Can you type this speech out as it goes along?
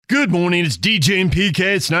Good morning. It's DJ and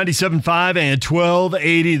PK. It's 97.5 and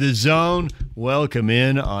 1280 The Zone. Welcome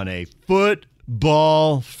in on a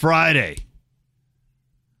Football Friday.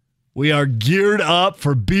 We are geared up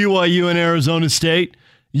for BYU and Arizona State,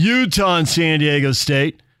 Utah and San Diego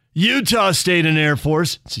State, Utah State and Air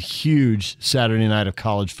Force. It's a huge Saturday night of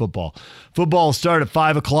college football. Football will start at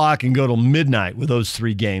 5 o'clock and go till midnight with those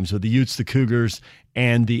three games, with the Utes, the Cougars,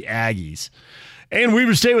 and the Aggies. And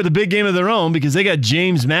Weber State with a big game of their own because they got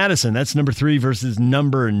James Madison. That's number 3 versus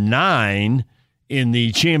number 9 in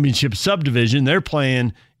the championship subdivision. They're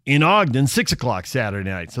playing in Ogden, 6 o'clock Saturday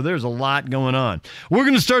night. So there's a lot going on. We're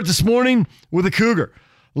going to start this morning with a Cougar,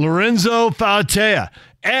 Lorenzo Fauatea,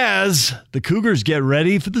 as the Cougars get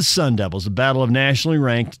ready for the Sun Devils, a battle of nationally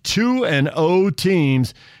ranked 2-0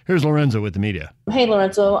 teams. Here's Lorenzo with the media. Hey,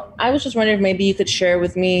 Lorenzo. I was just wondering if maybe you could share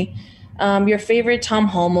with me your favorite Tom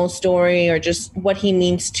Holmoe story or just what he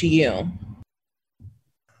means to you.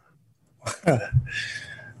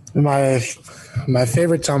 My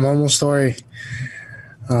favorite Tom Holmoe story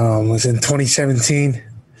was in 2017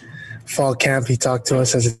 fall camp. He talked to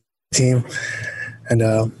us as a team, and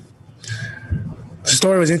the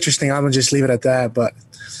story was interesting. I'm gonna just leave it at that. But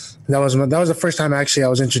that was the first time actually I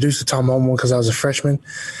was introduced to Tom Holmoe because I was a freshman.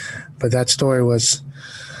 But that story was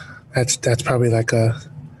that's probably like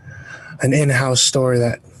an in-house story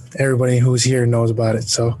that everybody who's here knows about it.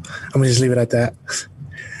 So I'm gonna just leave it at that.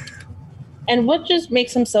 And what just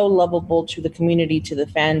makes him so lovable to the community, to the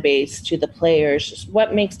fan base, to the players? Just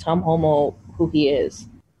what makes Tom Holmoe who he is?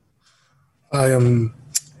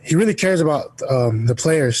 He really cares about the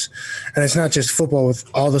players, and it's not just football. With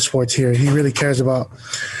all the sports here, he really cares about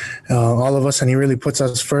all of us, and he really puts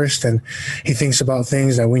us first. And he thinks about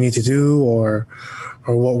things that we need to do or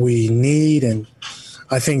what we need, and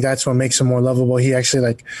I think that's what makes him more lovable. He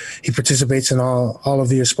actually he participates in all of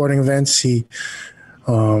the sporting events. He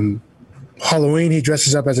Halloween, he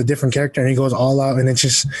dresses up as a different character and he goes all out, and it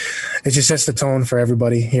just sets the tone for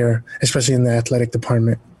everybody here, especially in the athletic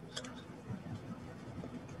department.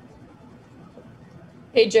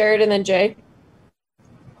 Hey, Jared, and then Jay.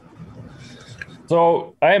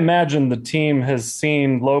 So I imagine the team has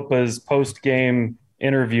seen Lopa's post-game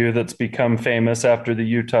interview that's become famous after the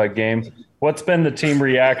Utah game. What's been the team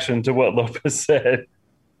reaction to what Lopa said?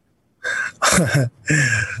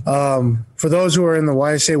 For those who are in the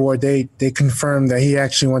YSA ward, they confirmed that he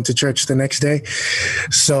actually went to church the next day.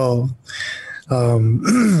 So, we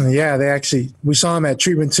saw him at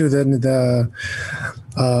treatment too the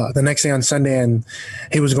next day on Sunday, and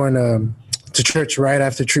he was going to church right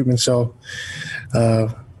after treatment. So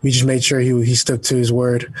we just made sure he stuck to his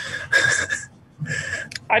word.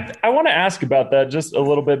 I want to ask about that just a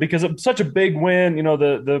little bit because it's such a big win. You know,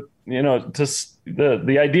 the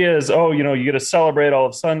idea is, you get to celebrate all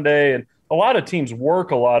of Sunday, and a lot of teams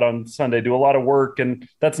work a lot on Sunday, do a lot of work, and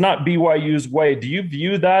that's not BYU's way. Do you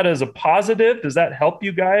view that as a positive? Does that help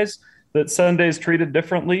you guys that Sunday's treated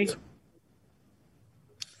differently?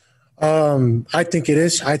 I think it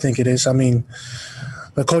is. I mean,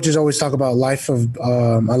 the coaches always talk about a life of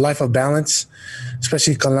balance,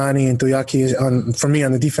 especially Kalani and Tuyaki. For me,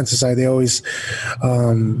 on the defensive side, they always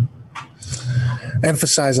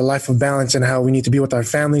emphasize a life of balance and how we need to be with our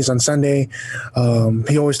families on Sunday.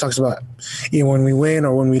 He always talks about even when we win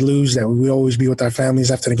or when we lose, that we always be with our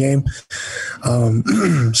families after the game.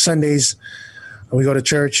 Sundays, we go to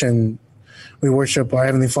church and we worship our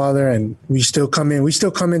Heavenly Father, and we still come into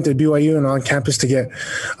BYU and on campus to get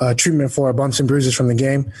treatment for our bumps and bruises from the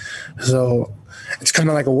game. So it's kind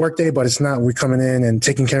of like a work day, but it's not. We're coming in and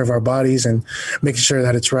taking care of our bodies and making sure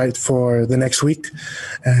that it's right for the next week.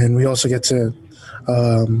 And we also get to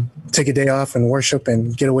take a day off and worship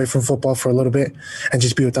and get away from football for a little bit and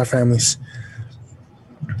just be with our families.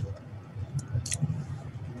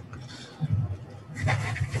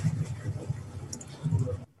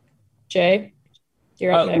 Jay,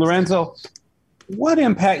 you're up next. Lorenzo, what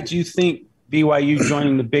impact do you think BYU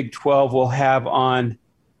joining the Big 12 will have on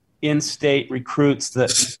in-state recruits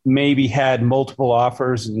that maybe had multiple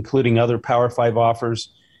offers, including other Power 5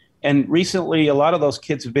 offers? And recently, a lot of those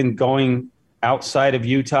kids have been going outside of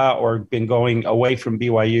Utah or been going away from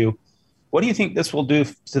BYU. What do you think this will do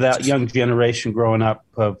to that young generation growing up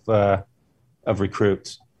of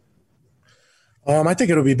recruits? I think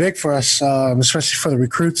it'll be big for us, especially for the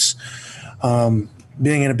recruits.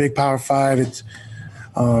 Being in a big Power 5, it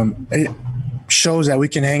shows that we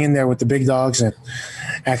can hang in there with the big dogs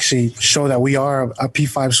actually show that we are a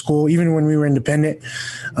P5 school. Even when we were independent,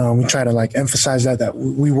 we try to like emphasize that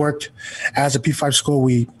we worked as a P5 school.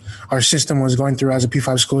 Our system was going through as a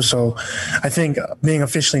P5 school. So I think being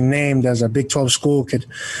officially named as a Big 12 school could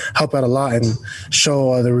help out a lot and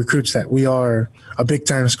show the recruits that we are a big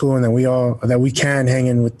time school and that we can hang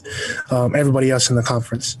in with everybody else in the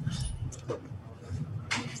conference.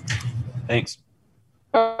 Thanks.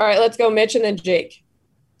 All right, let's go Mitch and then Jake.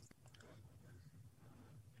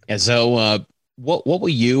 Yeah, so what will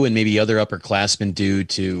you and maybe other upperclassmen do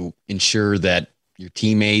to ensure that your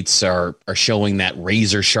teammates are showing that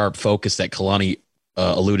razor sharp focus that Kalani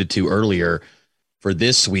alluded to earlier for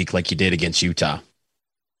this week, like you did against Utah?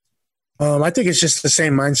 I think it's just the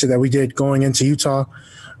same mindset that we did going into Utah.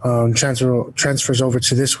 Transfers over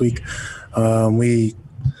to this week.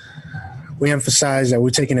 We emphasize that we're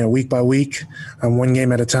taking it week by week, one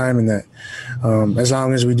game at a time, and that as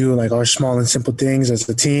long as we do like our small and simple things as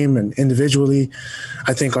a team and individually,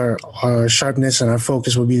 I think our sharpness and our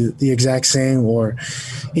focus will be the exact same or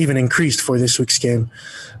even increased for this week's game.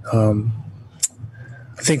 I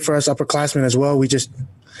think for us upperclassmen as well,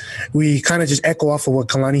 we kind of just echo off of what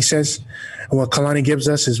Kalani says, and what Kalani gives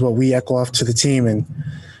us is what we echo off to the team, and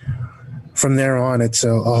from there on, it's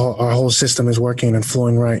our whole system is working and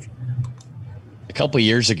flowing right. A couple of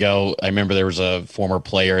years ago, I remember there was a former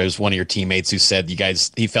player, it was one of your teammates, who said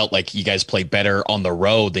he felt like you guys play better on the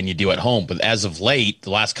road than you do at home. But as of late, the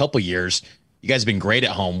last couple of years, you guys have been great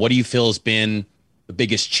at home. What do you feel has been the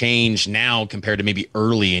biggest change now compared to maybe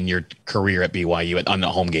early in your career at BYU on the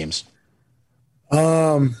home games?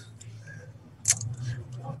 I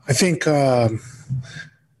think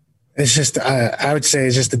it's just I would say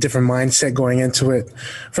it's just a different mindset going into it,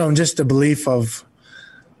 from just the belief of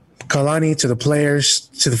Kalani to the players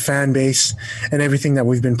to the fan base and everything that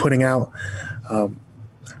we've been putting out.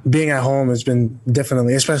 Being at home has been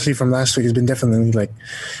definitely, especially from last week, has been definitely like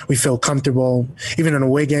we feel comfortable. Even in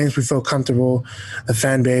away games, we feel comfortable. The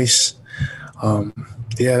fan base,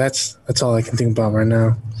 that's all I can think about right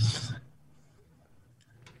now.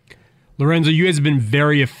 Lorenzo, you guys have been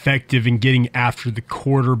very effective in getting after the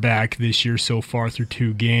quarterback this year so far through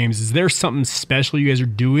 2 games. Is there something special you guys are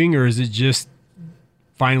doing, or is it just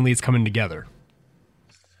finally it's coming together?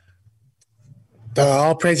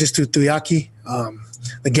 All praises to Tuiaki.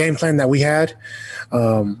 The game plan that we had,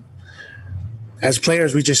 as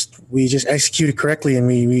players, we just executed correctly, and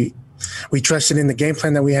we trusted in the game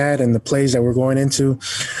plan that we had and the plays that we're going into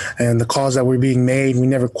and the calls that were being made. We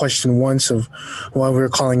never questioned once of why we were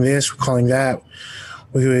calling this, we're calling that.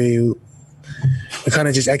 We kind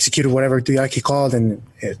of just executed whatever Tuiaki called, and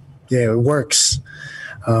it works.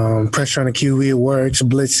 Pressure on the QB, it works,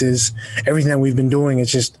 blitzes, everything that we've been doing.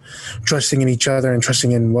 It's just trusting in each other and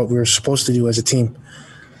trusting in what we're supposed to do as a team.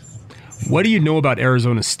 What do you know about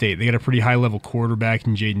Arizona State? They got a pretty high-level quarterback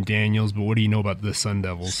in Jaden Daniels, but what do you know about the Sun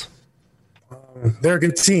Devils? They're a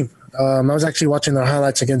good team. I was actually watching their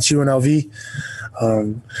highlights against UNLV.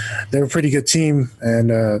 They're a pretty good team,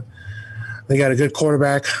 and they got a good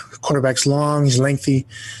quarterback. Quarterback's long, he's lengthy,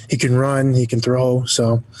 he can run, he can throw.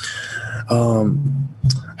 So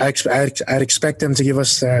I'd expect them to give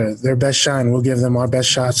us their best shot, and we'll give them our best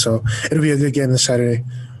shot. So it'll be a good game this Saturday.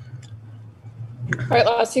 All right,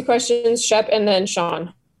 last 2 questions, Shep and then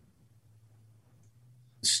Sean.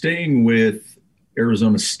 Staying with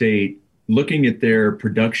Arizona State, looking at their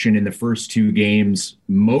production in the first 2 games,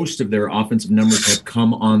 most of their offensive numbers have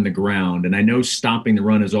come on the ground. And I know stopping the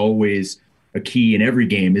run is always a key in every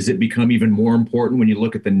game. Has it become even more important when you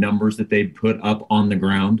look at the numbers that they put up on the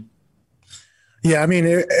ground? Yeah, I mean,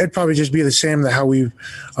 it'd probably just be the same that how we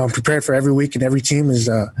prepared for every week and every team is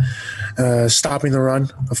stopping the run,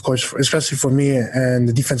 of course, especially for me and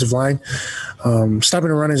the defensive line. Stopping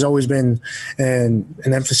the run has always been an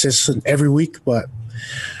emphasis every week, but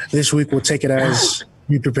this week we'll take it as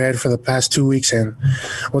we prepared for the past 2 weeks, and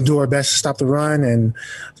we'll do our best to stop the run and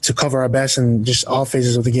to cover our best in just all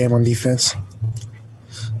phases of the game on defense.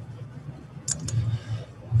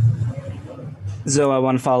 Zoe, I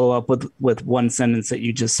want to follow up with one sentence that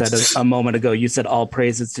you just said a moment ago. You said all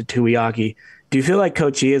praises to Tuiaki. Do you feel like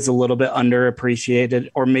Coach E is a little bit underappreciated,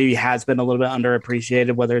 or maybe has been a little bit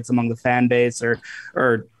underappreciated, whether it's among the fan base or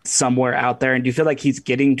somewhere out there? And do you feel like he's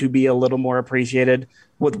getting to be a little more appreciated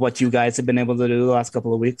with what you guys have been able to do the last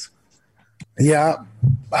couple of weeks? Yeah,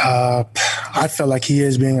 I feel like he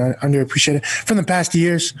is being underappreciated from the past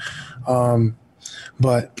years.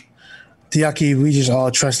 But Tuiaki, we just all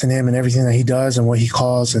trust in him and everything that he does and what he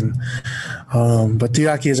calls. And but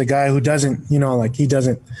Tuiaki is a guy who doesn't,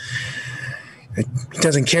 he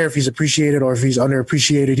doesn't care if he's appreciated or if he's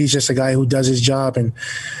underappreciated. He's just a guy who does his job, and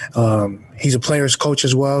he's a player's coach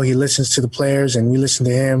as well. He listens to the players, and we listen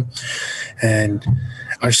to him. And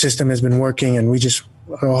our system has been working, and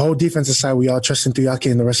our whole defensive side, we all trust in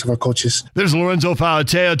Tuiaki and the rest of our coaches. There's Lorenzo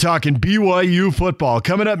Fauateo talking BYU football.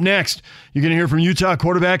 Coming up next, you're going to hear from Utah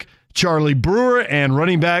quarterback Charlie Brewer and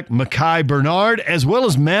running back Mekhi Bernard, as well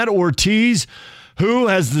as Matt Ortiz, who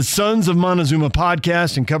has the Sons of Montezuma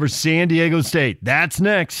podcast and covers San Diego State. That's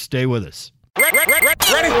next. Stay with us.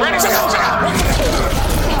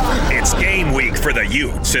 It's game week for the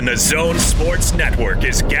Utes, and the Zone Sports Network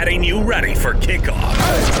is getting you ready for kickoff.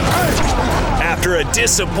 After a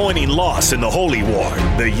disappointing loss in the Holy War,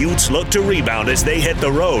 the Utes look to rebound as they hit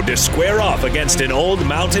the road to square off against an old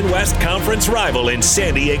Mountain West Conference rival in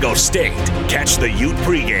San Diego State. Catch the Ute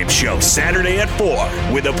pregame show Saturday at 4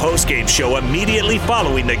 with a postgame show immediately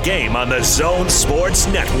following the game on the Zone Sports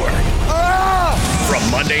Network. From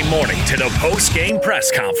Monday morning to the postgame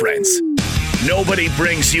press conference, nobody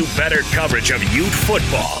brings you better coverage of Ute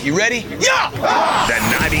football. You ready? Yeah! The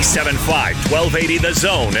 97.5, 1280 The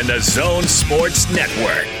Zone and the Zone Sports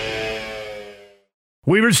Network.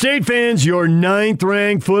 Weber State fans, your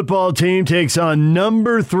 9th-ranked football team takes on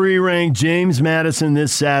number 3-ranked James Madison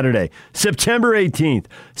this Saturday, September 18th,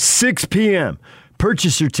 6 p.m.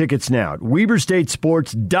 Purchase your tickets now at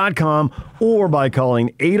WeberStateSports.com or by calling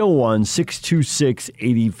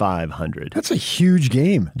 801-626-8500. That's a huge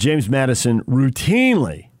game. James Madison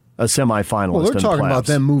routinely a semifinalist. Well, they're talking about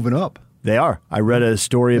them moving up. They are. I read a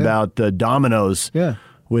story about the dominoes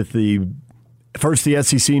with first the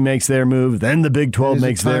SEC makes their move, then the Big 12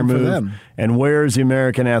 makes their move. And where's the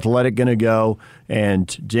American Athletic going to go?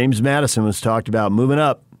 And James Madison was talked about moving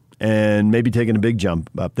up and maybe taking a big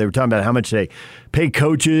jump up. They were talking about how much they pay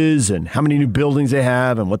coaches and how many new buildings they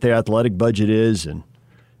have and what their athletic budget is. And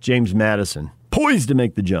James Madison poised to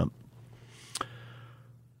make the jump.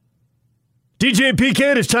 DJ and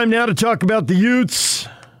PK, it's time now to talk about the Utes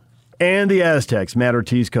and the Aztecs. Matt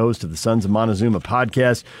Ortiz, host of the Sons of Montezuma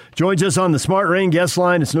podcast, joins us on the Smart Rain guest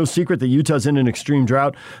line. It's no secret that Utah's in an extreme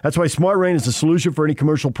drought. That's why Smart Rain is the solution for any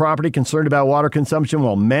commercial property concerned about water consumption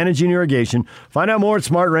while managing irrigation. Find out more at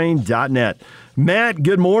smartrain.net. Matt,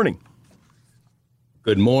 good morning.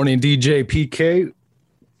 Good morning, DJ PK.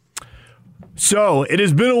 So, it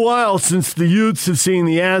has been a while since the Utes have seen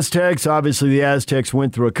the Aztecs. Obviously, the Aztecs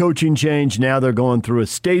went through a coaching change. Now they're going through a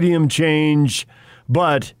stadium change.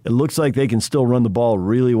 But it looks like they can still run the ball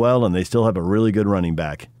really well, and they still have a really good running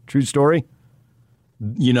back. True story?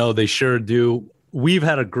 You know, they sure do. We've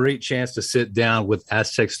had a great chance to sit down with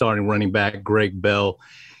Aztec starting running back Greg Bell.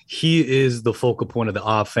 He is the focal point of the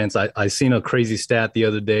offense. I seen a crazy stat the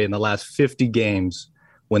other day. In the last 50 games,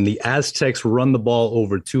 when the Aztecs run the ball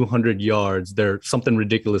over 200 yards, they're something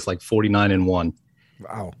ridiculous like 49-1.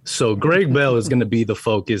 Wow. So Greg Bell is going to be the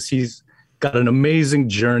focus. He's got an amazing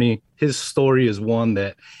journey. His story is one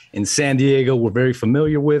that in San Diego we're very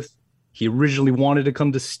familiar with. He originally wanted to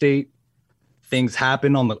come to state. Things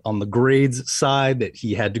happened on the grades side that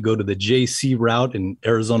he had to go to the JC route in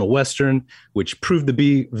Arizona Western, which proved to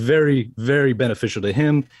be very, very beneficial to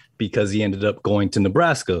him because he ended up going to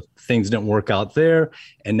Nebraska. Things didn't work out there,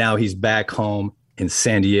 and now he's back home in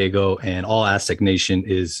San Diego, and all Aztec Nation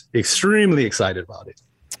is extremely excited about it.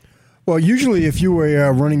 Well, usually if you were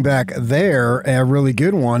a running back there, a really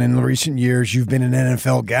good one in recent years, you've been an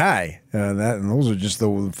NFL guy. And those are just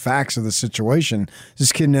the facts of the situation. Is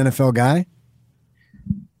this kid an NFL guy?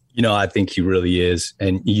 You know, I think he really is.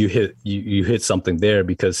 And you hit something there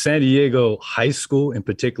because San Diego high school in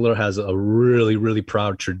particular has a really, really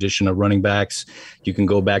proud tradition of running backs. You can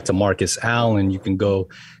go back to Marcus Allen. You can go,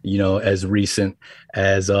 as recent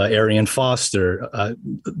as Arian Foster,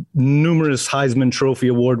 numerous Heisman Trophy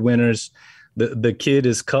Award winners. The kid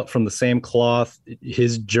is cut from the same cloth.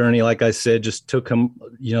 His journey, like I said, just took him,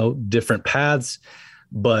 different paths.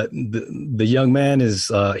 But the young man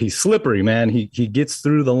is he's slippery, man. He gets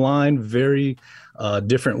through the line very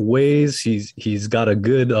different ways. He's got a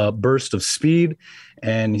good burst of speed,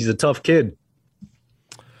 and he's a tough kid.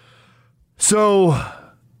 So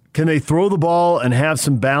can they throw the ball and have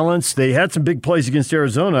some balance? They had some big plays against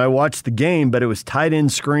Arizona. I watched the game, but it was tight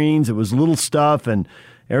end screens. It was little stuff, and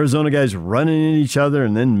Arizona guys running into each other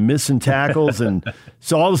and then missing tackles. And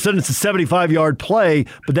so all of a sudden it's a 75-yard play,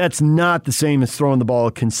 but that's not the same as throwing the ball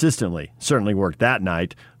consistently. Certainly worked that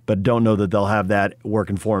night, but don't know that they'll have that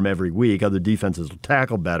working for them every week. Other defenses will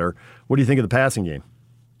tackle better. What do you think of the passing game?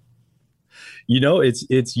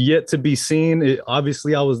 It's yet to be seen.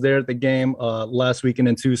 Obviously, I was there at the game last weekend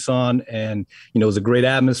in Tucson, and it was a great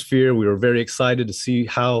atmosphere. We were very excited to see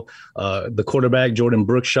how the quarterback Jordan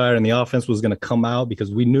Brookshire and the offense was going to come out,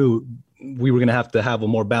 because we knew we were going to have a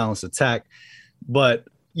more balanced attack. But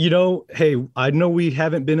hey, I know we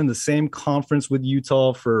haven't been in the same conference with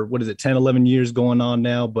Utah for 10, 11 years going on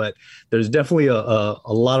now, but there's definitely a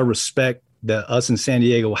lot of respect that us in San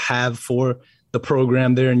Diego have for the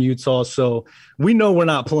program there in Utah. So we know we're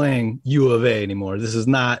not playing U of A anymore. This is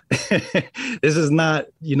not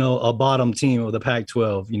a bottom team of the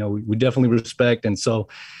Pac-12. We definitely respect. And so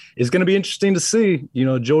it's going to be interesting to see.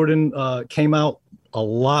 Jordan came out a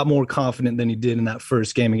lot more confident than he did in that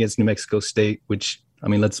first game against New Mexico State, which,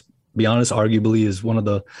 let's be honest, arguably is one of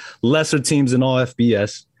the lesser teams in all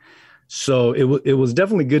FBS. So it was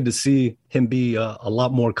definitely good to see him be a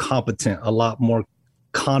lot more competent, a lot more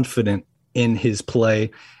confident in his play.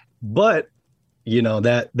 But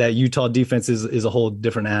that Utah defense is a whole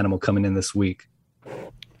different animal coming in this week.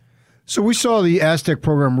 So we saw the Aztec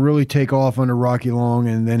program really take off under Rocky Long,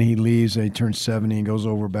 and then he leaves and he turns 70 and goes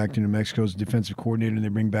over back to New Mexico as defensive coordinator, and they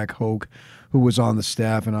bring back Hoke, who was on the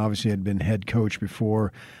staff and obviously had been head coach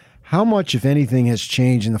before. How much, if anything, has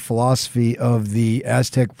changed in the philosophy of the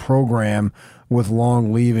Aztec program with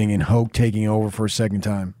Long leaving and Hoke taking over for a second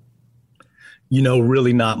time?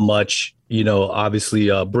 Really not much. Obviously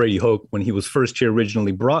Brady Hoke, when he was first here,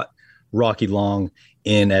 originally brought Rocky Long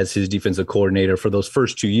in as his defensive coordinator for those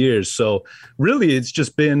first 2 years. So really it's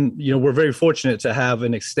just been, we're very fortunate to have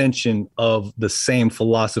an extension of the same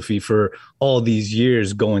philosophy for all these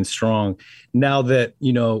years going strong. Now that,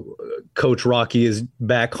 Coach Rocky is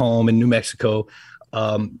back home in New Mexico,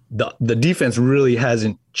 the defense really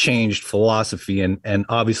hasn't changed philosophy. And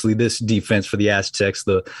obviously this defense for the Aztecs,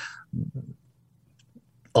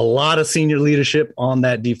 a lot of senior leadership on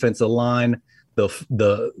that defensive line.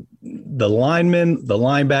 The linemen, the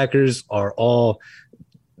linebackers are all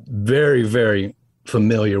very, very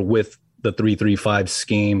familiar with the 3-3-5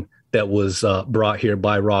 scheme that was brought here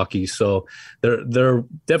by Rocky. So they're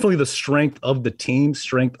definitely the strength of the team,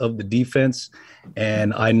 strength of the defense.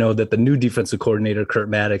 And I know that the new defensive coordinator, Kurt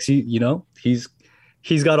Maddox, he's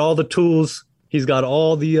got all the tools. He's got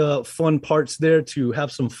all the fun parts there to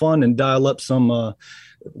have some fun and dial up some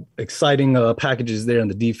exciting packages there in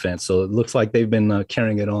the defense. So it looks like they've been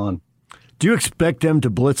carrying it on. Do you expect them to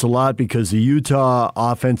blitz a lot? Because the Utah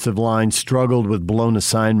offensive line struggled with blown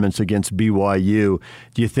assignments against BYU.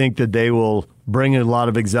 Do you think that they will bring in a lot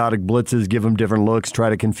of exotic blitzes, give them different looks, try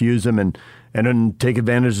to confuse them, and then take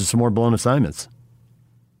advantage of some more blown assignments?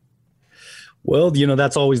 Well,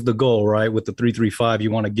 that's always the goal, right? With the 3-3-5,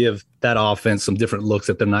 you want to give that offense some different looks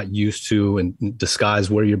that they're not used to and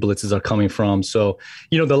disguise where your blitzes are coming from. So,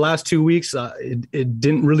 the last 2 weeks, it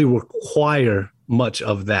didn't really require much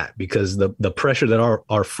of that, because the pressure that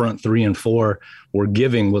our front 3 and 4 were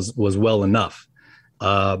giving was well enough.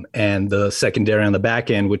 And the secondary on the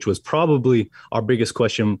back end, which was probably our biggest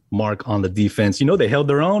question mark on the defense, they held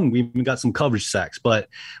their own. We even got some coverage sacks. But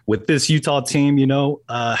with this Utah team,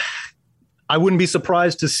 I wouldn't be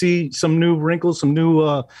surprised to see some new wrinkles, some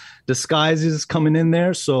new disguises coming in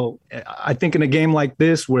there. So I think in a game like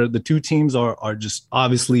this, where the two teams are just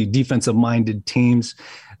obviously defensive-minded teams,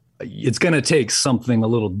 it's going to take something a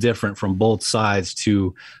little different from both sides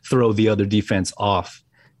to throw the other defense off.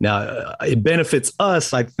 Now, it benefits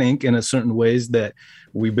us, I think, in a certain ways that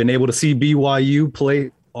we've been able to see BYU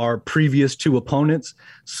play our previous two opponents.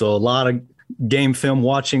 So a lot of game film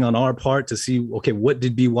watching on our part to see, okay, what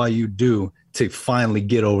did BYU do to finally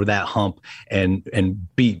get over that hump and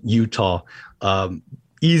beat Utah?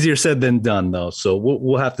 Easier said than done, though. So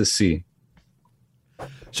we'll have to see.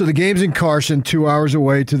 So the game's in Carson, 2 hours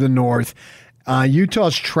away to the north.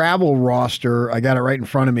 Utah's travel roster, I got it right in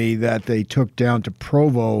front of me, that they took down to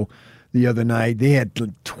Provo the other night. They had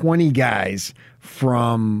 20 guys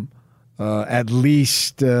from at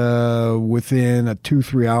least within a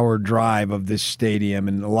 2-3 hour drive of this stadium,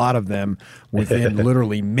 and a lot of them within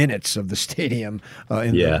literally minutes of the stadium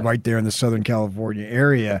right there in the Southern California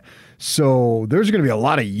area. So there's going to be a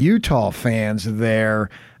lot of Utah fans there.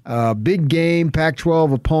 Big game,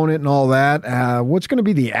 Pac-12 opponent and all that. What's going to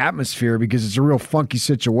be the atmosphere? Because it's a real funky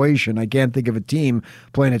situation. I can't think of a team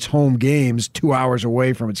playing its home games 2 hours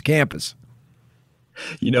away from its campus.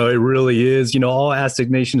 It really is. All Aztec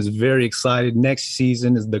Nation is very excited. Next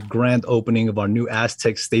season is the grand opening of our new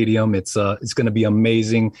Aztec Stadium. It's going to be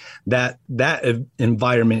amazing. That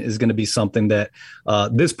environment is going to be something that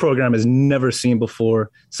this program has never seen before.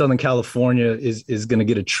 Southern California is going to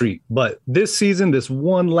get a treat. But this season, this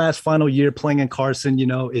one last final year playing in Carson,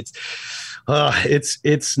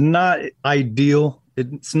 It's not ideal.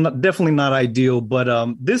 It's definitely not ideal,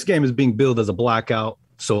 but this game is being billed as a blackout,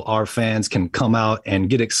 so our fans can come out and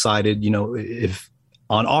get excited. If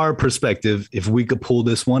on our perspective, if we could pull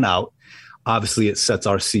this one out, obviously it sets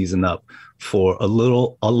our season up for a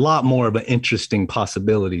lot more of an interesting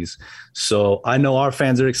possibilities. So I know our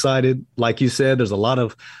fans are excited. Like you said, there's a lot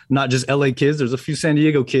of not just LA kids, there's a few San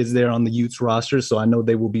Diego kids there on the Utes roster. So I know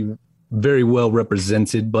they will be very well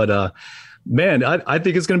represented, but man, I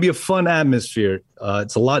think it's going to be a fun atmosphere.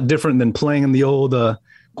 It's a lot different than playing in the old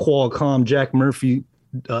Qualcomm Jack Murphy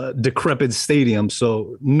decrepit stadium.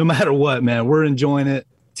 So no matter what, man, we're enjoying it.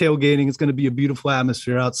 Tailgating, it's going to be a beautiful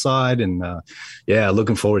atmosphere outside, and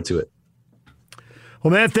looking forward to it.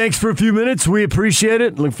 Well, man, thanks for a few minutes. We appreciate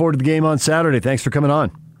it. Look forward to the game on Saturday. Thanks for coming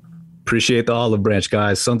on. Appreciate the olive branch,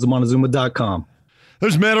 guys. SonsofMontezuma.com.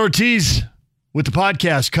 There's Matt Ortiz with the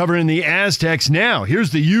podcast covering the Aztecs. Now, here's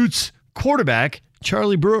the Utes quarterback,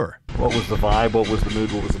 Charlie Brewer. What was the vibe? What was the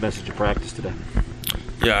mood? What was the message of practice today?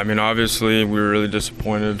 Yeah, I mean, obviously we were really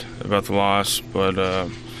disappointed about the loss, but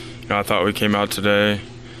I thought we came out today,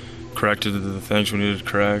 corrected the things we needed to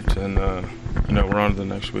correct, and we're on to the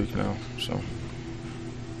next week now. So.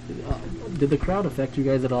 Did the crowd affect you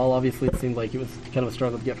guys at all? Obviously, it seemed like it was kind of a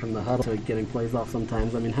struggle to get from the huddle to getting plays off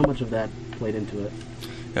sometimes. I mean, how much of that played into it?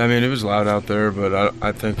 Yeah, I mean, it was loud out there, but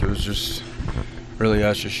I think it was just really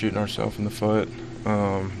us just shooting ourselves in the foot.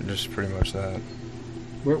 Just pretty much that.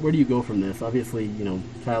 Where do you go from this? Obviously,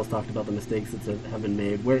 Kyle's talked about the mistakes that have been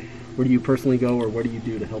made. Where do you personally go, or what do you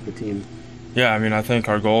do to help the team? Yeah, I mean, I think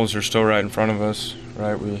our goals are still right in front of us,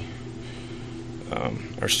 right? We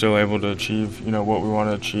are still able to achieve, what we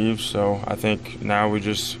want to achieve. So I think now we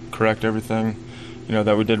just correct everything,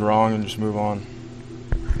 that we did wrong and just move on.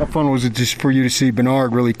 How fun was it just for you to see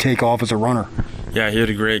Bernard really take off as a runner? Yeah, he had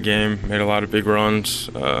a great game, made a lot of big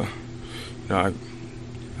runs. I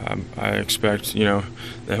expect, that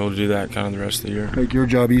he'll do that kind of the rest of the year. Make your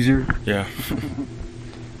job easier? Yeah.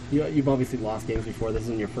 You've obviously lost games before. This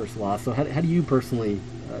isn't your first loss. So how do you personally,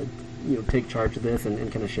 take charge of this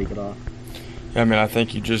and kind of shake it off? Yeah, I mean, I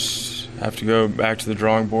think you just have to go back to the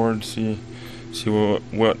drawing board, see what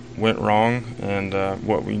went wrong, and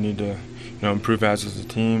what we need to, improve as a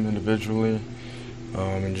team, individually,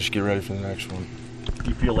 and just get ready for the next one. Do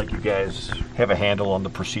you feel like you guys have a handle on the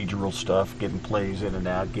procedural stuff, getting plays in and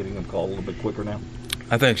out, getting them called a little bit quicker now?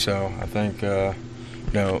 I think so. I think,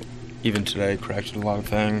 even today corrected a lot of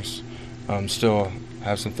things. Still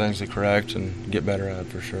have some things to correct and get better at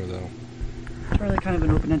for sure, though. Really kind of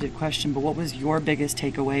an open-ended question, but what was your biggest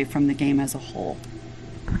takeaway from the game as a whole?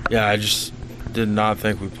 Yeah, I just did not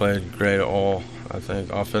think we played great at all. I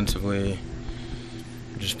think offensively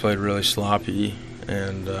we just played really sloppy,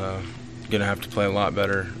 and going to have to play a lot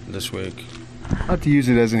better this week. Not to use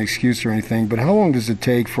it as an excuse or anything, but how long does it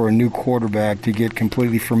take for a new quarterback to get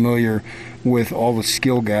completely familiar with all the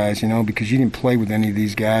skill guys, because you didn't play with any of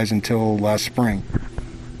these guys until last spring?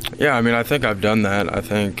 Yeah, I mean, I think I've done that. I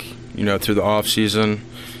think, through the off season,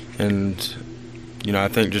 and, I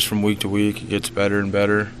think just from week to week it gets better and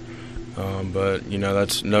better. But,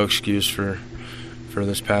 that's no excuse for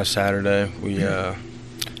this past Saturday. We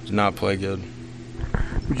did not play good.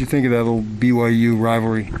 What'd you think of that little BYU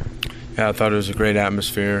rivalry? Yeah, I thought it was a great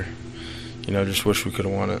atmosphere. Just wish we could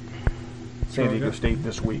have won it. San Diego State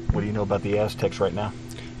this week. What do you know about the Aztecs right now?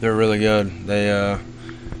 They're really good. They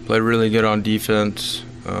play really good on defense.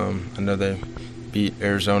 I know they beat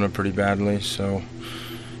Arizona pretty badly, so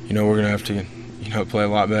we're going to have to play a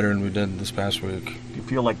lot better than we did this past week. Do you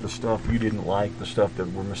feel like the stuff you didn't like, the stuff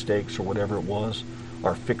that were mistakes or whatever it was,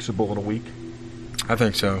 are fixable in a week? I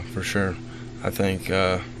think so, for sure. I think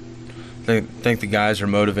the guys are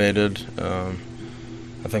motivated. I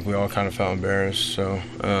think we all kind of felt embarrassed, so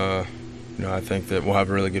I think that we'll have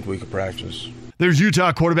a really good week of practice. There's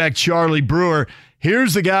Utah quarterback Charlie Brewer.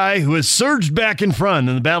 Here's the guy who has surged back in front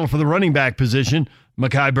in the battle for the running back position,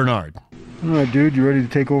 Mekhi Bernard. All right, dude, you ready to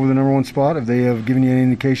take over the number one spot? Have they given you any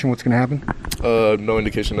indication what's going to happen? No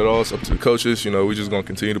indication at all. It's up to the coaches. We're just going to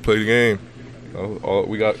continue to play the game.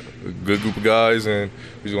 We got a good group of guys, and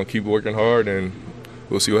we're just going to keep working hard, and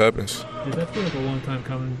we'll see what happens. Did that feel like a long time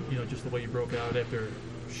coming, just the way you broke out after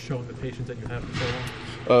showing the patience that you have for so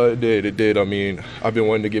long? It did. I mean, I've been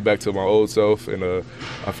wanting to get back to my old self, and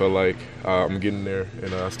I felt like I'm getting there,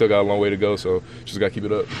 and I still got a long way to go, so just got to keep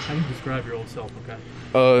it up. How do you describe your old self, okay?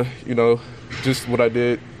 Just what I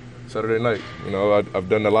did Saturday night. I've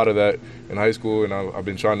done a lot of that in high school, and I've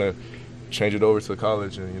been trying to change it over to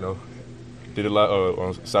college, and, did it a lot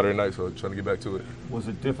on Saturday night, so trying to get back to it. Was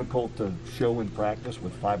it difficult to show in practice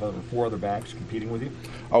with 4 other backs competing with you?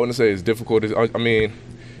 I wouldn't say it's difficult. I mean,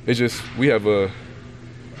 it's just we have a.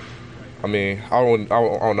 I mean, I don't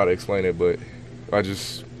know how to explain it, but I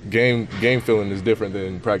just game feeling is different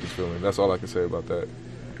than practice feeling. That's all I can say about that.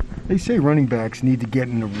 They say running backs need to get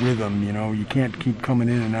in a rhythm. You know, you can't keep coming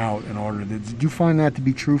in and out in order. Did you find that to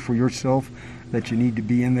be true for yourself? That you need to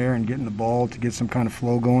be in there and getting the ball to get some kind of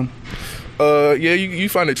flow going? Yeah, you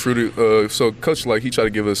find it true to. So coach, like, he tried to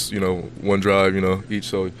give us, one drive, each,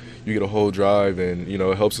 so you get a whole drive, and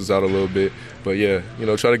it helps us out a little bit. But yeah,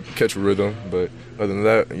 try to catch a rhythm. But other than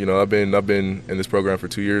that, I've been in this program for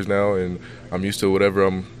 2 years now, and I'm used to whatever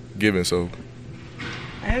I'm given. So.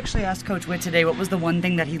 I actually asked Coach Witt today what was the one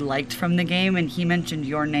thing that he liked from the game, and he mentioned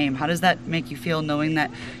your name. How does that make you feel knowing that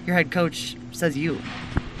your head coach says you?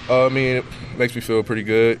 I mean, it makes me feel pretty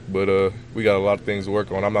good, but we got a lot of things to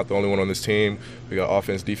work on. I'm not the only one on this team. We got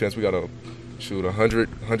offense, defense. We got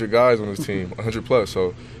 100 guys on this team, 100 plus.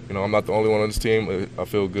 So, I'm not the only one on this team. I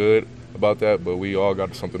feel good about that, but we all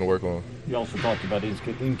got something to work on. You also talked about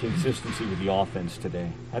inconsistency with the offense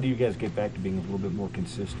today. How do you guys get back to being a little bit more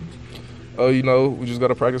consistent? We just got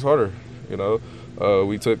to practice harder.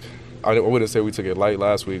 We took. I wouldn't say we took it light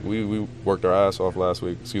last week. We worked our ass off last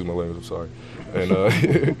week. Excuse my language, I'm sorry.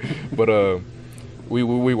 And but we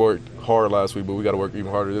worked hard last week, but we got to work even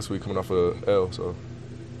harder this week coming off a L. So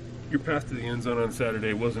your path to the end zone on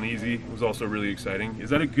Saturday wasn't easy. It was also really exciting. Is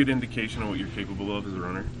that a good indication of what you're capable of as a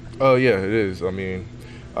runner? Oh yeah, it is. I mean,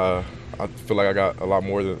 I feel like I got a lot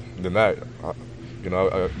more than that.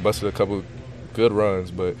 I busted a couple good runs,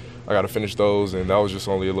 but I got to finish those, and that was just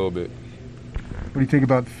only a little bit. What do you think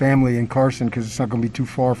about family in Carson? Because it's not going to be too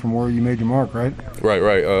far from where you made your mark, right? Right.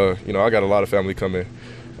 I got a lot of family coming,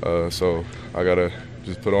 so I got to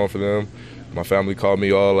just put on for them. My family called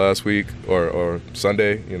me all last week or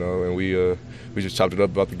Sunday, and we just chopped it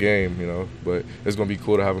up about the game, But it's going to be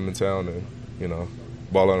cool to have them in town and,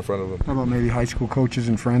 ball out in front of them. How about maybe high school coaches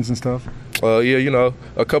and friends and stuff? Yeah,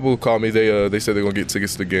 a couple called me. They said they're going to get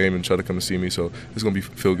tickets to the game and try to come and see me, so it's going to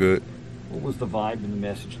feel good. What was the vibe and the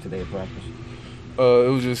message today at practice?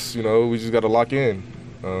 It was just, we just got to lock in.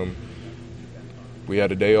 We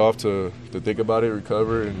had a day off to think about it,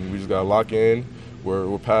 recover, and we just got to lock in.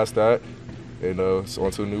 We're past that, and it's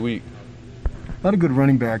on to a new week. A lot of good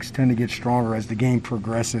running backs tend to get stronger as the game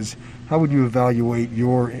progresses. How would you evaluate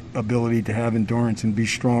your ability to have endurance and be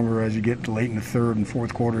stronger as you get late in the third and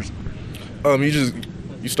fourth quarters?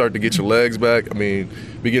 You start to get your legs back. I mean,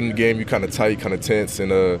 beginning of the game, you kind of tight, kind of tense,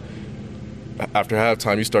 and after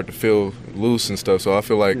halftime, you start to feel loose and stuff. So I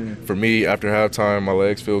feel like for me, after halftime, my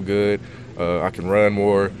legs feel good. I can run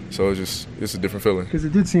more. So it's a different feeling. Because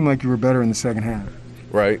it did seem like you were better in the second half.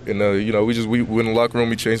 Right. And, we went in the locker room,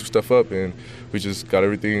 we changed some stuff up, and we just got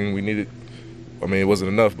everything we needed. I mean, it wasn't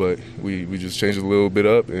enough, but we just changed it a little bit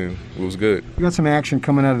up, and it was good. You got some action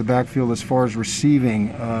coming out of the backfield as far as receiving.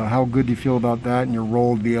 How good do you feel about that and your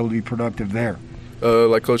role to be able to be productive there?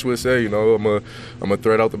 Like Coach would say, I'm a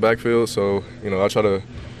threat out the backfield, so I try to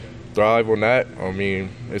thrive on that. I mean,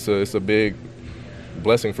 it's a big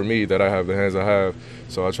blessing for me that I have the hands I have,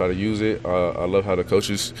 so I try to use it. I love how the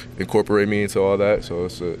coaches incorporate me into all that, so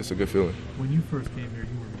it's a good feeling. When you first came here,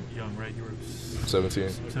 you were young, right? You were 17.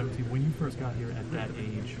 17. When you first got here at that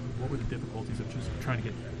age, what were the difficulties of just trying to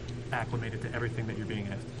get acclimated to everything that you're being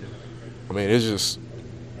asked to do? I mean, it's just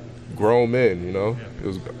grown men,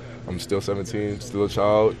 I'm still 17, still a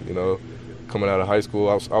child, coming out of high school.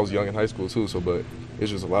 I was young in high school too, but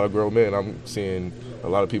it's just a lot of grown men. I'm seeing a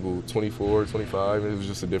lot of people 24, 25. It was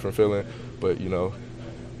just a different feeling. But,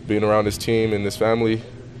 being around this team and this family,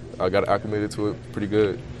 I got acclimated to it pretty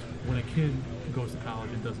good. When a kid goes to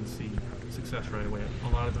college and doesn't see success right away, a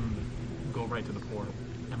lot of them go right to the portal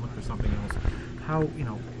and look for something else. How,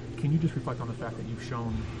 can you just reflect on the fact that you've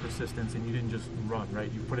shown persistence and you didn't just run,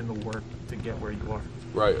 right? You put in the work to get where you are.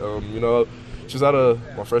 Right. Just out of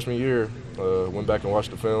my freshman year, went back and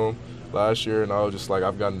watched the film last year, and I was just like,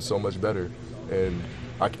 I've gotten so much better. And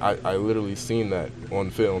I literally seen that on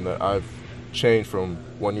film, that I've changed from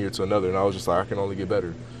one year to another, and I was just like, I can only get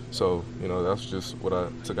better. So, that's just what I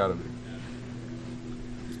took out of it.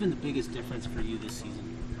 What's been the biggest difference for you this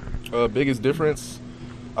season? Biggest difference,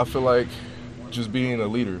 I feel like just being a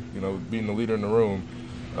leader, being the leader in the room.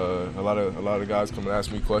 A lot of guys come and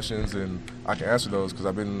ask me questions, and I can answer those because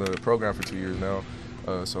I've been in the program for 2 years now.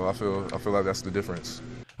 So I feel like that's the difference.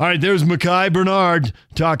 All right, there's Mekhi Bernard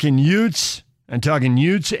talking Utes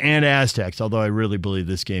and Aztecs, although I really believe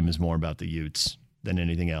this game is more about the Utes than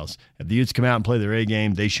anything else. If the Utes come out and play their A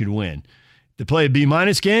game, they should win. If they play a B-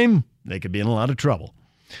 game, they could be in a lot of trouble.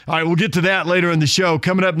 All right, we'll get to that later in the show.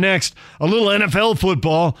 Coming up next, a little NFL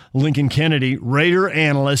football. Lincoln Kennedy, Raider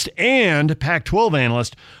analyst and Pac-12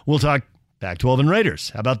 analyst, will talk Pac-12 and Raiders.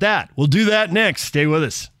 How about that? We'll do that next. Stay with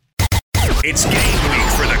us. It's game week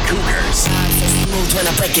for the Cougars.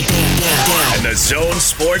 And the Zone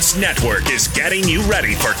Sports Network is getting you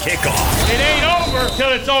ready for kickoff. It ain't over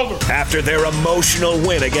till it's over. After their emotional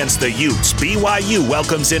win against the Utes, BYU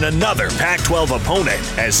welcomes in another Pac-12 opponent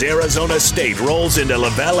as Arizona State rolls into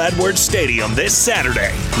LaVell Edwards Stadium this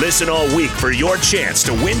Saturday. Listen all week for your chance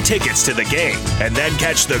to win tickets to the game, and then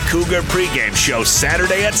catch the Cougar pregame show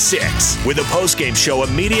Saturday at 6, with a postgame show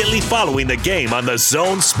immediately following the game on the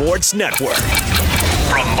Zone Sports Network.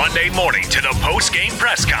 From Monday morning to the post-game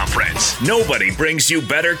press conference, nobody brings you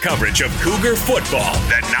better coverage of Cougar football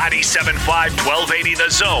than 97.5 1280 The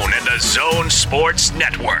Zone and the Zone Sports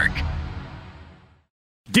Network.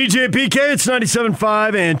 DJ PK, it's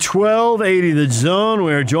 97.5 and 1280 The Zone.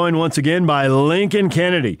 We are joined once again by Lincoln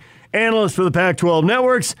Kennedy, analyst for the Pac-12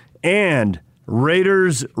 Networks and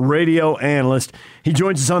Raiders radio analyst. He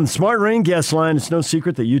joins us on the Smart Rain guest line. It's no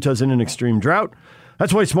secret that Utah's in an extreme drought.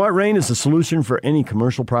 That's why Smart Rain is the solution for any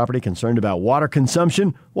commercial property concerned about water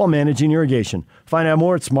consumption while managing irrigation. Find out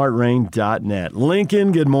more at smartrain.net.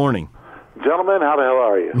 Lincoln, good morning. Gentlemen, how the hell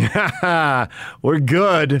are you? We're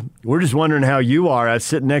good. We're just wondering how you are. I was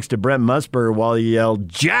sitting next to Brent Musburger while he yelled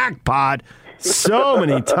jackpot so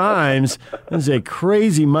many times. It was a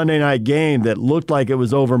crazy Monday night game that looked like it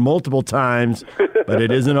was over multiple times, but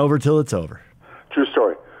it isn't over till it's over. True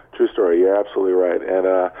story. True story. You're absolutely right. And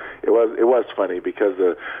it was funny because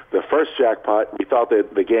the first jackpot, we thought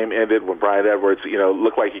that the game ended when Brian Edwards,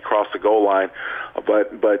 looked like he crossed the goal line,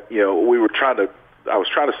 but I was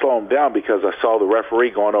trying to slow him down because I saw the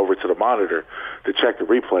referee going over to the monitor to check the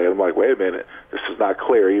replay. And I'm like, wait a minute, this is not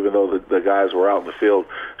clear, even though the guys were out in the field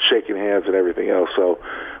shaking hands and everything else. So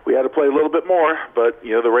we had to play a little bit more, but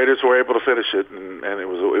the Raiders were able to finish it, and it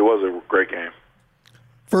was a great game.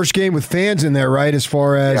 First game with fans in there, right, as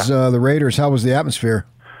far as the Raiders. How was the atmosphere?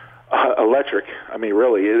 Electric. I mean,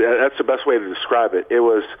 really, that's the best way to describe it. There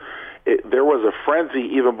was a frenzy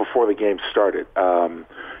even before the game started. I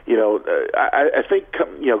think,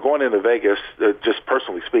 going into Vegas, just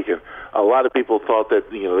personally speaking, a lot of people thought that,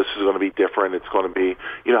 this is going to be different. It's going to be,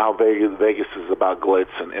 how Vegas is about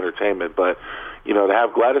glitz and entertainment. But, to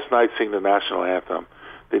have Gladys Knight sing the national anthem,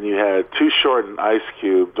 then you had Too Short and Ice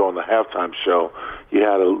Cube during the halftime show. You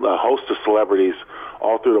had a host of celebrities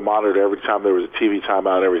all through the monitor every time there was a TV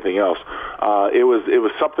timeout and everything else. It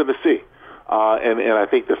was something to see. And I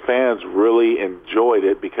think the fans really enjoyed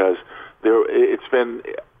it because it's been,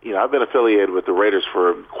 I've been affiliated with the Raiders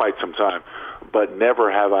for quite some time, but never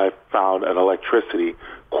have I found an electricity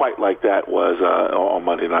quite like that was on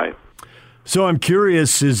Monday night. So I'm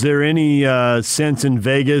curious, is there any sense in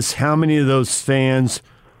Vegas how many of those fans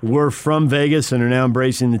were from Vegas and are now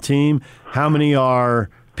embracing the team? How many are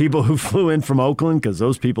people who flew in from Oakland, because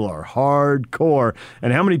those people are hardcore?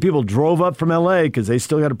 And how many people drove up from L.A. because they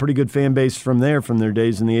still got a pretty good fan base from their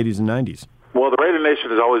days in the 80s and 90s? Well, the Raider Nation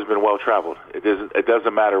has always been well-traveled. It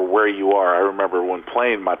doesn't matter where you are. I remember when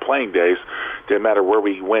my playing days, didn't matter where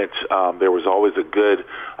we went, there was always a good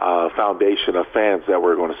foundation of fans that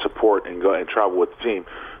were going to support and go and travel with the team.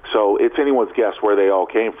 So it's anyone's guess where they all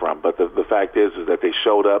came from. But the fact is that they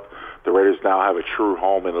showed up. The Raiders now have a true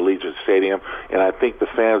home in Allegiant Stadium, and I think the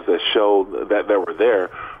fans that showed that were there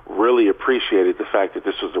really appreciated the fact that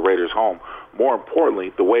this was the Raiders' home. More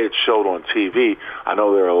importantly, the way it showed on TV, I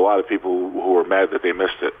know there are a lot of people who were mad that they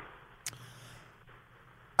missed it.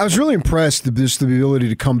 I was really impressed with the ability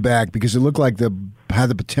to come back because it looked like they had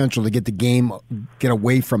the potential to get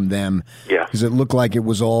away from them. Yeah. Because it looked like it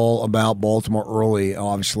was all about Baltimore early,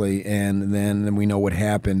 obviously, and then we know what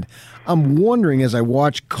happened. I'm wondering, as I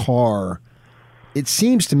watch Carr, it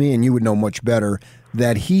seems to me, and you would know much better,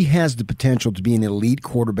 that he has the potential to be an elite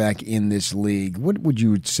quarterback in this league. What would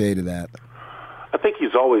you say to that? I think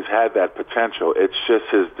he's always had that potential. It's just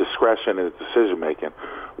his discretion and his decision-making.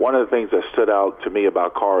 One of the things that stood out to me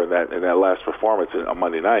about Carr in that last performance on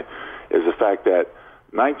Monday night is the fact that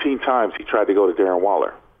 19 times he tried to go to Darren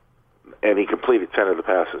Waller, and he completed 10 of the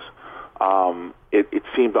passes. It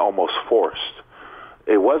seemed almost forced.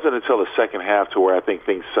 It wasn't until the second half to where I think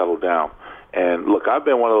things settled down. And, look, I've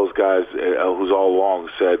been one of those guys who's all along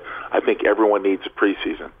said I think everyone needs a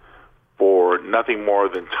preseason for nothing more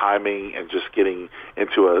than timing and just getting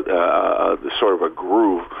into a sort of a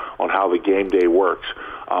groove on how the game day works.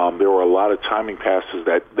 There were a lot of timing passes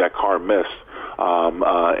that Carr missed.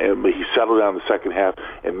 And he settled down in the second half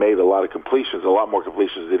and made a lot of completions, a lot more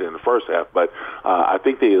completions than he did in the first half. But I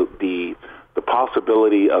think the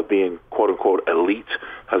possibility of being quote-unquote elite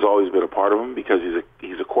has always been a part of him because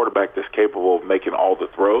he's a quarterback that's capable of making all the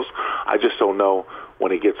throws. I just don't know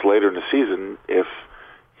when he gets later in the season if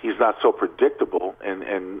he's not so predictable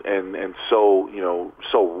and so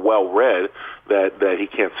so well read that he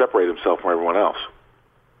can't separate himself from everyone else.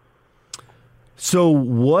 So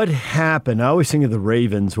what happened? I always think of the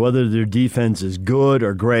Ravens, whether their defense is good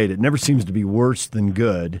or great. It never seems to be worse than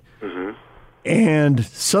good. Mm-hmm. And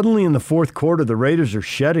suddenly in the fourth quarter, the Raiders are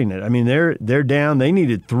shedding it. I mean, they're down. They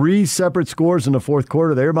needed 3 separate scores in the fourth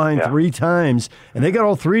quarter. They were behind 3 times, and they got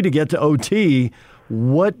all 3 to get to OT.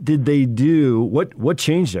 What did they do? What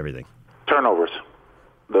changed everything? Turnovers.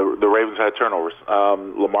 The Ravens had turnovers.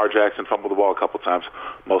 Lamar Jackson fumbled the ball a couple times,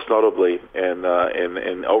 most notably in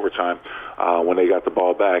overtime when they got the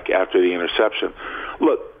ball back after the interception.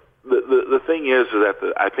 Look, the thing is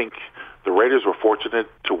that I think the Raiders were fortunate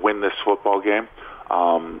to win this football game,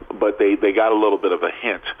 but they got a little bit of a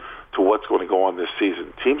hint to what's going to go on this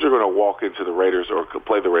season. Teams are going to walk into the Raiders or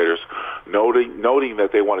play the Raiders noting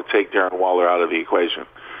that they want to take Darren Waller out of the equation.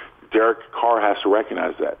 Derek Carr has to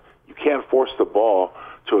recognize that. You can't force the ball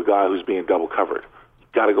to a guy who's being double covered. You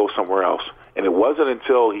got to go somewhere else. And it wasn't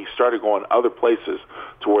until he started going other places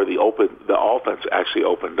to where the offense actually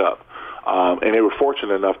opened up. And they were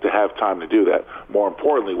fortunate enough to have time to do that. More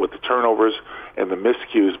importantly, with the turnovers and the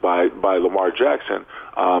miscues by Lamar Jackson,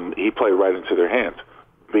 he played right into their hands.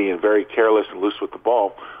 Being very careless and loose with the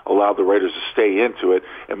ball allowed the Raiders to stay into it,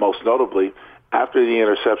 and most notably, after the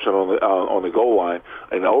interception on the goal line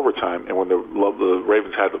in overtime, and when the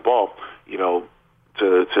Ravens had the ball,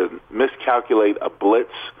 to miscalculate a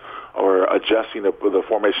blitz or adjusting the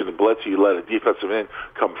formation of blitz, you let a defensive end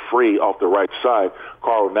come free off the right side.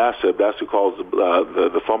 Carl Nassib, that's who calls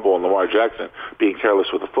the fumble on Lamar Jackson, being careless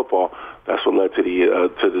with the football. That's what led to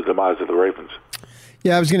the demise of the Ravens.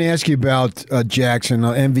 Yeah, I was going to ask you about Jackson,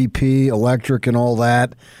 MVP, electric, and all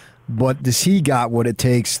that. But does he got what it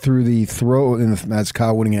takes through the throw, and as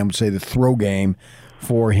Kyle Whittingham would say, the throw game,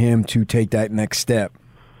 for him to take that next step?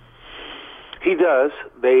 He does.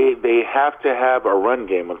 They have to have a run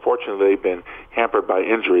game. Unfortunately, they've been hampered by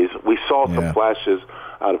injuries. We saw some flashes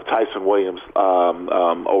out of Tyson Williams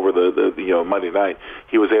over the Monday night.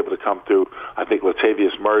 He was able to come through. I think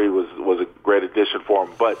Latavius Murray was a great addition for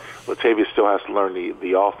him, but Latavius still has to learn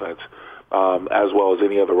the offense as well as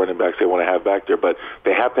any other running backs they want to have back there. But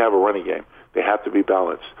they have to have a running game. They have to be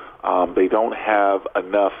balanced. They don't have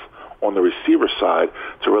enough on the receiver side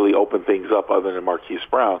to really open things up other than Marquise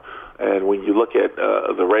Brown. And when you look at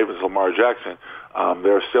the Ravens' Lamar Jackson,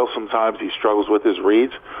 there are still some times he struggles with his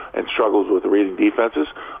reads and struggles with reading defenses.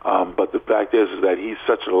 But the fact is that he's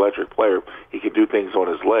such an electric player. He can do things on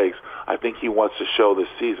his legs. I think he wants to show this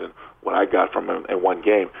season, what I got from him in one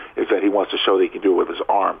game, is that he wants to show that he can do it with his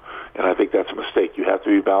arm. And I think that's a mistake. You have to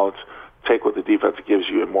be balanced, take what the defense gives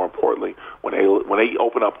you, and more importantly, when they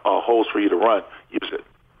open up holes for you to run, use it.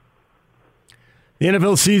 The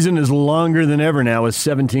NFL season is longer than ever now with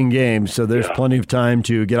 17 games, so there's plenty of time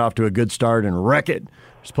to get off to a good start and wreck it.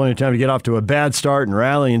 There's plenty of time to get off to a bad start and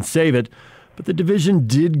rally and save it. But the division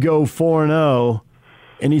did go 4-0.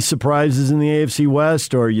 Any surprises in the AFC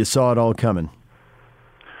West, or you saw it all coming?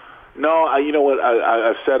 No, you know what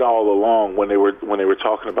I've said all along when they were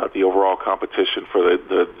talking about the overall competition for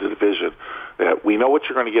the division, that we know what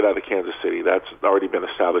you're going to get out of Kansas City. That's already been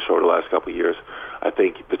established over the last couple of years. I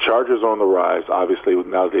think the Chargers are on the rise. Obviously,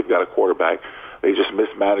 now that they've got a quarterback, they just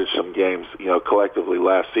mismanaged some games, collectively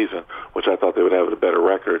last season, which I thought they would have a better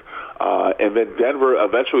record. And then Denver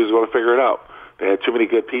eventually is going to figure it out. They had too many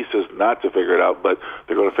good pieces not to figure it out, but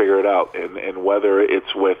they're going to figure it out. And whether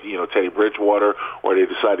it's with Teddy Bridgewater or they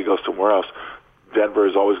decide to go somewhere else, Denver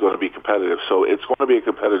is always going to be competitive. So it's going to be a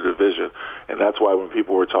competitive division, and that's why when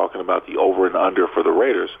people were talking about the over and under for the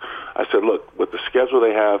Raiders, I said, look, with the schedule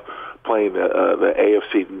they have, playing the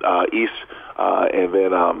AFC East, and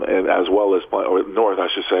then and as well as or North, I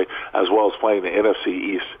should say, as well as playing the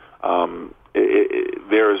NFC East,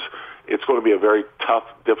 it's going to be a very tough,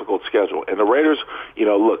 difficult schedule. And the Raiders,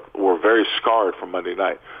 look, were very scarred from Monday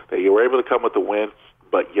night. They were able to come with the win.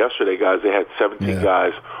 But yesterday, guys, they had 17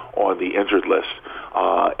 guys on the injured list,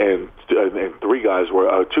 and two guys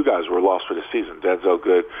were lost for the season: Denzel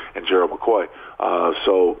Good and Gerald McCoy.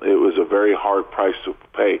 So it was a very hard price to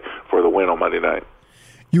pay for the win on Monday night.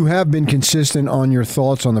 You have been consistent on your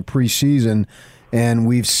thoughts on the preseason, and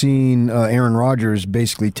we've seen Aaron Rodgers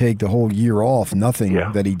basically take the whole year off, nothing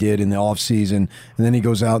that he did in the offseason, and then he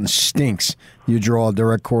goes out and stinks. You draw a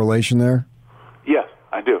direct correlation there? Yes,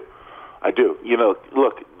 I do.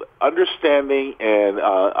 Look, understanding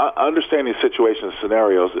situations and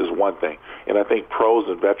scenarios is one thing, and I think pros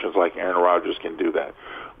and veterans like Aaron Rodgers can do that.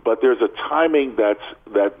 But there's a timing that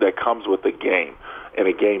comes with the game and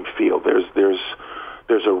a game feel. There's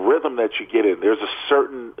there's a rhythm that you get in. There's a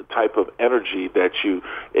certain type of energy that you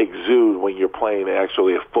exude when you're playing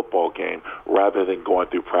actually a football game rather than going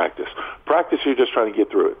through practice. Practice, you're just trying to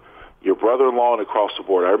get through it. Your brother-in-law and across the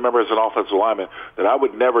board. I remember as an offensive lineman that I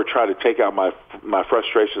would never try to take out my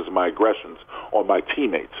frustrations and my aggressions on my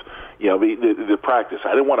teammates. You know, the practice. I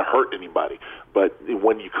didn't want to hurt anybody. But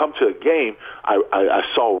when you come to a game, I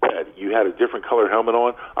saw red. You had a different colored helmet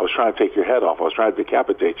on. I was trying to take your head off. I was trying to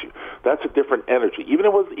decapitate you. That's a different energy. Even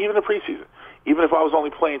in preseason. Even if I was only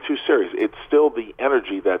playing 2 series, it's still the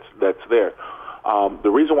energy that's there. The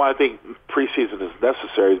reason why I think preseason is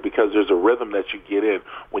necessary is because there's a rhythm that you get in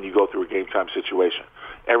when you go through a game-time situation.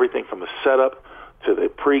 Everything from the setup to the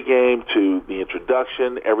pregame to the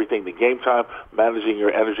introduction, everything, the game time, managing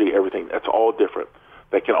your energy, everything, that's all different.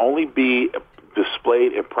 That can only be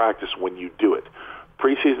displayed in practice when you do it.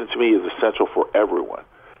 Preseason, to me, is essential for everyone.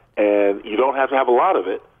 And you don't have to have a lot of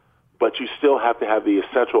it, but you still have to have the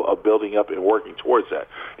essential of building up and working towards that.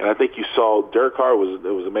 And I think you saw Derek Carr was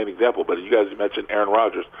a main example, but you guys mentioned Aaron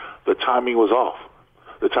Rodgers. The timing was off.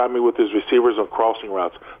 The timing with his receivers on crossing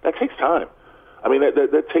routes, that takes time. I mean,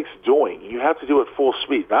 that takes doing. You have to do it full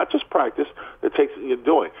speed, not just practice. That takes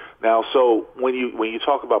doing. Now, so when you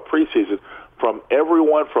talk about preseason, from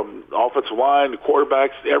everyone, from offensive line to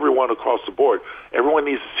quarterbacks, everyone across the board, everyone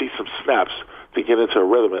needs to see some snaps to get into a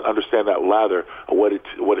rhythm and understand that lather of what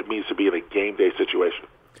it means to be in a game day situation.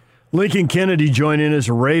 Lincoln Kennedy joining us,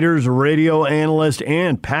 Raiders radio analyst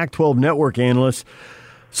and Pac-12 network analyst.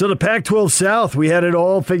 So the Pac-12 South, we had it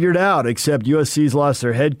all figured out, except USC's lost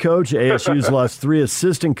their head coach, ASU's lost 3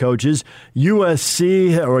 assistant coaches,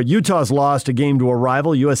 Utah's lost a game to a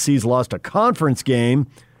rival, USC's lost a conference game,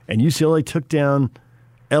 and UCLA took down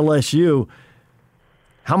LSU.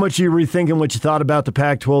 How much are you rethinking what you thought about the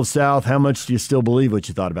Pac-12 South? How much do you still believe what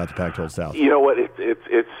you thought about the Pac-12 South? You know what?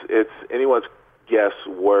 It's anyone's guess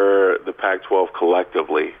where the Pac-12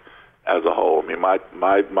 collectively as a whole. I mean, my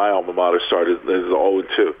alma mater started as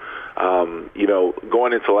 0-2.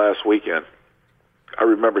 Going into last weekend, I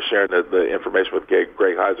remember sharing the information with Greg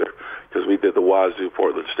Heiser because we did the Wazoo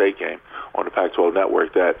Portland State game on the Pac-12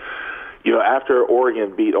 network that, after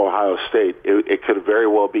Oregon beat Ohio State, it could very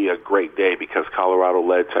well be a great day because Colorado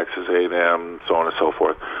led Texas A&M, so on and so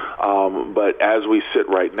forth. But as we sit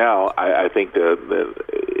right now, I think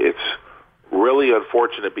it's really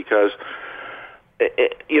unfortunate because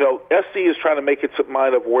SC is trying to make its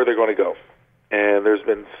mind of where they're going to go. And there's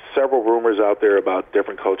been several rumors out there about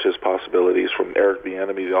different coaches' possibilities, from Eric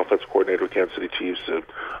Bieniemy, the offensive coordinator of Kansas City Chiefs, to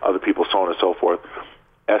other people, so on and so forth.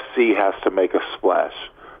 SC has to make a splash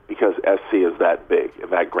because SC is that big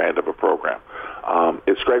and that grand of a program.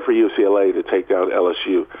 It's great for UCLA to take down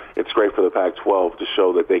LSU. It's great for the Pac-12 to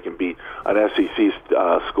show that they can beat an SEC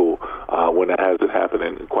school when that hasn't happened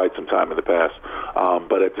in quite some time in the past.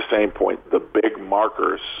 But at the same point, the big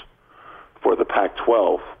markers for the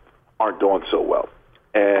Pac-12 aren't doing so well.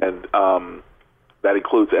 And that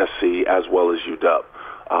includes SC as well as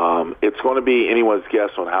UW. It's going to be anyone's guess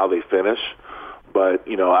on how they finish. But,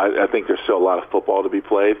 I think there's still a lot of football to be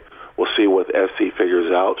played. We'll see what SC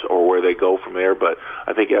figures out or where they go from there. But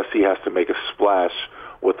I think SC has to make a splash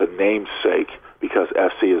with the namesake because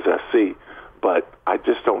SC is SC. But I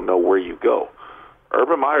just don't know where you go.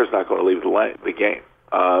 Urban Meyer's not going to leave the game,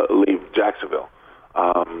 leave Jacksonville.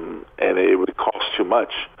 And it would cost too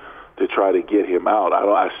much to try to get him out.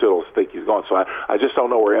 I still don't think he's going. So I just don't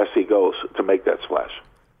know where SC goes to make that splash.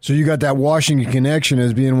 So you got that Washington connection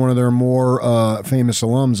as being one of their more famous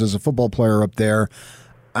alums as a football player up there.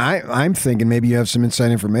 I'm thinking maybe you have some inside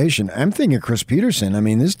information. I'm thinking Chris Peterson. I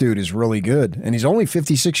mean, this dude is really good, and he's only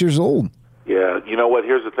 56 years old. Yeah, you know what?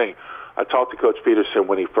 Here's the thing. I talked to Coach Peterson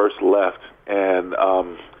when he first left, and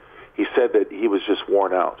he said that he was just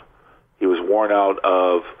worn out. He was worn out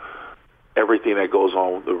of everything that goes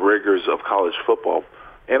on, the rigors of college football,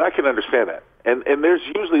 and I can understand that. And there's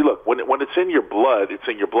usually, look, when it's in your blood, it's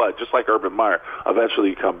in your blood, just like Urban Meyer. Eventually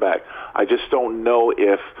you come back. I just don't know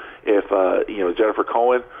if Jennifer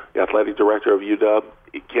Cohen, the athletic director of UW,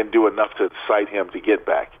 can do enough to excite him to get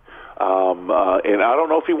back. And I don't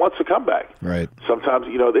know if he wants to come back. Right. Sometimes,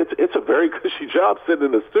 it's a very cushy job sitting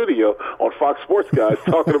in the studio on Fox Sports guys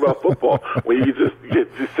talking about football when you just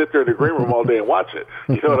sit there in the green room all day and watch it.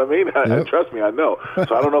 You know what I mean? Yep. Trust me, I know.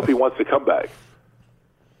 So I don't know if he wants to come back.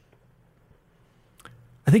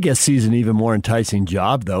 I think SC is an even more enticing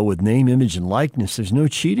job, though, with name, image, and likeness. There's no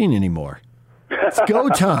cheating anymore. It's go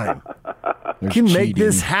time. You can make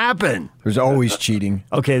this happen. There's always cheating.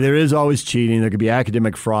 Okay, there is always cheating. There could be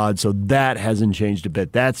academic fraud, so that hasn't changed a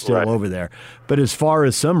bit. That's still over there. But as far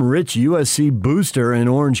as some rich USC booster in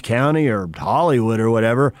Orange County or Hollywood or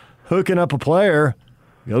whatever hooking up a player,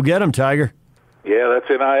 Go get him, Tiger. Yeah, that's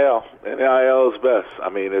NIL. NIL is best. I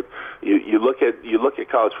mean, you look at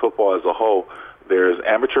college football as a whole. There's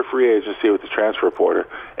amateur free agency with the transfer portal,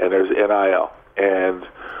 and there's NIL. And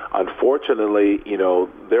unfortunately,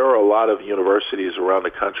 there are a lot of universities around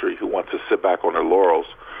the country who want to sit back on their laurels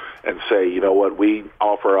and say, you know what, we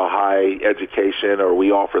offer a high education, or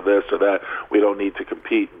we offer this or that. We don't need to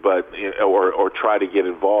compete, but or try to get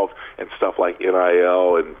involved in stuff like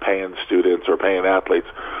NIL and paying students or paying athletes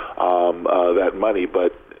that money.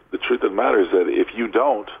 But the truth of the matter is that if you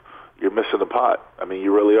don't, you're missing the pot. I mean,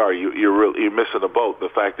 you really are. You're missing the boat. The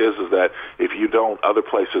fact is that if you don't, other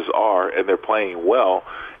places are, and they're playing well.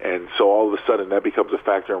 And so all of a sudden that becomes a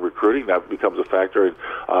factor in recruiting. That becomes a factor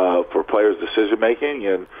for players' decision-making.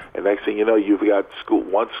 And next thing you know, you've got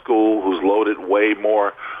one school who's loaded way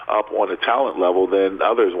more up on a talent level than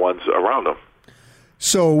others ones around them.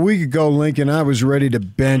 So a week ago, Lincoln, I was ready to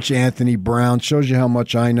bench Anthony Brown. Shows you how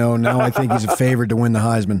much I know. Now I think he's a favorite to win the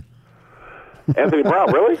Heisman. Anthony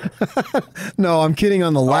Brown, really? No, I'm kidding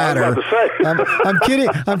on the ladder. I was about to say. I'm kidding.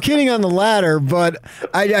 I'm kidding on the ladder, but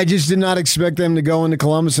I just did not expect them to go into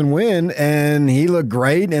Columbus and win, and he looked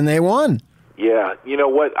great, and they won. Yeah, you know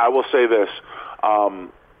what? I will say this.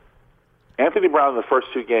 Anthony Brown in the first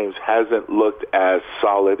two games hasn't looked as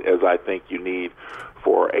solid as I think you need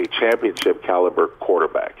for a championship caliber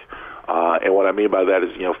quarterback. And what I mean by that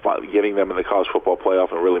is, getting them in the college football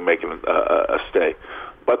playoff and really making a stay.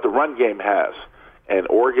 But the run game has, and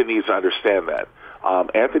Oregon needs to understand that.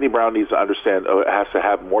 Anthony Brown needs to understand, has to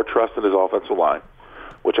have more trust in his offensive line,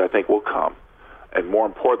 which I think will come. And more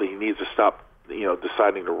importantly, he needs to stop,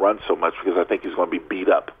 deciding to run so much, because I think he's going to be beat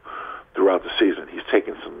up throughout the season. He's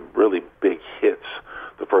taken some really big hits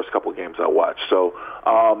the first couple of games I watched. So,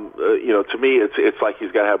 to me, it's like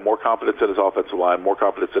he's got to have more confidence in his offensive line, more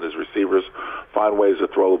confidence in his receivers, find ways to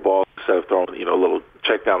throw the ball instead of throwing, little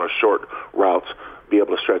check down or short routes, be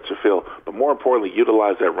able to stretch the field. But more importantly,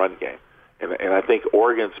 utilize that run game. And I think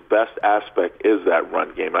Oregon's best aspect is that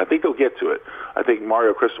run game. And I think they'll get to it. I think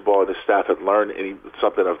Mario Cristobal and his staff have learned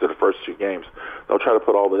something after the first two games. They'll try to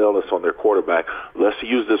put all the illness on their quarterback. Let's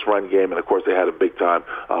use this run game. And, of course, they had a big-time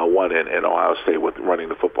one in Ohio State with running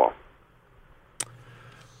the football.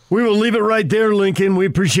 We will leave it right there, Lincoln. We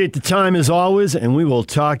appreciate the time as always, and we will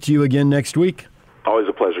talk to you again next week. Always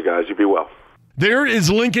a pleasure, guys. You be well. There is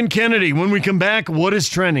Lincoln Kennedy. When we come back, what is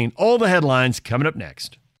trending? All the headlines coming up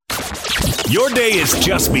next. Your day has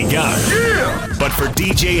just begun. Yeah! But for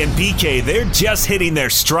DJ and PK, they're just hitting their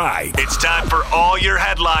stride. It's time for all your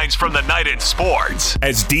headlines from the night in sports,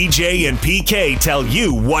 as DJ and PK tell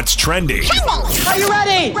you what's trending. Are you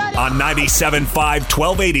ready? On 97.5,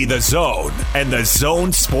 1280 The Zone and the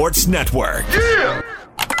Zone Sports Network. Yeah!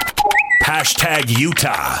 Hashtag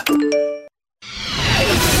Utah.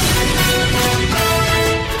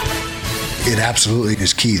 It absolutely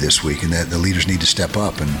is key this week, and that the leaders need to step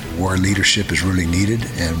up, and where leadership is really needed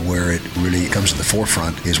and where it really comes to the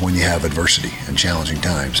forefront is when you have adversity and challenging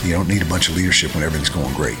times. You don't need a bunch of leadership when everything's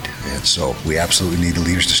going great. And so we absolutely need the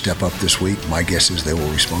leaders to step up this week. My guess is they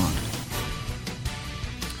will respond.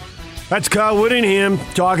 That's Kyle Whittingham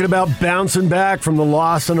talking about bouncing back from the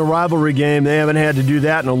loss in a rivalry game. They haven't had to do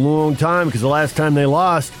that in a long time, because the last time they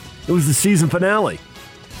lost, it was the season finale.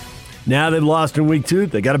 Now they've lost in week 2.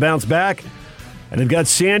 They got to bounce back. And they've got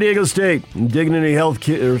San Diego State and Dignity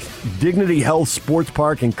Health Sports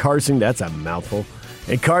Park in Carson. That's a mouthful.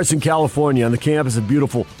 In Carson, California, on the campus of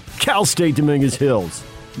beautiful Cal State Dominguez Hills.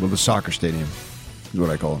 Well, the soccer stadium is what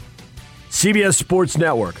I call it. CBS Sports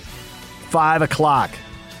Network, 5 o'clock.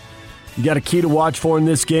 You got a key to watch for in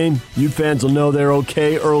this game. You fans will know they're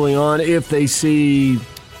okay early on if they see...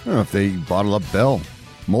 I don't know if they bottle up Bell.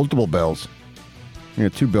 Multiple Bells.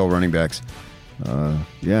 2 Bell running backs.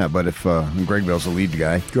 But if Greg Bell's the lead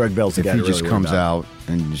guy, Greg Bell's the guy. If he just comes out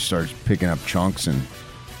and just starts picking up chunks, and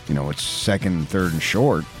it's second and third and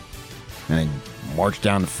short, and march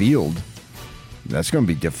down the field, that's going to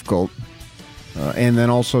be difficult. And then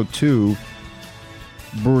also too,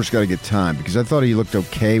 Brewer's got to get time, because I thought he looked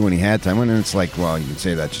okay when he had time. And it's like, well, you can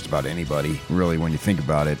say that just about anybody, really, when you think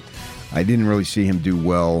about it. I didn't really see him do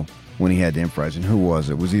well when he had to improvise. And who was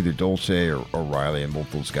it? It was either Dulce or Riley, and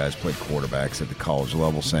both those guys played quarterbacks at the college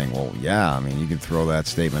level, saying, well, yeah, I mean, you can throw that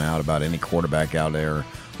statement out about any quarterback out there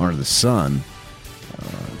under the sun.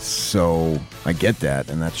 So I get that,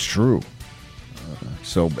 and that's true.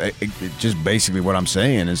 So just basically what I'm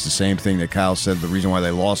saying is the same thing that Kyle said. The reason why they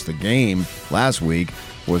lost the game last week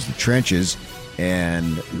was the trenches,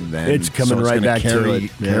 and then it's coming right back to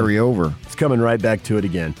it. Carry over. It's coming right back to it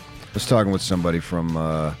again. I was talking with somebody from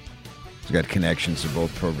who's got connections to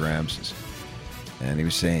both programs. and he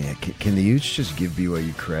was saying, can the Utes just give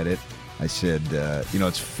BYU credit? I said,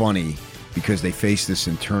 it's funny because they face this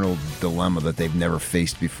internal dilemma that they've never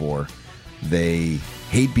faced before. They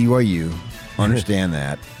hate BYU, understand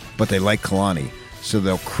that, but they like Kalani. So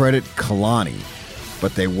they'll credit Kalani,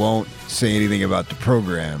 but they won't say anything about the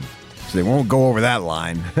program. So they won't go over that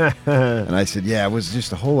line. And I said, yeah, it was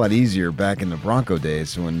just a whole lot easier back in the Bronco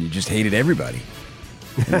days when you just hated everybody.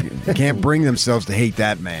 They can't bring themselves to hate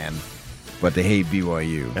that man, but they hate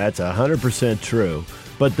BYU. That's 100% true.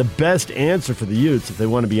 But the best answer for the Utes, if they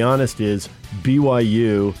want to be honest, is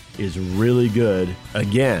BYU is really good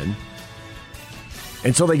again.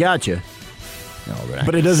 And so they got you. No,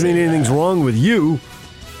 but it doesn't mean anything's wrong with you.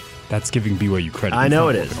 That's giving BYU credit. I know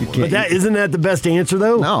it is. But isn't that the best answer,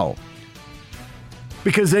 though? No.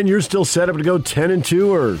 Because then you're still set up to go 10-2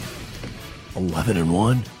 or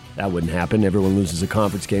 11-1. That wouldn't happen. Everyone loses a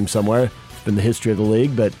conference game somewhere. It's been the history of the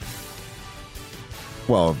league, but...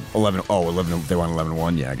 Well, 11. They won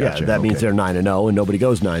 11-1. Yeah, I got you. That means they're 9-0, and nobody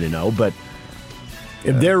goes 9-0. But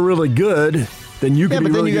if they're really good, then you can be really good,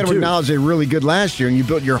 too. Yeah, but then you got to acknowledge they're really good last year, and you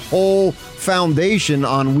built your whole foundation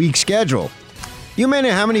on weak schedule. You may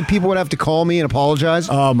know how many people would have to call me and apologize?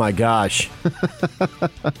 Oh, my gosh.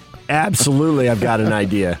 Absolutely, I've got an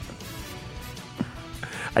idea.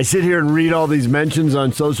 I sit here and read all these mentions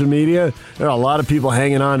on social media. There are a lot of people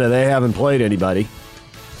hanging on to they haven't played anybody.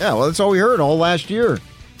 Yeah, well, that's all we heard all last year.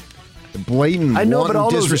 The blatant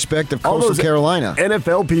disrespect of Coastal Carolina.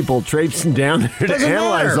 NFL people traipsing down there to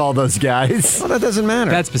analyze all those guys. Well, that doesn't matter.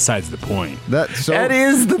 That's besides the point. That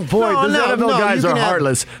is the point. Those NFL guys are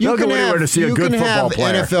heartless. They'll go anywhere to see a good football player.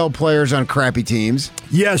 You can have NFL players on crappy teams.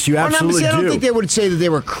 Yes, you absolutely do. I don't think they would say that they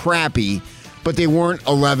were crappy, but they weren't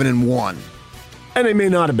 11-1. And they may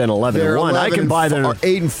not have been 11-1. I can buy them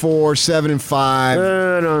 8-4,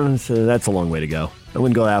 7-5. No, that's a long way to go. I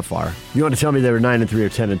wouldn't go that far. You want to tell me they were 9-3 or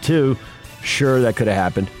 10-2? Sure, that could have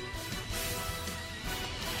happened.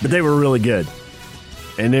 But they were really good.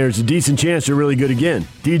 And there's a decent chance they're really good again.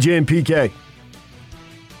 DJ and PK.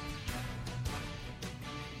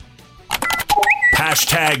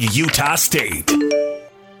 Hashtag Utah State.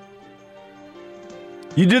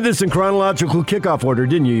 You did this in chronological kickoff order,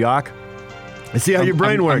 didn't you, Yak? I see how your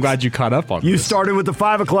brain works. I'm glad you caught up on You this. started with the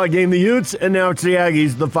 5 o'clock game, the Utes, and now it's the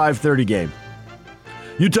Aggies, the 5:30 game.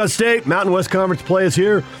 Utah State, Mountain West Conference play is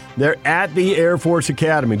here. They're at the Air Force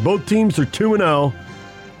Academy. Both teams are 2-0.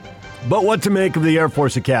 But what to make of the Air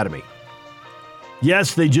Force Academy?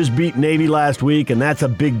 Yes, they just beat Navy last week, and that's a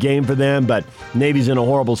big game for them, but Navy's in a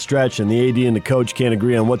horrible stretch, and the AD and the coach can't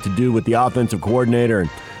agree on what to do with the offensive coordinator, and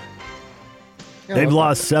they've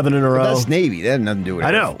lost 7 in a row. That's Navy. That had nothing to do with it.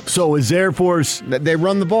 I know. So is Air Force... They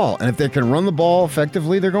run the ball, and if they can run the ball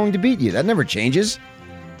effectively, they're going to beat you. That never changes.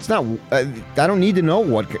 It's not. I don't need to know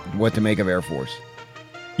what to make of Air Force.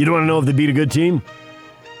 You don't want to know if they beat a good team?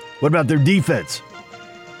 What about their defense?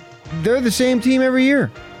 They're the same team every year.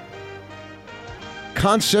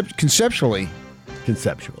 Conceptually.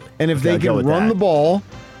 And if they can run the ball,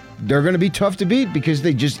 they're going to be tough to beat because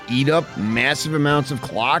they just eat up massive amounts of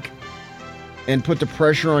clock and put the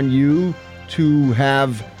pressure on you to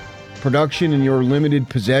have production in your limited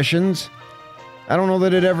possessions. I don't know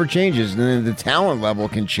that it ever changes. The talent level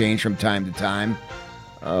can change from time to time,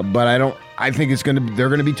 but I think they're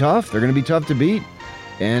going to be tough. They're going to be tough to beat,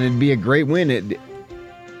 and it'd be a great win.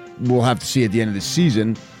 We'll have to see at the end of the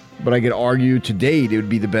season, but I could argue to date it would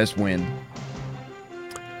be the best win.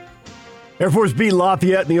 Air Force beat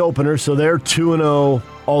Lafayette in the opener, so they're 2-0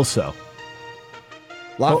 also.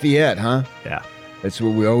 Lafayette, huh? Yeah. That's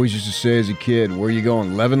what we always used to say as a kid. Where are you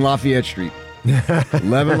going? 11 Lafayette Street.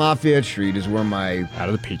 11 Lafayette Street is where out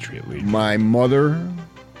of the Patriot League. My mother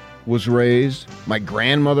was raised. My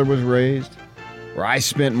grandmother was raised. Where I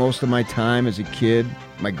spent most of my time as a kid.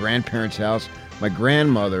 My grandparents' house. My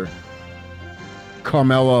grandmother,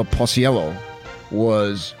 Carmela Posiello,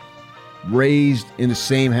 was raised in the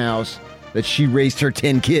same house that she raised her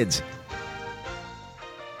 10 kids.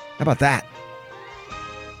 How about that?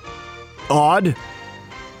 Odd,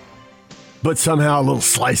 but somehow a little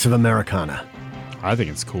slice of Americana. I think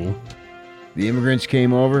it's cool. The immigrants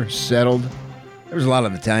came over, settled. There was a lot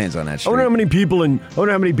of Italians on that street. I wonder how many people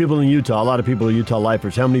in Utah, a lot of people are Utah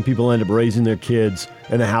lifers, how many people end up raising their kids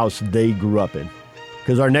in the house they grew up in?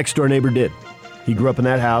 Because our next door neighbor did. He grew up in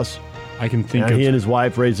that house. I can think he and his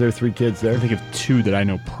wife raised their 3 kids there. I think of 2 that I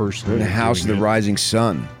know personally. In the house of the rising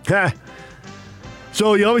sun.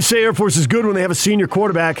 So you always say Air Force is good when they have a senior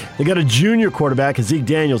quarterback. They got a junior quarterback, Zeke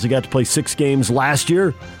Daniels. He got to play 6 games last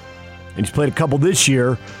year, and he's played a couple this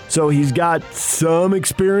year. So he's got some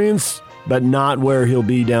experience, but not where he'll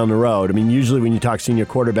be down the road. I mean, usually when you talk senior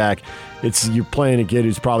quarterback, you're playing a kid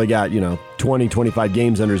who's probably got, 20, 25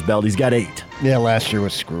 games under his belt. He's got 8. Yeah, last year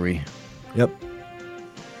was screwy. Yep.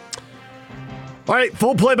 All right,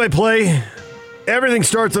 full play-by-play. Everything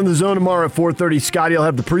starts on The Zone tomorrow at 4:30. Scotty will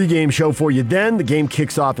have the pregame show for you then. The game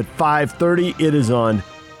kicks off at 5:30. It is on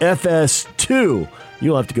FS2.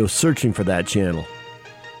 You'll have to go searching for that channel.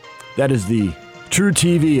 That is the true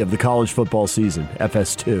TV of the college football season,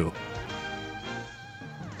 FS2.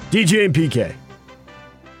 DJ and PK.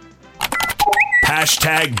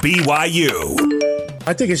 #BYU.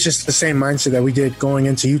 I think it's just the same mindset that we did going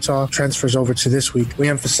into Utah, transfers over to this week. We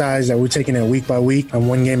emphasize that we're taking it week by week and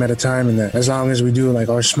one game at a time, and that as long as we do like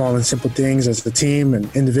our small and simple things as the team and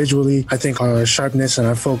individually, I think our sharpness and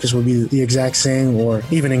our focus will be the exact same or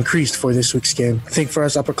even increased for this week's game. I think for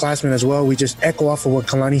us upperclassmen as well, we just echo off of what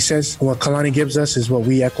Kalani says. What Kalani gives us is what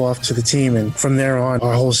we echo off to the team, and from there on,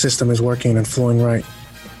 our whole system is working and flowing right.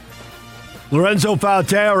 Lorenzo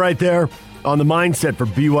Fauteo right there on the mindset for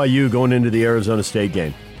BYU going into the Arizona State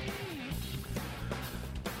game.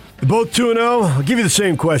 They're both 2-0. I'll give you the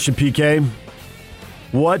same question, PK.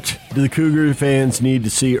 What do the Cougar fans need to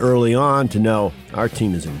see early on to know our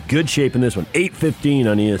team is in good shape in this one? 8:15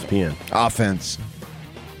 on ESPN. Offense.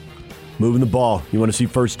 Moving the ball. You want to see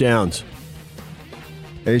first downs.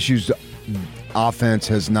 ASU's offense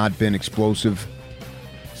has not been explosive.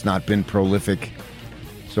 It's not been prolific.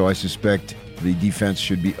 So I suspect the defense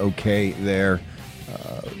should be okay there.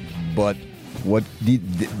 But what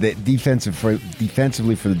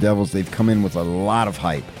defensively for the Devils, they've come in with a lot of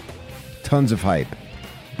hype. Tons of hype.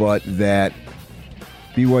 But that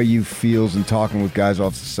BYU feels, in talking with guys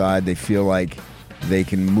off the side, they feel like they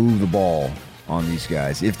can move the ball on these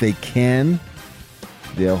guys. If they can,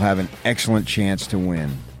 they'll have an excellent chance to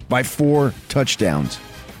win by 4 touchdowns,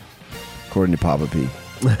 according to Papa P.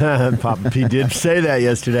 Papa P did say that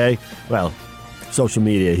yesterday. Well, social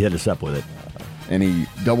media hit us up with it. And he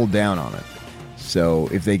doubled down on it. So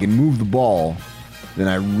if they can move the ball, then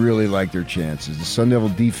I really like their chances. The Sun Devil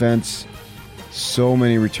defense, so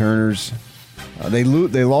many returners. They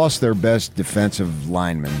lost their best defensive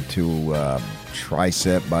lineman to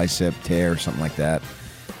bicep tear, something like that.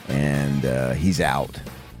 And he's out.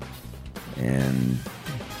 And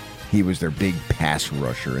he was their big pass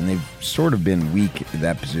rusher. And they've sort of been weak at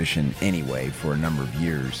that position anyway for a number of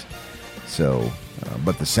years. So,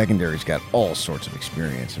 but the secondary's got all sorts of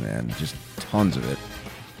experience, man. Just tons of it.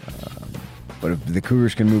 But if the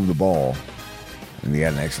Cougars can move the ball, then they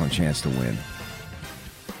got an excellent chance to win.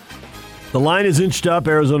 The line is inched up.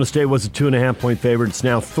 Arizona State was a 2.5-point favorite. It's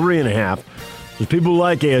now 3.5. There's people who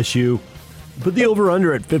like ASU. Put the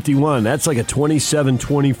over-under at 51. That's like a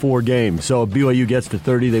 27-24 game. So if BYU gets to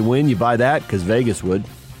 30, they win. You buy that? Because Vegas would.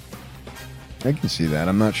 I can see that.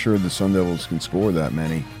 I'm not sure the Sun Devils can score that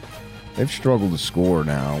many. They've struggled to score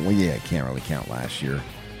now. Well, yeah, I can't really count last year.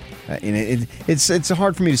 And it's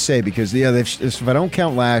hard for me to say because, yeah, if I don't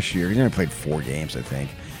count last year, they only played 4 games, I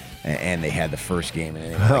think. And they had the first game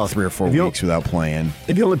in like 3 or 4 weeks without playing.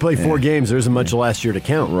 If you only play 4 games, there isn't much last year to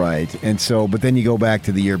count. Right. And so, but then you go back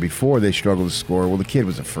to the year before, they struggled to score. Well, the kid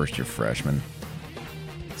was a first-year freshman.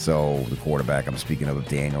 So the quarterback I'm speaking of,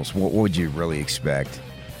 Daniels, what would you really expect?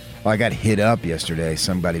 Well, I got hit up yesterday.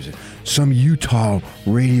 Some Utah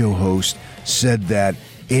radio host said that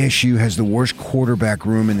ASU has the worst quarterback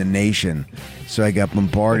room in the nation. So I got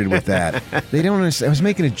bombarded with that. They don't understand. I was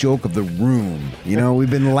making a joke of the room. We've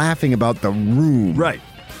been laughing about the room. Right.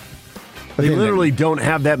 But they literally don't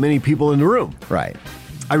have that many people in the room. Right.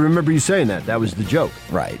 I remember you saying that. That was the joke.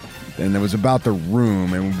 Right. And it was about the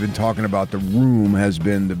room, and we've been talking about the room has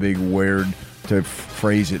been the big weird to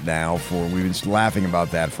phrase it now for. We've been laughing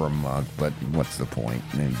about that for a month, but what's the point?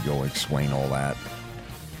 And go explain all that.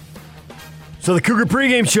 So the Cougar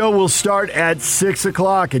pregame show will start at 6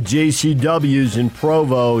 o'clock at JCW's in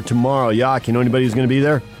Provo tomorrow. Yak, you know anybody who's going to be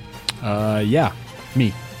there? Yeah,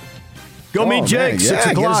 me. Go meet Jake, 6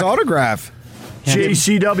 o'clock. Get his autograph.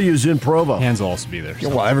 JCW's in Provo. Hans will also be there. So.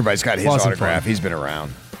 Well, everybody's got his autograph. He's been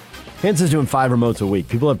around. Hans is doing 5 remotes a week.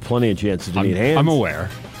 People have plenty of chances to meet Hans. I'm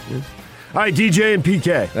aware. Yeah. All right, DJ and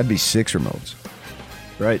PK. That'd be 6 remotes.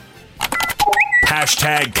 Right.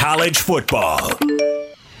 #college football.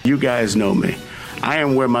 You guys know me. I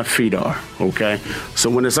am where my feet are, okay? So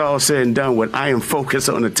when it's all said and done with, I am focused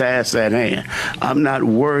on the task at hand. I'm not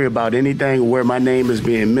worried about anything where my name is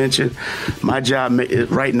being mentioned. My job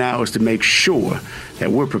right now is to make sure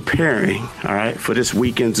that we're preparing, all right, for this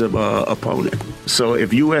weekend's opponent. So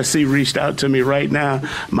if USC reached out to me right now,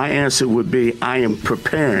 my answer would be I am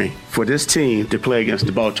preparing for this team to play against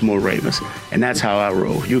the Baltimore Ravens. And that's how I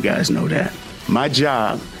roll. You guys know that. My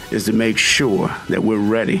job is to make sure that we're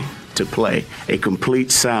ready to play a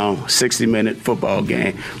complete, sound 60-minute football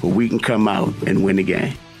game where we can come out and win the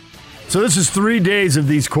game. So this is 3 days of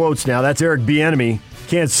these quotes now. That's Eric Bieniemy,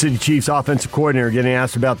 Kansas City Chiefs offensive coordinator, getting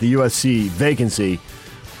asked about the USC vacancy.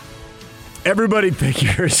 Everybody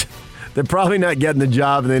figures they're probably not getting the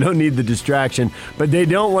job and they don't need the distraction, but they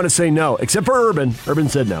don't want to say no, except for Urban. Urban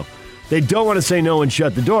said no. They don't want to say no and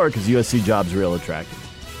shut the door because the USC job's real attractive.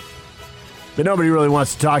 But nobody really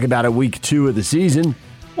wants to talk about it week 2 of the season.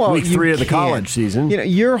 Well, week 3 of the college season. You know,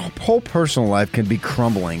 your whole personal life can be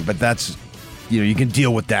crumbling, but that's, you can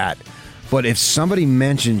deal with that. But if somebody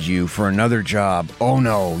mentions you for another job, oh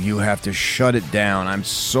no, you have to shut it down. I'm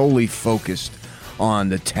solely focused on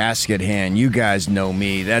the task at hand. You guys know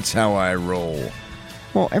me. That's how I roll.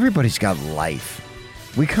 Well, everybody's got life.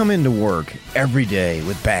 We come into work every day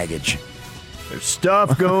with baggage. There's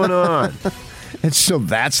stuff going on. And so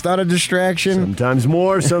that's not a distraction? Sometimes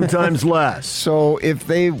more, sometimes less. So if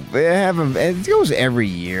they have it goes every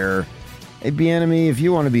year. Hey, Bieniemy, if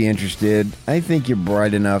you want to be interested, I think you're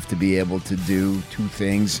bright enough to be able to do 2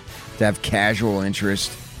 things, to have casual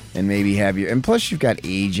interest and maybe have your, and plus you've got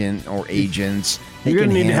agent or agents. You're going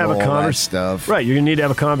to need to have a conversation stuff. Right, you're going to need to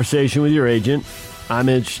have a conversation with your agent. I'm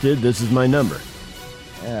interested. This is my number.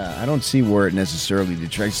 Yeah, I don't see where it necessarily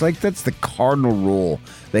detracts. Like, that's the cardinal rule.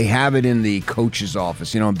 They have it in the coach's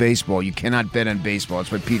office. In baseball, you cannot bet on baseball.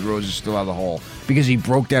 That's why Pete Rose is still out of the hall, because he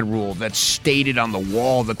broke that rule that's stated on the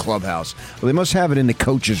wall of the clubhouse. Well, they must have it in the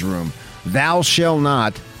coach's room. Thou shall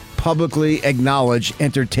not publicly acknowledge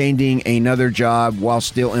entertaining another job while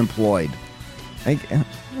still employed. Like,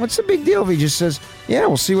 what's the big deal if he just says, yeah,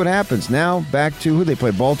 we'll see what happens. Now, back to who they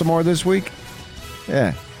play, Baltimore this week?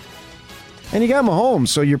 Yeah. And you got Mahomes,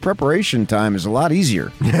 so your preparation time is a lot easier.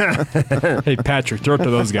 Hey, Patrick, throw it to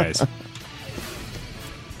those guys.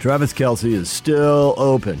 Travis Kelce is still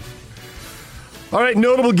open. All right,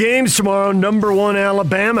 notable games tomorrow. Number 1,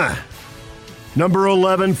 Alabama. Number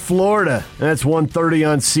 11, Florida. That's 1:30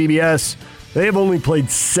 on CBS. They have only played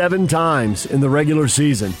 7 times in the regular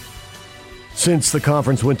season since the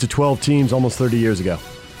conference went to 12 teams almost 30 years ago.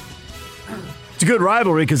 It's a good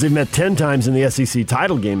rivalry because they've met 10 times in the SEC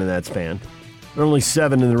title game in that span. There are only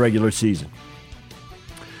 7 in the regular season.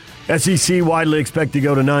 SEC widely expect to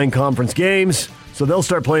go to 9 conference games, so they'll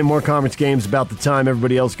start playing more conference games about the time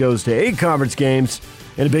everybody else goes to 8 conference games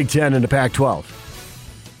in the Big Ten and the Pac-12.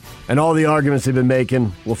 And all the arguments they've been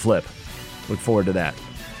making will flip. Look forward to that.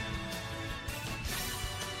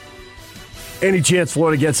 Any chance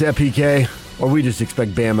Florida gets that PK, or we just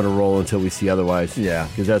expect Bama to roll until we see otherwise? Yeah.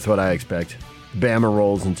 Because that's what I expect. Bama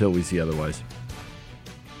rolls until we see otherwise.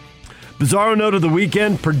 Bizarro note of the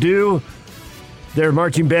weekend, Purdue, their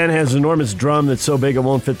marching band has an enormous drum that's so big it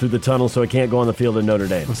won't fit through the tunnel, so it can't go on the field at Notre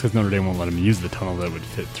Dame. That's because Notre Dame won't let them use the tunnel that would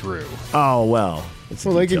fit through. Oh, well.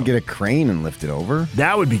 Well, they can get a crane and lift it over.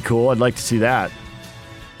 That would be cool. I'd like to see that.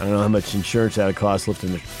 I don't know how much insurance that would cost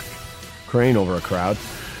lifting the crane over a crowd.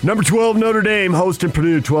 Number 12, Notre Dame, hosting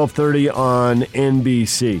Purdue, 12:30 on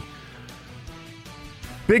NBC.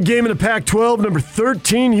 Big game in the Pac-12, number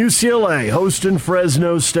 13, UCLA, hosting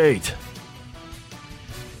Fresno State.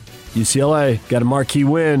 UCLA got a marquee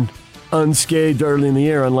win, unscathed early in the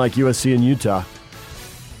year, unlike USC and Utah.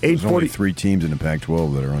 There's only 3 teams in the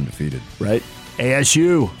Pac-12 that are undefeated. Right.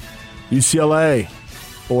 ASU, UCLA,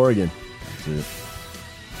 Oregon. That's it.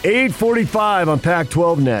 8:45 on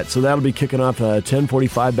Pac-12 net, so that'll be kicking off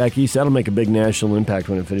 10:45 back east. That'll make a big national impact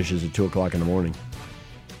when it finishes at 2 o'clock in the morning.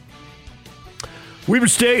 Weber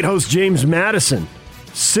State hosts James Madison,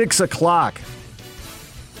 6 o'clock.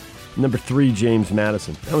 Number 3, James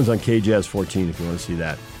Madison. That one's on KJAZ 14 if you want to see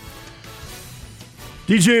that.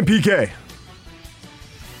 DJ and PK.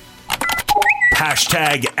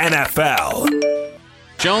 Hashtag NFL.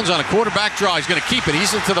 Jones on a quarterback draw. He's going to keep it.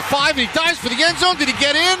 He's into the 5, and he dives for the end zone. Did he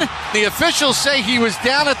get in? The officials say he was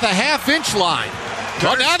down at the half-inch line.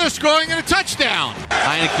 Well, now they're scoring in a touchdown.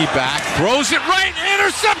 Heineke back, throws it right,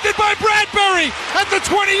 intercepted by Bradbury at the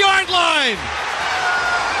 20-yard line.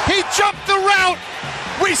 He jumped the route.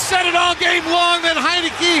 We said it all game long that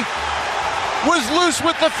Heineke was loose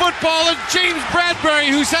with the football, and James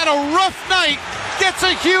Bradbury, who's had a rough night, gets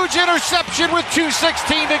a huge interception with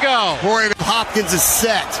 2:16 to go. Corey Hopkins is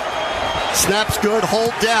set. Snaps good,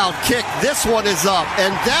 hold down, kick. This one is up,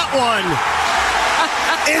 and that one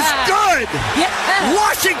is good. Yeah.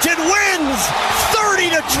 Washington wins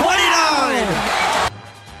 30-29.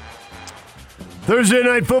 Thursday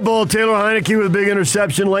Night Football, Taylor Heineke with a big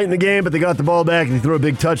interception late in the game, but they got the ball back and they threw a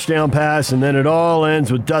big touchdown pass, and then it all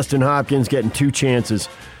ends with Dustin Hopkins getting 2 chances.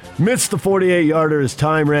 Missed the 48-yarder as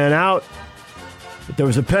time ran out. But there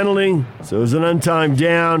was a penalty, so it was an untimed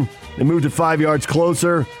down. They moved it 5 yards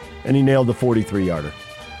closer, and he nailed the 43-yarder.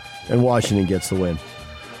 And Washington gets the win.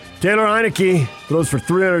 Taylor Heineke throws for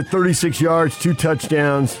 336 yards, 2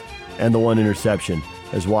 touchdowns, and the 1 interception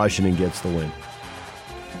as Washington gets the win.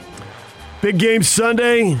 Big game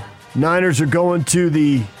Sunday. Niners are going to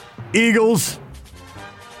the Eagles.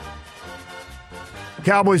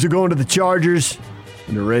 Cowboys are going to the Chargers.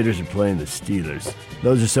 And the Raiders are playing the Steelers.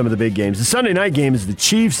 Those are some of the big games. The Sunday night game is the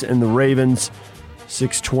Chiefs and the Ravens,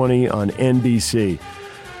 6:20 on NBC.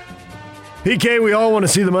 PK, we all want to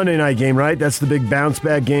see the Monday night game, right? That's the big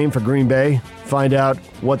bounce-back game for Green Bay. Find out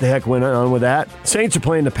what the heck went on with that. Saints are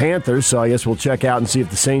playing the Panthers, so I guess we'll check out and see if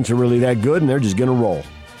the Saints are really that good, and they're just going to roll.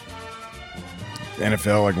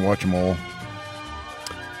 NFL, I can watch them all.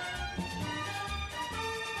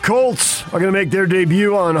 Colts are going to make their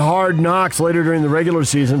debut on Hard Knocks later during the regular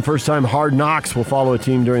season. First time Hard Knocks will follow a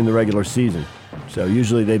team during the regular season. So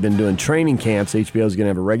usually they've been doing training camps. HBO is going to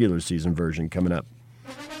have a regular season version coming up.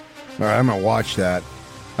 All right, I'm going to watch that.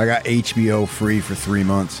 I got HBO free for 3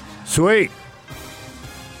 months. Sweet.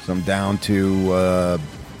 So I'm down to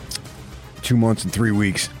 2 months and 3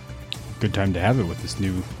 weeks. Good time to have it with this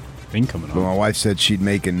new thing coming on. But my wife said she'd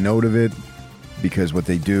make a note of it because what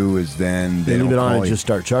they do is then they leave it on and you. just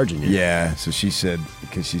start charging you. Yeah, so she said,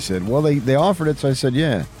 well, they offered it, so I said,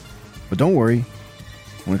 yeah. But don't worry.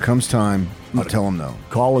 When it comes time, I'll tell them no.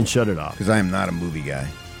 Call and shut it off. Because I am not a movie guy.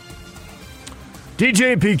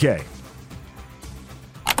 DJ and PK.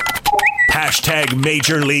 Hashtag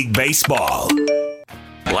Major League Baseball.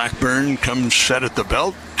 Blackburn comes set at the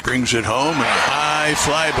belt, brings it home, and a high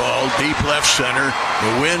fly ball deep left center.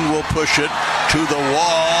 The wind will push it to the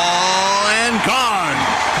wall and gone.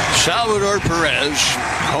 Salvador Perez,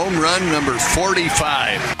 home run number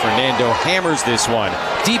 45. Fernando hammers this one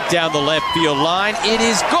deep down the left field line. It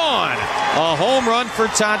is gone. A home run for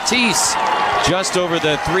Tatis. Just over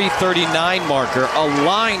the 339 marker, a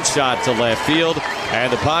line shot to left field,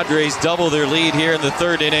 and the Padres double their lead here in the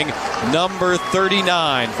third inning. Number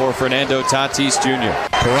 39 for Fernando Tatis Jr.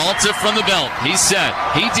 Peralta from the belt. He's set.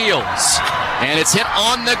 He deals. And it's hit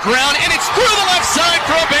on the ground, and it's through the left side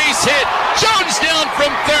for a base hit. Jones down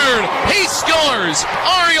from third. He scores.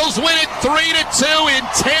 Orioles win it 3-2 in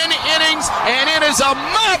 10 innings, and it is a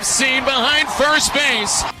mob scene behind first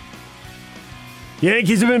base.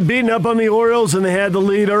 Yankees have been beating up on the Orioles, and they had the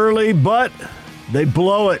lead early, but they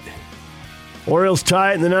blow it. Orioles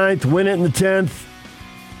tie it in the 9th, win it in the 10th.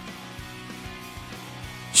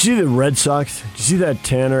 Did you see the Red Sox? Did you see that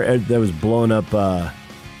Tanner that was blowing up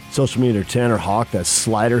social media? Tanner Hawk, that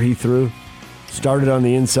slider he threw? Started on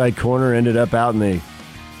the inside corner, ended up out in the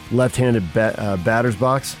left-handed batter's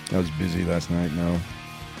box. I was busy last night, no.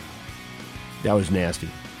 That was nasty.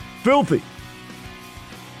 Filthy.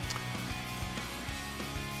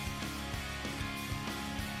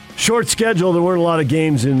 Short schedule. There weren't a lot of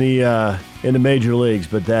games in the major leagues,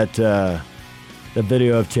 but that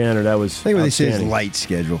video of Tanner, that was. I think what they say is light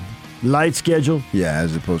schedule. Light schedule? Yeah,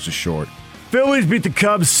 as opposed to short. Phillies beat the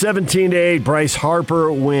Cubs 17-8. Bryce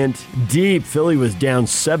Harper went deep. Philly was down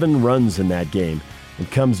 7 runs in that game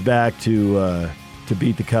and comes back to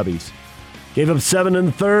beat the Cubbies. Gave up 7 in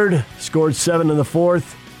the third, scored 7 in the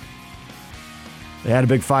fourth. They had a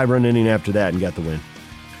big 5-run inning after that and got the win.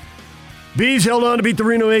 Bees held on to beat the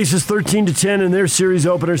Reno Aces 13-10 in their series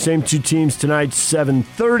opener. Same 2 teams tonight,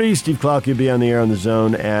 7:30. Steve Klauke will be on the air on the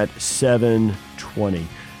Zone at 7:20.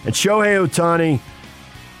 And Shohei Ohtani,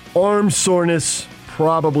 arm soreness,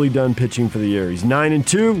 probably done pitching for the year. He's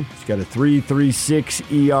 9-2. He's got a 3.36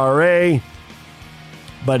 ERA,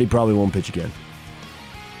 but he probably won't pitch again.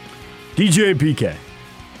 DJ and PK.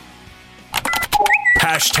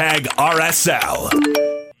 Hashtag RSL.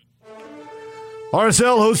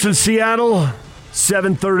 RSL hosting Seattle,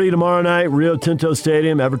 7:30 tomorrow night, Rio Tinto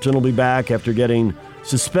Stadium. Everton will be back after getting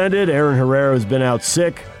suspended. Aaron Herrera has been out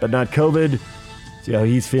sick, but not COVID. See how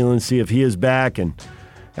he's feeling, see if he is back. And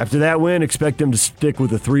after that win, expect him to stick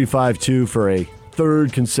with a 3-5-2 for a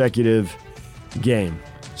 3rd consecutive game.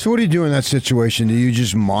 So what do you do in that situation? Do you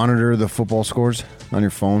just monitor the football scores on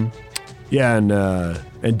your phone? Yeah, and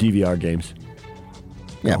DVR games.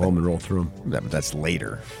 Yeah, Go home and roll through them. Yeah, but that's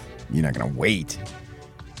later. You're not going to wait.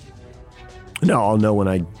 No, I'll know when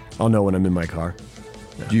I'm in my car.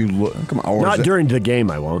 Yeah. Do you look? Come on, not during the game.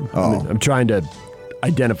 I won't. Oh. I'm trying to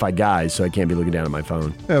identify guys, so I can't be looking down at my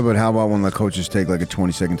phone. Yeah, but how about when the coaches take like a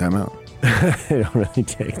 20-second timeout? They don't really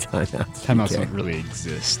take timeouts. Timeouts don't really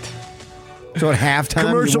exist. So at halftime,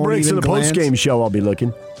 commercial breaks in the post-game show, I'll be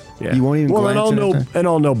looking. Yeah. You won't even glance and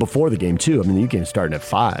I'll know before the game too. I mean, the game's starting at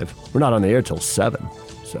 5. We're not on the air till 7.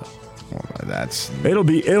 So. Well,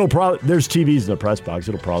 It'll probably, there's TVs in the press box.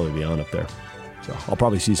 It'll probably be on up there. So I'll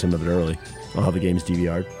probably see some of it early. I'll have the games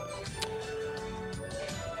DVR'd.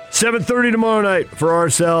 7:30 tomorrow night for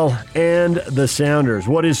RSL and the Sounders.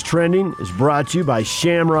 What is trending is brought to you by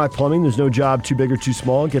Shamrock Plumbing. There's no job too big or too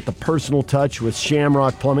small. Get the personal touch with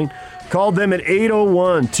Shamrock Plumbing. Call them at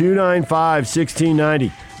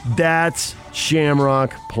 801-295-1690. That's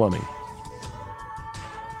Shamrock Plumbing.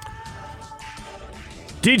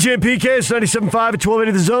 DJ and PK is 97.5 at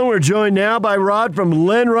 1280 The Zone. We're joined now by Rod from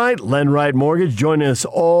Lenwright. Lenwright Mortgage joining us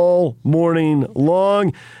all morning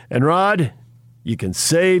long. And Rod, you can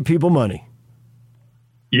save people money.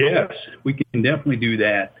 Yes, we can definitely do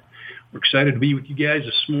that. We're excited to be with you guys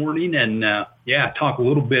this morning and, talk a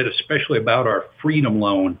little bit, especially about our Freedom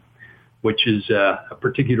Loan, which is a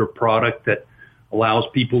particular product that allows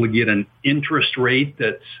people to get an interest rate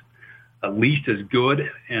that's at least as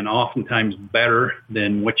good and oftentimes better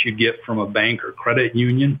than what you get from a bank or credit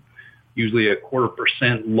union, usually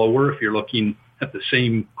 0.25% lower if you're looking at the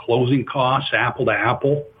same closing costs, apple to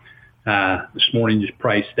apple. This morning just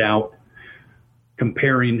priced out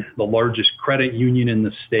comparing the largest credit union in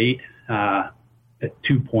the state at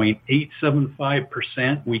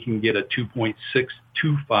 2.875%. We can get a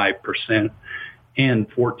 2.625%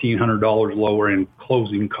 and $1,400 lower in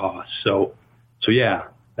closing costs. So yeah,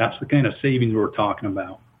 that's the kind of savings we're talking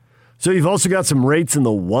about. So you've also got some rates in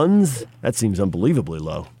the ones? That seems unbelievably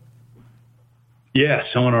low. Yes,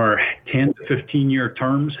 on our 10 to 15-year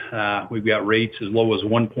terms, we've got rates as low as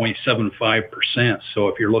 1.75%. So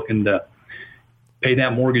if you're looking to pay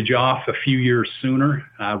that mortgage off a few years sooner,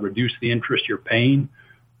 reduce the interest you're paying,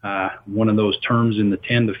 one of those terms in the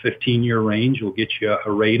 10 to 15-year range will get you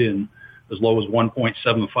a rate in as low as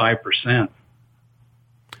 1.75%.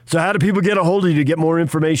 So how do people get a hold of you to get more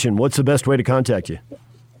information? What's the best way to contact you?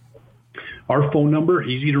 Our phone number,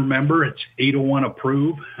 easy to remember, it's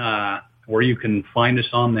 801-APPROVE, or you can find us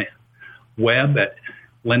on the web at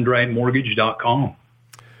lendrightmortgage.com.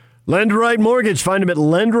 Lendright Mortgage. Find them at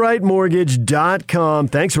lendrightmortgage.com.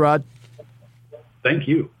 Thanks, Rod. Thank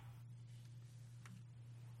you.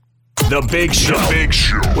 The Big Show.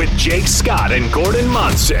 With Jake Scott and Gordon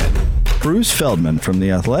Monson. Bruce Feldman from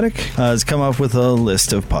The Athletic has come up with a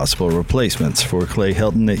list of possible replacements for Clay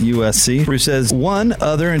Helton at USC. Bruce says one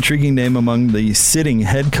other intriguing name among the sitting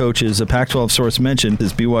head coaches a Pac-12 source mentioned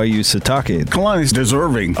is BYU Satake. Kalani's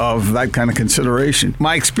deserving of that kind of consideration.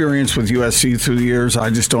 My experience with USC through the years,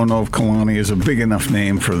 I just don't know if Kalani is a big enough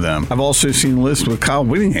name for them. I've also seen lists with Kyle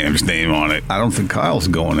Whittingham's name on it. I don't think Kyle's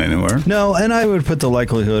going anywhere. No, and I would put the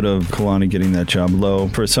likelihood of Kalani getting that job low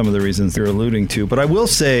for some of the reasons you're alluding to. But I will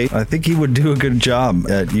say, I think he would do a good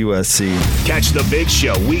job at USC. Catch the Big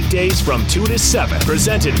Show weekdays from 2 to 7.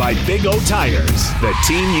 Presented by Big O Tires, the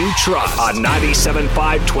team you trust. On 97.5,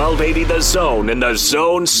 1280 The Zone and the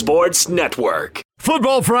Zone Sports Network.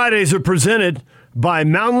 Football Fridays are presented by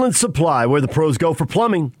Mountainland Supply, where the pros go for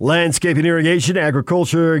plumbing, landscaping, irrigation,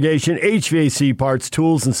 agriculture irrigation, HVAC parts,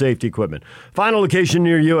 tools, and safety equipment. Final location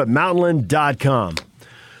near you at mountainland.com.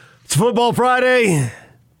 It's Football Friday.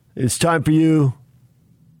 It's time for you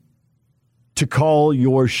to call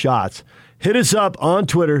your shots. Hit us up on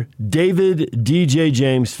Twitter, David DJ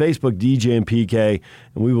James, Facebook DJ and PK,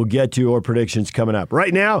 and we will get to your predictions coming up.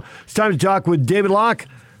 Right now, it's time to talk with David Locke,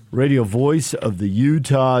 radio voice of the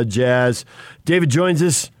Utah Jazz. David joins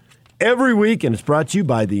us every week, and it's brought to you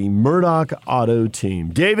by the Murdoch Auto Team.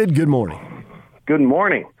 David, good morning. Good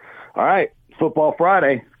morning. All right, Football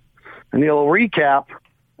Friday. And the little recap,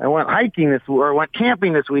 I went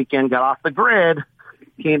camping this weekend, got off the grid,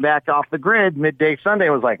 came back off the grid midday Sunday.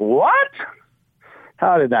 I was like, what?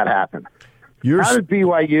 How did that happen? How did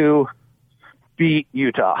BYU beat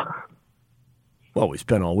Utah? Well, we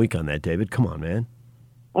spent all week on that, David. Come on, man.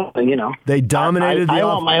 Well, you know, they dominated. I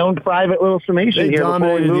want my own private little summation here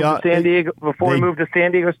before we move to San Diego. Before we move to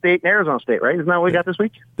San Diego State and Arizona State, right? Isn't that what we got this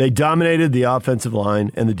week? They dominated the offensive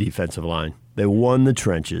line and the defensive line. They won the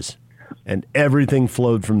trenches, and everything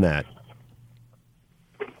flowed from that.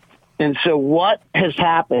 And so, what has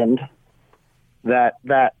happened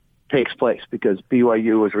that takes place? Because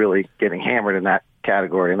BYU was really getting hammered in that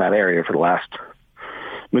category in that area for the last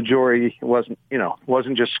majority. It wasn't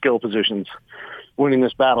just skill positions winning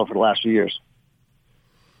this battle for the last few years.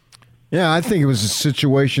 Yeah, I think it was a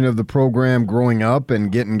situation of the program growing up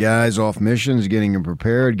and getting guys off missions, getting them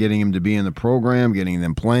prepared, getting them to be in the program, getting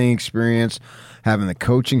them playing experience, having the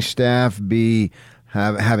coaching staff be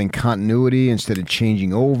having continuity instead of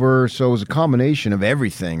changing over. So it was a combination of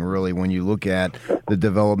everything, really, when you look at the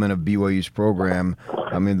development of BYU's program.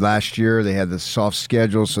 I mean, last year they had the soft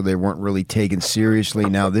schedule, so they weren't really taken seriously.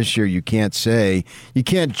 Now this year you can't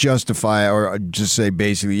justify or just say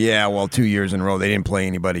basically, yeah, well, 2 years in a row they didn't play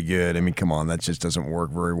anybody good. I mean, come on, that just doesn't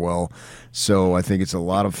work very well. So I think it's a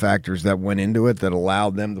lot of factors that went into it that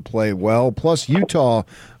allowed them to play well. Plus, Utah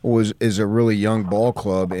is a really young ball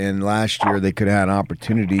club, and last year they could have had an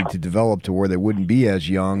opportunity to develop to where they wouldn't be as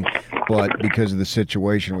young, but because of the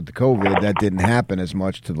situation with the COVID, that didn't happen as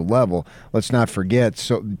much to the level. Let's not forget,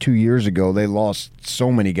 2 years ago they lost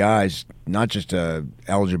so many guys, not just to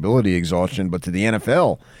eligibility exhaustion, but to the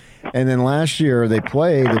NFL. And then last year they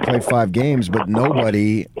played 5 games, but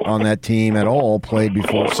nobody on that team at all played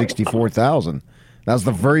before 64,000. That was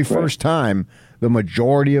the very first time the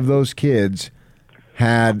majority of those kids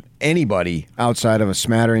had anybody outside of a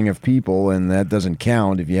smattering of people, and that doesn't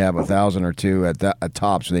count if you have 1,000 or 2 at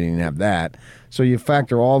top, so they didn't have that. So you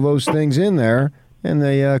factor all those things in there, and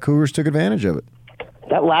the Cougars took advantage of it.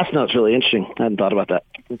 That last note's really interesting. I hadn't thought about that.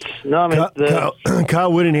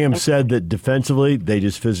 Kyle Whittingham said that defensively they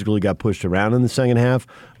just physically got pushed around in the second half,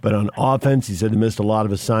 but on offense he said they missed a lot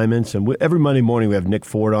of assignments. And every Monday morning we have Nick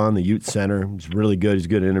Ford on, the Ute center. He's really good. He's a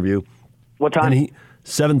good interview. What time?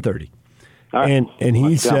 7:30. All right. And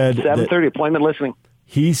he said 7:30 appointment listening.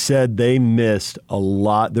 He said they missed a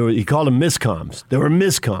lot. He called them miscoms. There were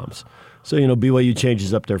miscoms. So, BYU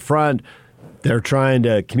changes up their front. They're trying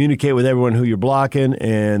to communicate with everyone who you're blocking,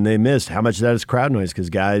 and they missed. How much of that is crowd noise?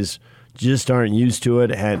 Because guys just aren't used to it,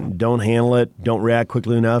 don't handle it, don't react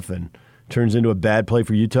quickly enough, and turns into a bad play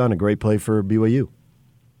for Utah and a great play for BYU.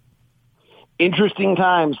 Interesting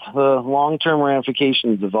times. The long-term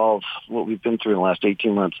ramifications of all of what we've been through in the last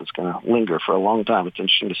 18 months. It's going to linger for a long time. It's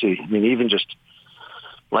interesting to see. I mean, even just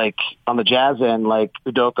like on the Jazz end, like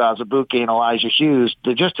Udoka Azubuike and Elijah Hughes,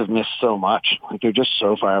 they just have missed so much. Like they're just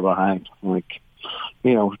so far behind. Like,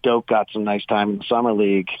 Doak got some nice time in the summer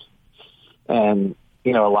league, and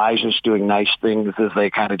Elijah's doing nice things as they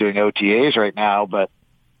kind of doing OTAs right now, but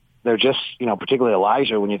they're just, particularly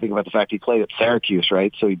Elijah, when you think about the fact he played at Syracuse,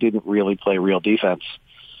 right? So he didn't really play real defense.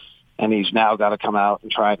 And he's now got to come out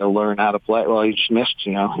and try to learn how to play. Well, he just missed,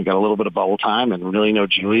 he got a little bit of bubble time and really no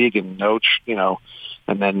G League and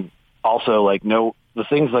and then also the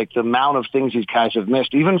things like the amount of things these guys have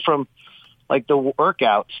missed, even from like the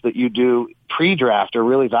workouts that you do pre-draft are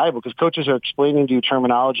really valuable because coaches are explaining to you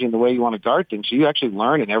terminology and the way you want to guard things. So you actually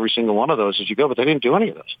learn in every single one of those as you go, but they didn't do any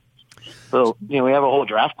of those. So, we have a whole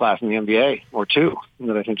draft class in the NBA, or 2,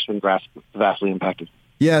 that I think has been vastly impacted.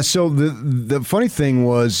 Yeah, so the funny thing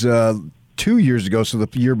was 2 years ago, so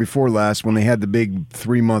the year before last, when they had the big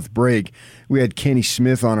 3-month break, we had Kenny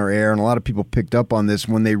Smith on our air, and a lot of people picked up on this.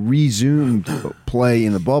 When they resumed play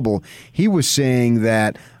in the bubble, he was saying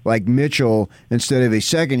that, like Mitchell, instead of a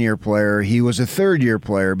second-year player, he was a third-year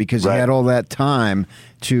player because he had all that time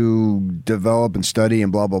to develop and study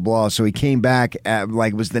and blah, blah, blah. So he came back at,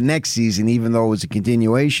 it was the next season, even though it was a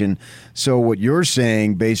continuation. So what you're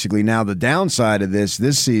saying, basically, now the downside of this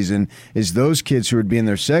season is those kids who would be in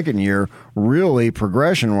their second year, really,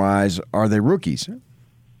 progression-wise, are they rookies?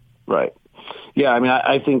 Right. Yeah, I mean,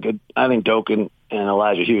 I think Doak and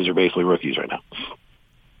Elijah Hughes are basically rookies right now.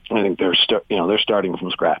 I think they're starting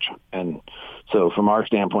from scratch, and so from our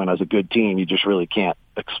standpoint, as a good team, you just really can't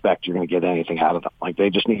expect you're going to get anything out of them. Like they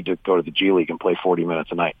just need to go to the G League and play 40 minutes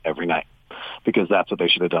a night every night because that's what they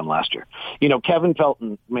should have done last year. Kevin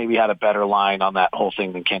Pelton maybe had a better line on that whole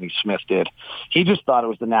thing than Kenny Smith did. He just thought it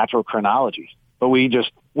was the natural chronology, but we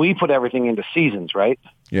put everything into seasons, right?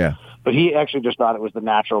 Yeah. But he actually just thought it was the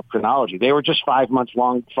natural chronology. They were just 5 months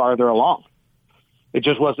farther along. It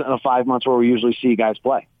just wasn't the 5 months where we usually see guys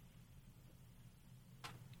play.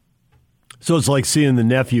 So it's like seeing the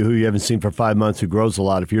nephew who you haven't seen for 5 months who grows a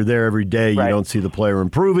lot. If you're there every day, you don't see the player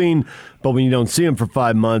improving. But when you don't see him for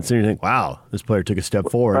 5 months, then you think, wow, this player took a step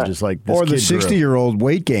forward. Just like this or the kid 60-year-old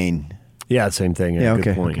weight gain. Yeah, same thing. Yeah,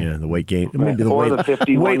 good point. Yeah, the weight gain. Maybe or the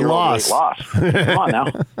 51-year-old weight loss. Come on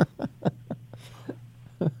now.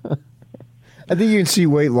 I think you can see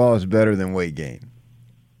weight loss better than weight gain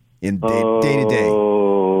in day-to-day.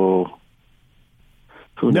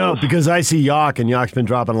 No, because I see Yock, and Yock's been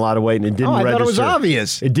dropping a lot of weight, and it didn't register. I thought it was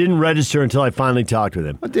obvious. It didn't register until I finally talked with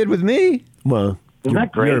him. It did with me. Well, Isn't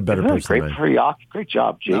that great? You're a better person. Great for Yock. Great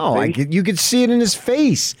job, Jake. No, you could see it in his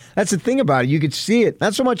face. That's the thing about it. You could see it,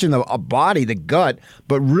 not so much in the body, the gut,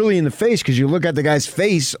 but really in the face, because you look at the guy's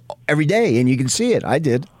face every day, and you can see it. I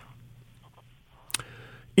did.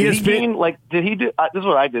 Did he gain, did he do, this is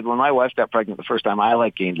what I did. When my wife got pregnant the first time, I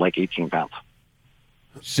gained 18 pounds.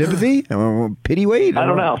 Sympathy? Pity Wade? I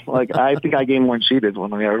don't know. Like, I think I gain more than she did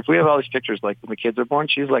when we are. If we have all these pictures, like when the kids are born,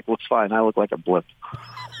 she's like, looks fine. I look like a blip.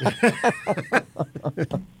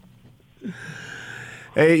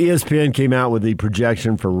 Hey, ESPN came out with the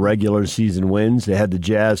projection for regular season wins. They had the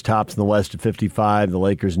Jazz tops in the West at 55, the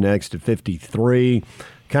Lakers next at 53.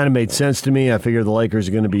 Kind of made sense to me. I figured the Lakers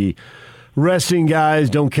are going to be resting guys,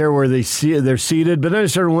 don't care where they're seated. But then I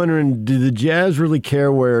started wondering, do the Jazz really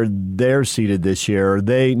care where they're seated this year? Are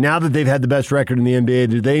they, now that they've had the best record in the NBA,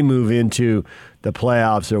 do they move into the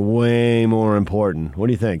playoffs? They're way more important. What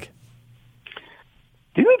do you think?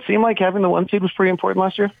 Didn't it seem like having the 1 seed was pretty important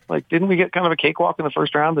last year? Like, didn't we get kind of a cakewalk in the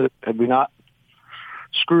first round that had we not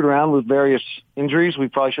screwed around with various injuries, we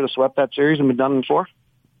probably should have swept that series and been done in 4?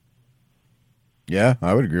 Yeah,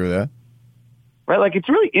 I would agree with that. Right? Like, it's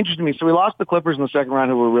really interesting to me. So we lost the Clippers in the second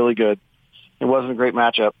round, who were really good. It wasn't a great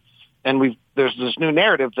matchup. And there's this new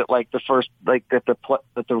narrative that like the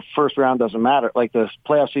first round doesn't matter. Like the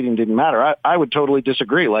playoff seeding didn't matter. I would totally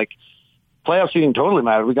disagree. Like, playoff seeding totally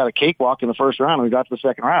mattered. We got a cakewalk in the first round, and we got to the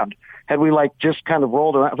second round. Had we like just kind of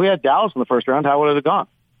rolled around, if we had Dallas in the first round, how would it have gone?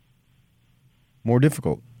 More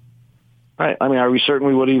difficult. Right. I mean, are we certain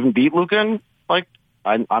we would have even beat Luka? Like,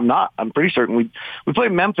 I'm not. I'm pretty certain we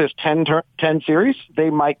played Memphis 10 series. They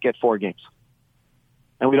might get 4 games,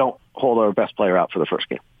 and we don't hold our best player out for the first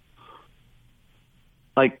game.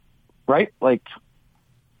 Like, right? Like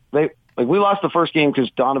we lost the first game because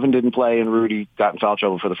Donovan didn't play and Rudy got in foul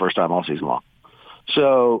trouble for the first time all season long.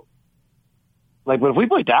 So, but if we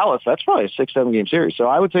play Dallas, that's probably a 6-7 game series. So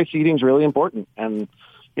I would say seeding is really important. And,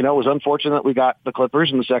 it was unfortunate that we got the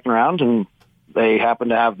Clippers in the second round, and they happened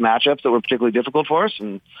to have matchups that were particularly difficult for us.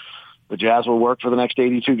 And the Jazz will work for the next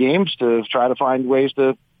 82 games to try to find ways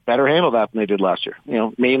to better handle that than they did last year.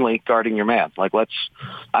 Mainly guarding your man. I've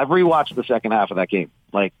rewatched the second half of that game.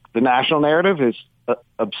 Like, the national narrative is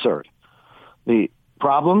absurd. The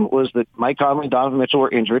problem was that Mike Conley and Donovan Mitchell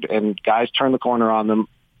were injured, and guys turned the corner on them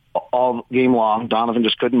all game long. Donovan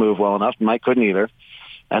just couldn't move well enough. Mike couldn't either.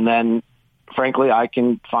 And then, frankly, I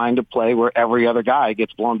can find a play where every other guy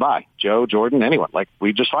gets blown by. Joe, Jordan, anyone. Like,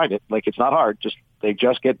 we just find it. Like, it's not hard. They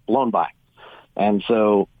just get blown by. And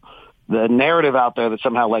so the narrative out there that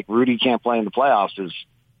somehow, like, Rudy can't play in the playoffs is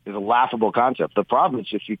a laughable concept. The problem is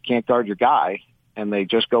if you can't guard your guy and they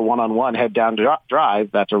just go one-on-one, head down to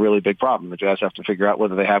drive, that's a really big problem. The Jazz have to figure out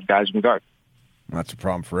whether they have guys who can guard. That's a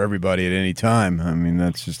problem for everybody at any time. I mean,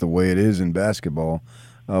 that's just the way it is in basketball.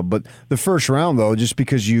 But the first round, though, just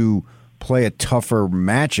because you play a tougher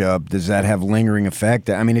matchup, does that have lingering effect?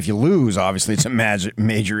 I mean, if you lose, obviously it's a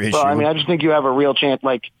major issue. Well, I mean, I just think you have a real chance.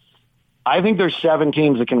 Like, I think there's 7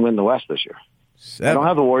 teams that can win the West this year. 7? I don't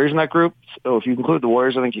have the Warriors in that group. So if you include the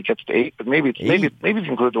Warriors, I think you get to 8. But maybe if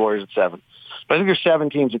you include the Warriors at 7. But I think there's 7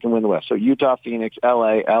 teams that can win the West. So Utah, Phoenix,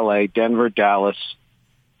 LA, Denver, Dallas.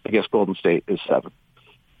 I guess Golden State is 7.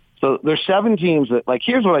 So there's 7 teams that, like,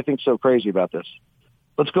 here's what I think is so crazy about this.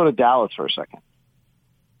 Let's go to Dallas for a second.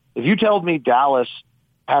 If you told me Dallas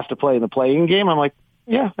has to play in the play-in game, I'm like,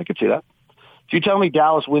 yeah, I could see that. If you tell me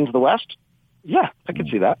Dallas wins the West, yeah, I could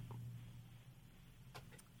see that.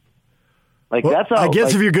 Like, well, that's how, I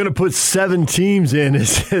guess if you're going to put 7 teams in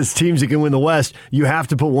as teams that can win the West, you have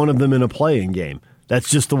to put one of them in a play-in game. That's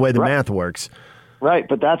just the way the math works. Right,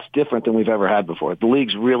 but that's different than we've ever had before. The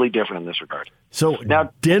league's really different in this regard. So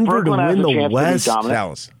now, Denver to win the West?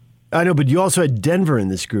 Dallas. I know, but you also had Denver in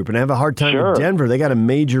this group, and I have a hard time with Denver. They got a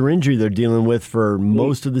major injury they're dealing with for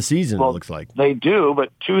most of the season, it looks like. They do,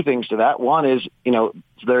 but 2 things to that. One is,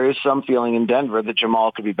 there is some feeling in Denver that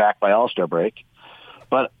Jamal could be back by All-Star break.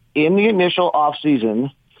 But in the initial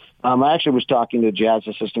offseason, I actually was talking to Jazz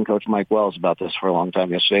assistant coach Mike Wells about this for a long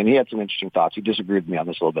time yesterday, and he had some interesting thoughts. He disagreed with me on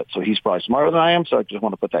this a little bit, so he's probably smarter than I am, so I just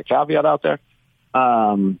want to put that caveat out there.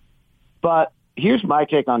 But here's my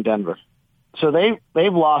take on Denver. So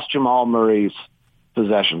they've lost Jamal Murray's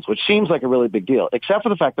possessions, which seems like a really big deal, except for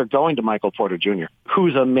the fact they're going to Michael Porter Jr.,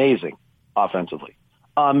 who's amazing offensively.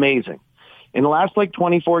 Amazing. In the last,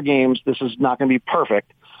 24 games, this is not going to be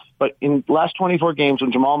perfect, but in the last 24 games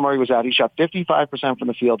when Jamal Murray was out, he shot 55% from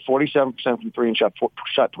the field, 47% from 3, and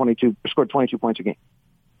scored 22 points a game.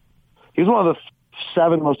 He's one of the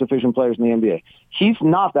 7 most efficient players in the NBA. He's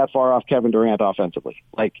not that far off Kevin Durant offensively,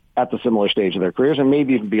 like at the similar stage of their careers and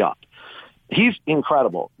maybe even beyond. He's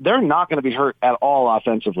incredible. They're not going to be hurt at all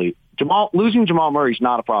offensively. Losing Jamal Murray is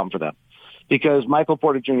not a problem for them because Michael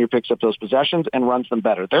Porter Jr. picks up those possessions and runs them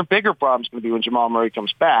better. Their bigger problem is going to be when Jamal Murray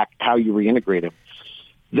comes back, how you reintegrate him.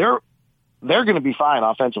 They're going to be fine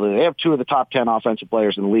offensively. They have 2 of the top 10 offensive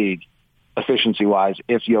players in the league, efficiency-wise,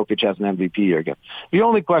 if Jokic has an MVP year again. The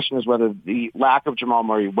only question is whether the lack of Jamal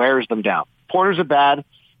Murray wears them down. Porter's a bad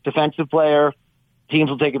defensive player. Teams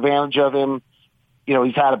will take advantage of him.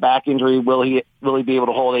 He's had a back injury. Will he be able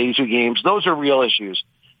to hold 82 games? Those are real issues.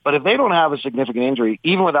 But if they don't have a significant injury,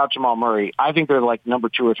 even without Jamal Murray, I think they're like number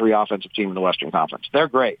 2 or 3 offensive team in the Western Conference. They're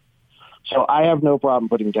great. So I have no problem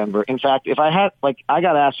putting Denver. In fact, if I had, I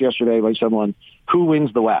got asked yesterday by someone, who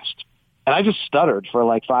wins the West? And I just stuttered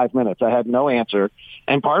for 5 minutes. I had no answer.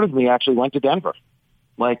 And part of me actually went to Denver.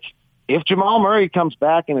 If Jamal Murray comes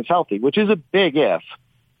back and is healthy, which is a big if,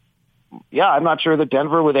 yeah, I'm not sure that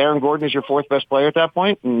Denver with Aaron Gordon as your 4th best player at that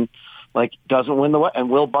point and doesn't win the West, and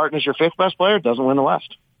Will Barton as your 5th best player doesn't win the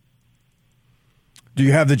West. Do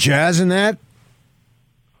you have the Jazz in that?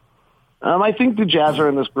 I think the Jazz are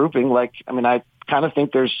in this grouping. I kind of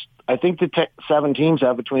think I think the 7 teams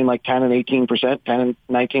have between 10 and 18%, 10 and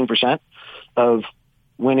 19% of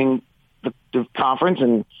winning the conference.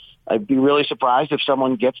 And I'd be really surprised if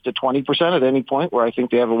someone gets to 20% at any point, where I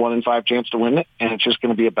think they have a 1 in 5 chance to win it. And it's just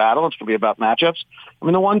going to be a battle. It's going to be about matchups.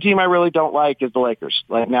 The one team I really don't like is the Lakers.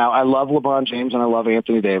 Now, I love LeBron James and I love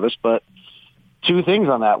Anthony Davis, but 2 things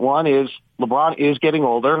on that. One is LeBron is getting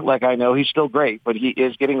older. I know he's still great, but he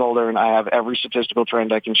is getting older, and I have every statistical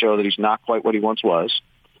trend I can show that he's not quite what he once was.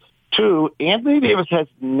 2, Anthony Davis has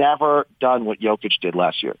never done what Jokic did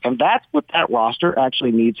last year, and that's what that roster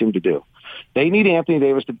actually needs him to do. They need Anthony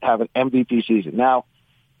Davis to have an MVP season. Now,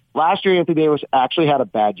 last year, Anthony Davis actually had a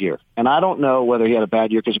bad year, and I don't know whether he had a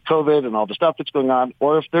bad year because of COVID and all the stuff that's going on,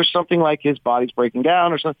 or if there's something like his body's breaking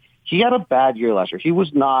down or something. He had a bad year last year. He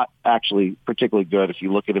was not actually particularly good if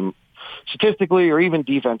you look at him statistically or even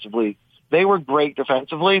defensively. They were great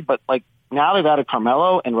defensively, but now they've added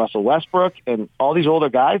Carmelo and Russell Westbrook and all these older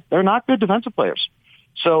guys. They're not good defensive players.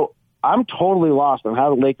 So I'm totally lost on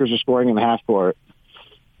how the Lakers are scoring in the half court.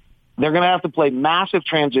 They're going to have to play massive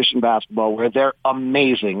transition basketball where they're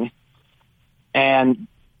amazing.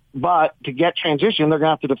 But to get transition, they're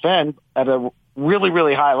going to have to defend at a really,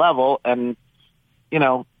 really high level. And,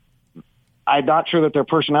 I'm not sure that their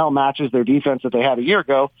personnel matches their defense that they had a year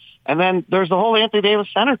ago. And then there's the whole Anthony Davis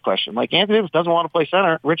center question. Anthony Davis doesn't want to play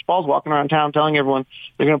center. Rich Paul's walking around town telling everyone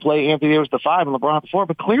they're going to play Anthony Davis the 5 and LeBron the 4.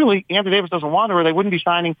 But clearly Anthony Davis doesn't want to, or they wouldn't be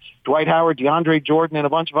signing Dwight Howard, DeAndre Jordan, and a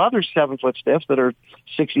bunch of other 7-foot stiffs that are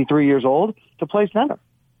 63 years old to play center.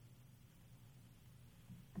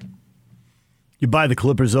 You buy the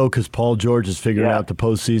Clippers, though, because Paul George is figuring out the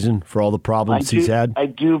postseason for all the problems he's had?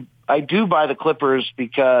 I do buy the Clippers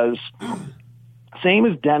because, same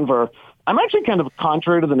as Denver, I'm actually kind of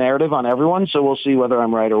contrary to the narrative on everyone, so we'll see whether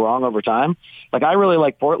I'm right or wrong over time. I really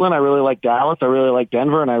like Portland, I really like Dallas, I really like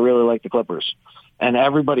Denver, and I really like the Clippers. And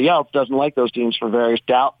everybody else doesn't like those teams for various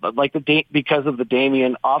because of the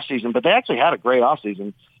Damian offseason. But they actually had a great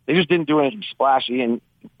offseason. They just didn't do anything splashy, and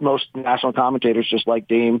most national commentators just like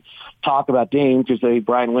Dame talk about Dame because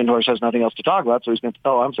Brian Windhorst has nothing else to talk about. So he's going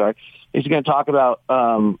to talk about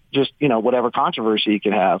whatever controversy he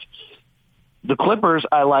can have. The Clippers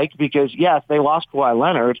I like because, yes, they lost Kawhi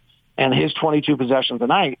Leonard and his 22 possessions a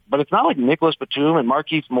night, but it's not like Nicholas Batum and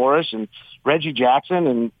Markieff Morris and Reggie Jackson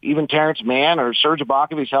and even Terrence Mann or Serge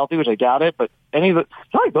Ibaka if he's healthy, which I doubt it, but it's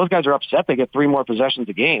not like those guys are upset they get 3 more possessions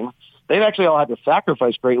a game. They've actually all had to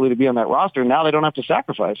sacrifice greatly to be on that roster. Now they don't have to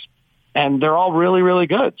sacrifice. And they're all really, really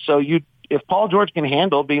good. So if Paul George can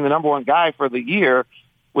handle being the number 1 guy for the year,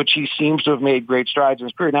 which he seems to have made great strides in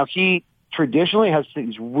his career. Now, he traditionally has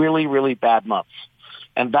these really, really bad months,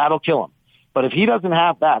 and that'll kill him. But if he doesn't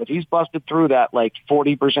have that, if he's busted through that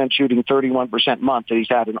 40% shooting, 31% month that he's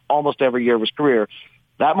had in almost every year of his career,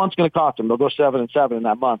 that month's going to cost him. They'll go 7-7 in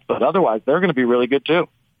that month. But otherwise, they're going to be really good too.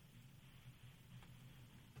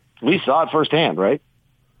 We saw it firsthand, right?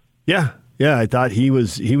 Yeah. I thought he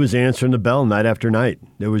was answering the bell night after night.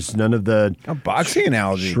 There was none of the boxing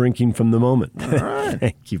analogy shrinking from the moment. All right.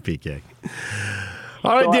 Thank you, PK.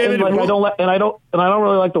 All right, David. I don't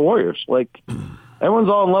really like the Warriors. Everyone's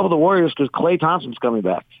all in love with the Warriors because Klay Thompson's coming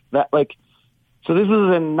back. So this is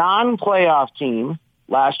a non-playoff team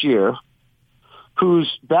last year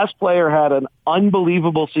whose best player had an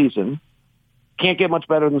unbelievable season. Can't get much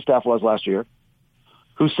better than Steph was last year.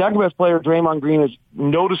 Whose second best player, Draymond Green, is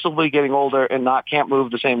noticeably getting older and can't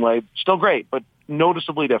move the same way. Still great, but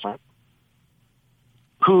noticeably different.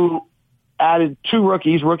 Who added 2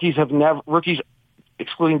 rookies. Rookies,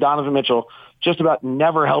 excluding Donovan Mitchell, just about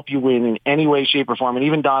never help you win in any way, shape, or form. And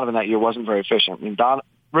even Donovan that year wasn't very efficient.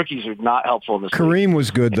 Rookies are not helpful in this Kareem league.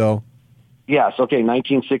 was good, though. Yes, okay,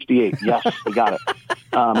 1968. Yes, we got it.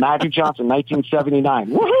 Magic Johnson,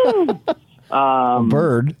 1979. Woohoo!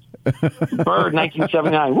 Bird. Bird,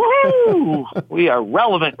 1979. Woohoo! We are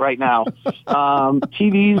relevant right now.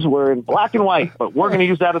 TVs were in black and white, but we're going to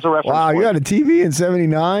use that as a reference. Wow, you had a TV in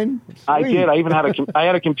 79? I did. I even had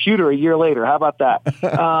a computer a year later. How about that?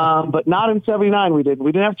 But not in 79 we didn't.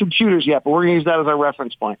 We didn't have computers yet, but we're going to use that as our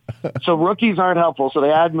reference point. So rookies aren't helpful. So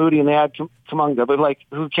they add Moody and they add Kuminga, but like,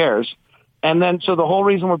 who cares? And then, so the whole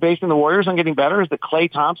reason we're basing the Warriors on getting better is that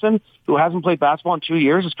Klay Thompson, who hasn't played basketball in 2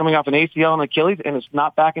 years, is coming off an ACL and Achilles, and is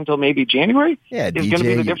not back until maybe January. Yeah, is going to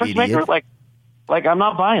be the difference maker. Like I'm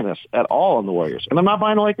not buying this at all on the Warriors, and I'm not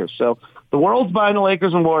buying the Lakers. So the world's buying the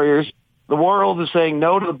Lakers and Warriors. The world is saying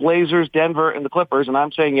no to the Blazers, Denver, and the Clippers, and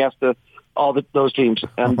I'm saying yes to all those teams.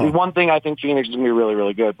 And the one thing I think Phoenix is going to be really,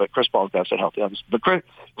 really good, but Chris Paul's got to stay healthy. But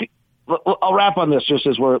I'll wrap on this just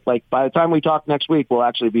as we're like, by the time we talk next week, we'll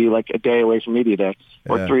actually be like a day away from media day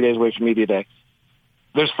or 3 days away from media day.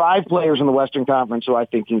 There's 5 players in the Western Conference who I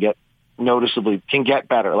think can get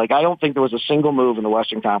better. Like, I don't think there was a single move in the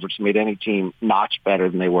Western Conference that made any team notch better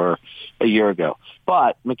than they were a year ago.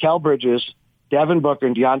 But Mikal Bridges, Devin Booker,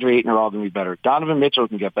 and DeAndre Ayton are all going to be better. Donovan Mitchell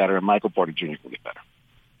can get better, and Michael Porter Jr. can get better.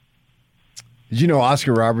 Did you know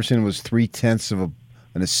Oscar Robertson was 0.3 of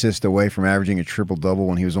an assist away from averaging a triple-double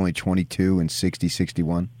when he was only 22 and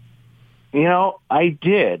 60-61? You know, I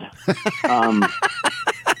did.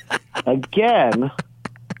 Again,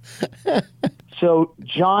 so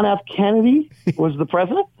John F. Kennedy was the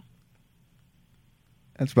president?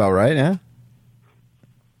 That's about right, yeah.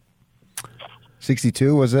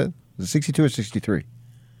 62, was it? Was it 62 or 63?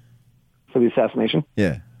 For the assassination?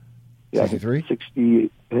 Yeah. 63?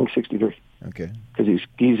 60, I think 63. Okay. Because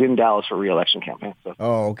he's in Dallas for re-election campaign. So.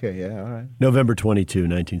 Oh, okay, yeah, all right. November 22,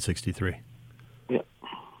 1963. Yeah.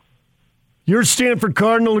 You're a Stanford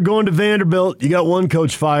Cardinal going to Vanderbilt. You got one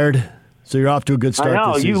coach fired, so you're off to a good start. I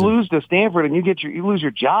know. This You season. lose to Stanford and you lose your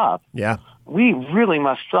job. Yeah. We really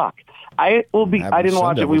must suck. I didn't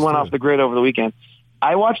watch it. We went off the grid over the weekend.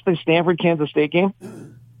 I watched the Stanford-Kansas State game.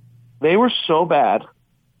 They were so bad.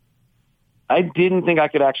 I didn't think I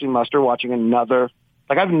could actually muster watching another.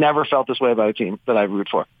 Like, I've never felt this way about a team that I root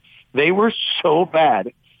for. They were so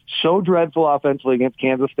bad, so dreadful offensively against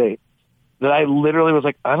Kansas State that I literally was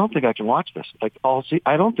like, I don't think I can watch this. Like,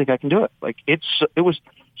 I don't think I can do it. Like, it was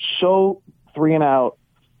so 3 and out,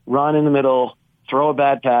 run in the middle, throw a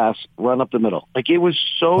bad pass, run up the middle. Like, it was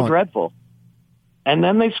so dreadful. And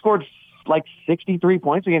then they scored like 63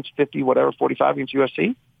 points against 45 against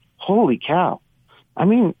USC. Holy cow. I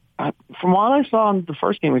mean, from what I saw in the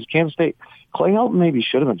first game against Kansas State, Clay Helton maybe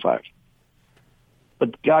should have been fired.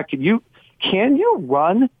 But God, can you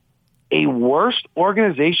run a worse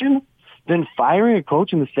organization than firing a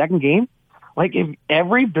coach in the second game? Like, if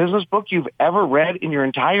every business book you've ever read in your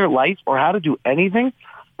entire life or how to do anything,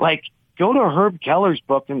 like, go to Herb Keller's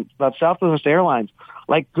book about Southwest Airlines.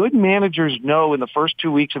 Like, good managers know in the first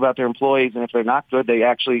 2 weeks about their employees, and if they're not good, they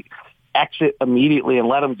actually exit immediately and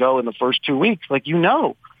let them go in the first 2 weeks. Like,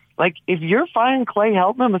 Like, if you're firing Clay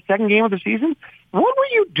Helton in the second game of the season, what were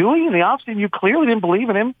you doing in the offseason? You clearly didn't believe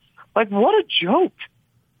in him. Like, what a joke.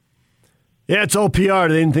 Yeah, it's all PR.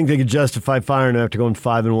 They didn't think they could justify firing him after going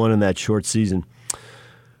 5-1 in that short season.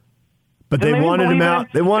 But they wanted him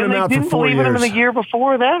out. They wanted him out for 4 years. They didn't believe in him in the year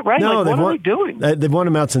before that, right? No, like, what are they doing? They've won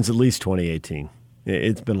him out since at least 2018.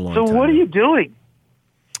 It's been a long time. So what are you doing?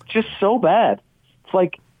 Just so bad. It's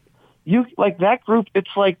like that group.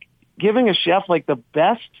 It's like giving a chef like the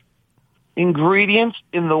best ingredients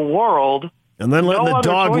in the world, and then letting the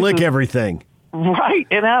dog lick everything. Right,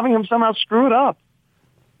 and having him somehow screw it up.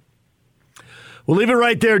 We'll leave it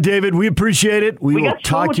right there, David. We appreciate it. We will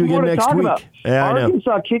talk to you again next week. Yeah,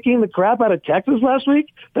 Arkansas kicking the crap out of Texas last week.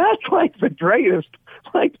 That's like the greatest.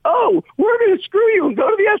 Like, oh, we're going to screw you and go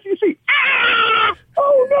to the SEC. Ah!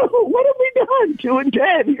 Oh, no, what have we done?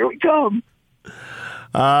 2-10, here we come.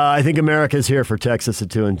 I think America's here for Texas at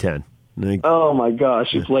 2-10. Oh, my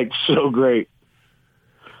gosh, it's like so great.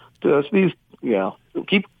 Just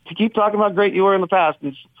keep talking about great you were in the past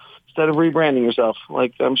instead of rebranding yourself.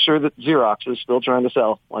 Like, I'm sure that Xerox is still trying to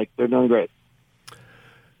sell. Like, they're doing great.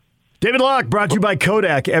 David Locke, brought to you by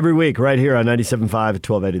Kodak every week right here on 97.5 at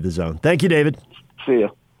 1280 The Zone. Thank you, David. See ya.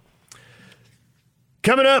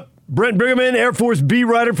 Coming up, Brent Brigham, Air Force beat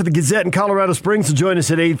writer for the Gazette in Colorado Springs, will join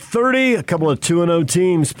us at 8:30. A couple of 2-0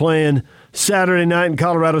 teams playing Saturday night in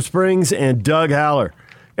Colorado Springs, and Doug Haller,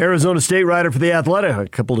 Arizona State writer for The Athletic. A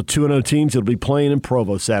couple of 2-0 teams will be playing in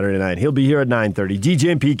Provo Saturday night. He'll be here at 9:30.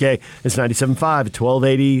 DJ and PK, it's 97.5 at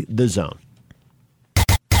 1280 The Zone.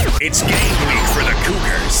 It's game week for the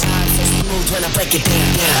Cougars. smooth when I break it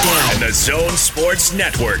down. And the Zone Sports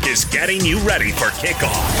Network is getting you ready for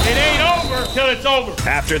kickoff. It ain't over till it's over.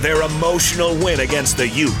 After their emotional win against the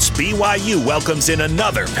Utes, BYU welcomes in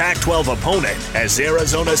another Pac-12 opponent as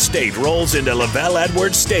Arizona State rolls into LaVell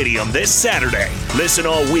Edwards Stadium this Saturday. Listen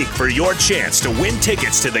all week for your chance to win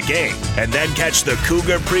tickets to the game, and then catch the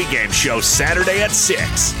Cougar pregame show Saturday at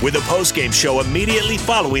 6, with a postgame show immediately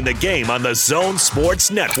following the game on the Zone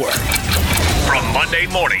Sports Network. From Monday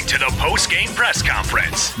morning to the postgame press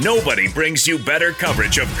conference, nobody brings you better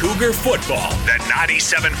coverage of Cougar football than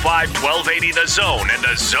 97.5 1280 The Zone and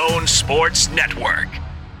the Zone Sports Network.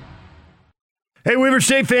 Hey, Weber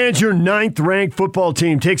State fans, your 9th-ranked football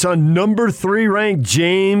team takes on number 3-ranked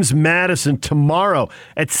James Madison tomorrow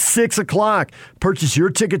at 6 o'clock. Purchase your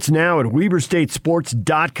tickets now at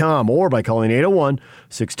WeberStateSports.com or by calling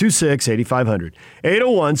 801-626-8500.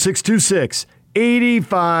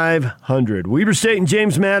 801-626-8500. Weber State and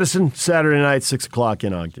James Madison, Saturday night, 6 o'clock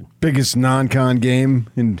in Ogden. Biggest non-con game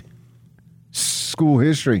in school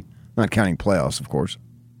history. Not counting playoffs, of course.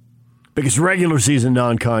 Biggest regular season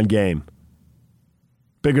non-con game.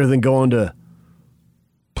 Bigger than going to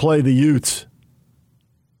play the Utes.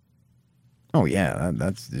 Oh, yeah,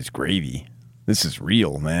 that's just gravy. This is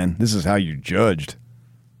real, man. This is how you're judged.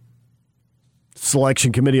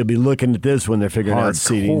 Selection committee will be looking at this when they're figuring out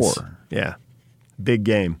Hardcore. seedings. Yeah, big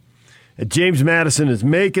game. And James Madison is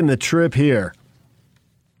making the trip here.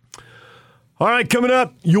 All right, coming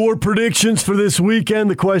up, your predictions for this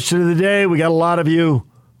weekend. The question of the day. We got a lot of you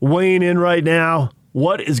weighing in right now.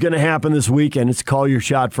 What is going to happen this weekend? It's Call Your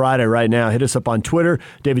Shot Friday right now. Hit us up on Twitter,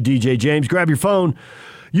 David DJ James. Grab your phone,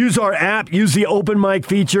 use our app, use the open mic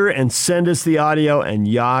feature, and send us the audio, and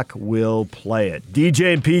Yak will play it.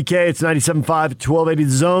 DJ and PK, it's 97.5 at 1280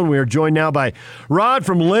 The Zone. We are joined now by Rod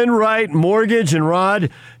from Lendright Mortgage. And Rod,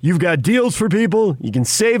 you've got deals for people. You can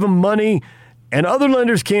save them money, and other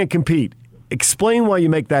lenders can't compete. Explain why you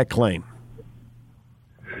make that claim.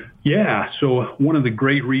 Yeah, so one of the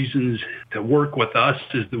great reasons to work with us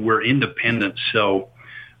is that we're independent. So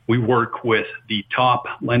we work with the top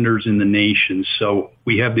lenders in the nation. So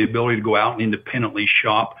we have the ability to go out and independently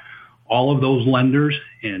shop all of those lenders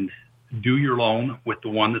and do your loan with the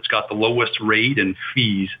one that's got the lowest rate and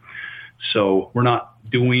fees. So we're not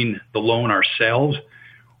doing the loan ourselves.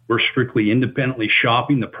 We're strictly independently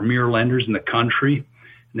shopping the premier lenders in the country.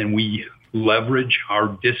 And then we leverage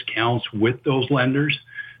our discounts with those lenders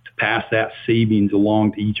to pass that savings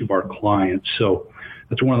along to each of our clients. So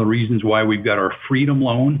that's one of the reasons why we've got our Freedom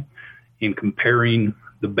Loan. In comparing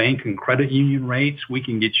the bank and credit union rates, we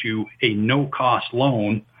can get you a no-cost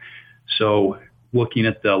loan. So looking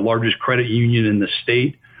at the largest credit union in the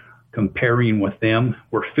state, comparing with them,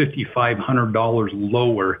 we're $5,500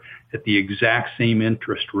 lower at the exact same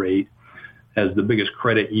interest rate as the biggest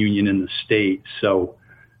credit union in the state. So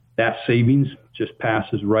that savings just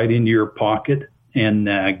passes right into your pocket and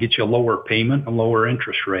gets you a lower payment, a lower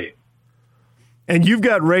interest rate. And you've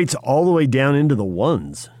got rates all the way down into the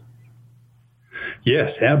ones.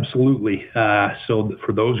 Yes, absolutely. So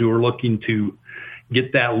for those who are looking to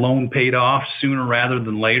get that loan paid off sooner rather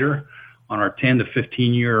than later, on our 10 to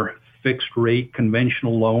 15-year fixed rate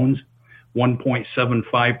conventional loans,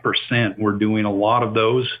 1.75%. We're doing a lot of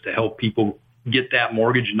those to help people get that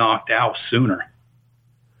mortgage knocked out sooner.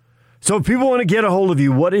 So if people want to get a hold of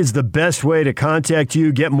you, what is the best way to contact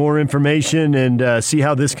you, get more information, and see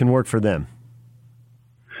how this can work for them?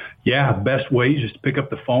 Yeah, best way is just to pick up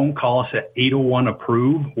the phone, call us at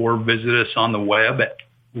 801-APPROVE, or visit us on the web at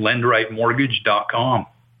lendrightmortgage.com.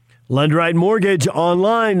 Lendright Mortgage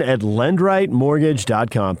online at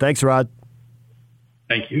lendrightmortgage.com. Thanks, Rod.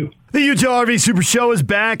 Thank you. The Utah RV Super Show is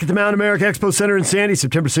back at the Mount America Expo Center in Sandy,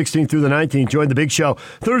 September 16th through the 19th. Join the big show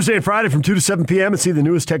Thursday and Friday from 2 to 7 p.m. and see the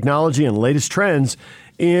newest technology and latest trends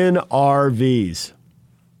in RVs.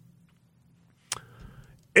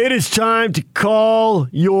 It is time to call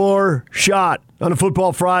your shot on a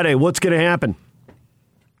Football Friday. What's going to happen?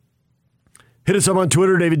 Hit us up on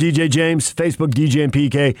Twitter, David DJ James, Facebook, DJ and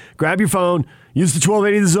PK. Grab your phone, use the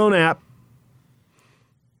 1280 The Zone app.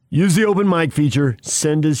 Use the open mic feature.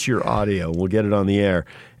 Send us your audio. We'll get it on the air.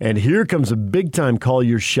 And here comes a big-time call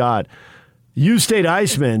your shot. U-State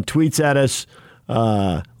Iceman tweets at us,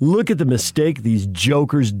 look at the mistake these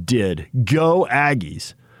jokers did. Go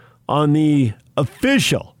Aggies. On the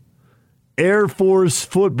official Air Force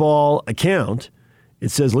football account,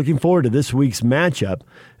 it says, looking forward to this week's matchup.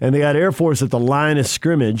 And they got Air Force at the line of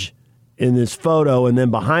scrimmage in this photo. And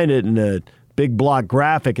then behind it in a big block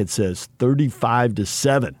graphic, it says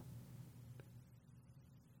 35-7.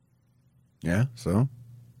 Yeah, so?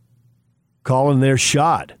 Calling their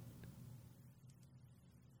shot.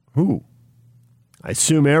 Who? I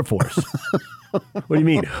assume Air Force. What do you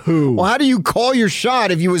mean, who? Well, how do you call your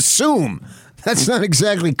shot if you assume? That's not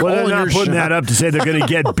exactly calling your shot. Well, they're not putting that up to say they're going to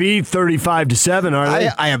get beat 35-7, are they?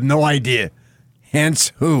 I have no idea.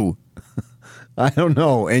 Hence, who? I don't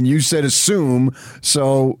know. And you said assume,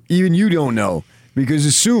 so even you don't know. Because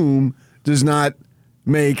assume does not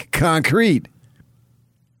make concrete.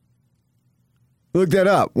 Look that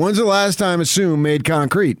up. When's the last time assume made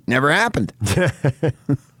concrete? Never happened.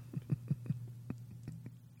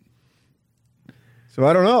 So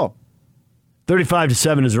I don't know.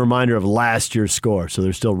 35-7 is a reminder of last year's score, so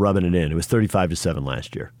they're still rubbing it in. It was 35-7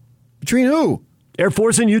 last year. Between who? Air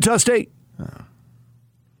Force and Utah State. Oh.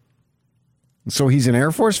 So he's an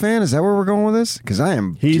Air Force fan? Is that where we're going with this? Because I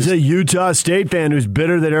am. He's a Utah State fan who's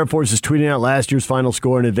bitter that Air Force is tweeting out last year's final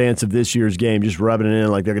score in advance of this year's game, just rubbing it in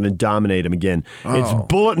like they're going to dominate him again. Oh. It's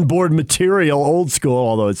bulletin board material, old school,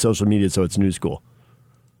 although it's social media, so it's new school.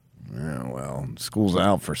 Yeah, well, school's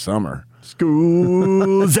out for summer.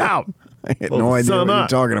 School's out. I had no idea what you're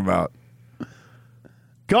talking about.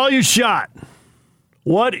 Call your shot.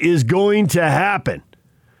 What is going to happen?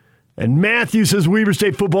 And Matthew says Weber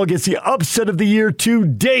State football gets the upset of the year to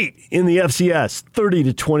date in the FCS,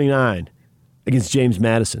 30-29 against James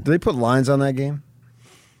Madison. Do they put lines on that game?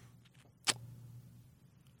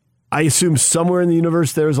 I assume somewhere in the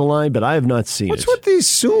universe there's a line, but I have not seen it. What's with the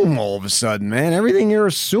assume all of a sudden, man? Everything you're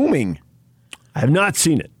assuming. I have not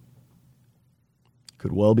seen it.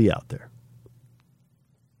 Could well be out there.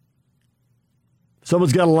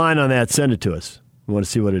 Someone's got a line on that. Send it to us. We want to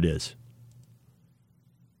see what it is.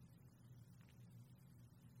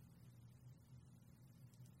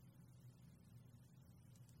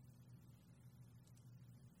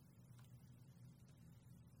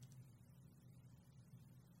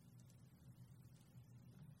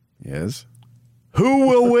 Yes. Who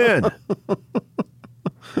will win?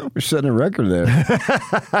 We're setting a record there.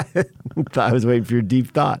 I was waiting for your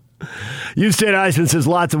deep thought. U State Iceman says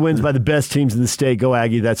lots of wins by the best teams in the state. Go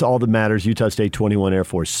Aggie. That's all that matters. Utah State 21, Air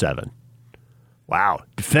Force 7. Wow.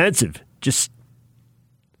 Defensive. Just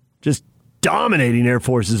dominating Air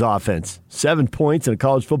Force's offense. 7 points in a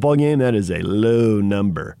college football game. That is a low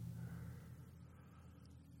number.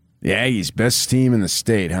 The Aggies, best team in the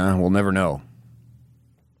state, huh? We'll never know.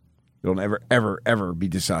 It'll never, ever, ever be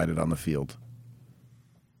decided on the field.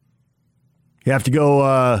 You have to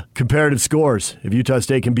go comparative scores. If Utah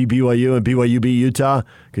State can beat BYU and BYU beat Utah,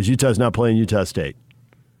 because Utah's not playing Utah State.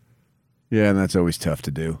 Yeah, and that's always tough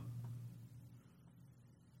to do.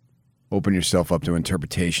 Open yourself up to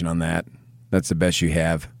interpretation on that. That's the best you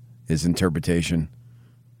have, is interpretation.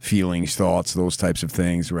 Feelings, thoughts, those types of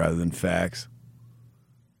things, rather than facts.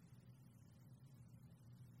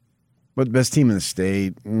 But the best team in the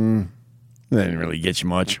state, that didn't really get you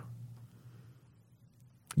much.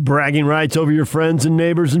 Bragging rights over your friends and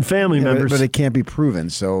neighbors and family members. But it can't be proven,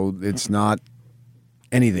 so it's not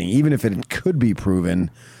anything. Even if it could be proven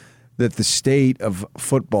that the state of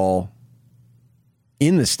football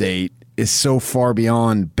in the state is so far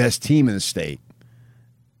beyond best team in the state.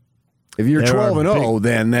 If you're 12-0,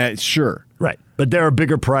 then that's sure. Right, but there are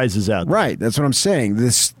bigger prizes out there. Right, that's what I'm saying.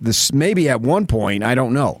 This maybe at one point, I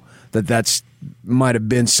don't know, that's might have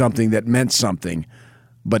been something that meant something.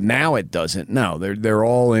 But now it doesn't. No, they're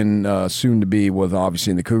all in soon to be with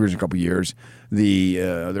obviously in the Cougars in a couple of years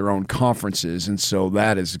their own conferences, and so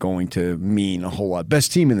that is going to mean a whole lot.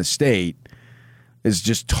 Best team in the state is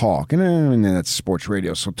just talk, and that's sports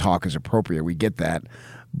radio, so talk is appropriate. We get that,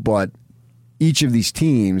 but each of these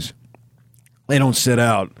teams, they don't sit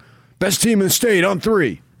out best team in the state on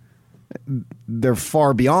 3. They're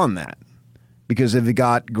far beyond that because they've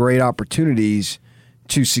got great opportunities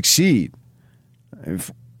to succeed.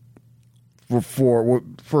 For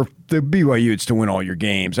the BYU, it's to win all your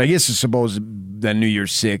games. I guess I suppose that New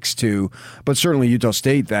Year's 6 too, but certainly Utah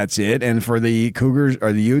State, that's it. And for the Cougars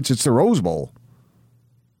or the Utes, it's the Rose Bowl.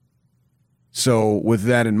 So with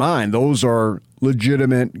that in mind, those are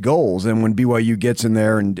legitimate goals. And when BYU gets in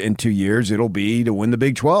there in 2 years, it'll be to win the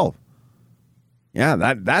Big 12.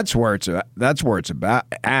 Yeah, that's where it's about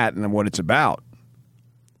and what it's about.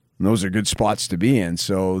 And those are good spots to be in.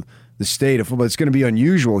 So the state of football, it's going to be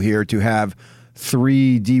unusual here to have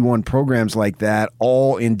 3 D1 programs like that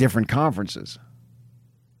all in different conferences.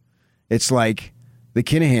 It's like the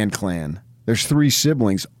Kinahan clan. There's 3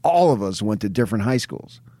 siblings. All of us went to different high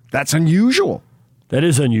schools. That's unusual. That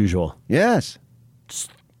is unusual. Yes. It's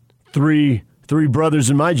three brothers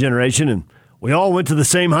in my generation, and we all went to the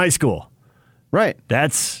same high school. Right.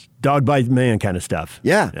 That's dog bite man kind of stuff.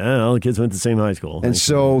 Yeah. All the kids went to the same high school. And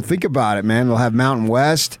so think about it, man. They'll have Mountain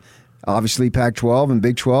West Obviously, Pac-12 and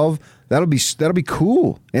Big 12. That'll be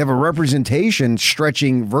cool. They have a representation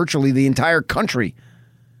stretching virtually the entire country.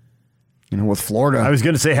 With Florida. I was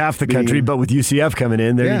going to say half the country, but with UCF coming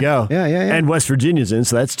in, there you go. Yeah. And West Virginia's in,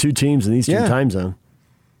 so that's 2 teams in the Eastern time zone.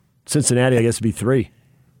 Cincinnati, I guess, would be 3.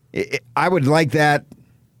 I would like that.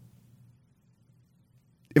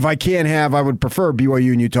 If I can't have, I would prefer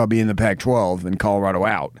BYU and Utah be in the Pac-12 and Colorado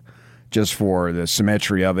out, just for the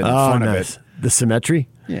symmetry of it in front of it. The symmetry?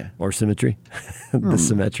 Yeah. Or symmetry? The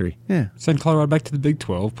symmetry. Yeah. Send Colorado back to the Big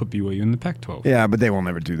 12, put BYU in the Pac-12. Yeah, but they will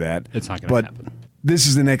never do that. It's not going to happen. This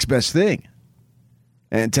is the next best thing.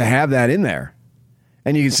 And to have that in there.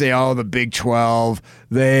 And you can say, oh, the Big 12,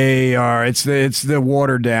 it's the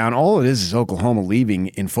watered down. All it is Oklahoma leaving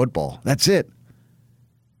in football. That's it.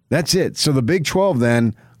 So the Big 12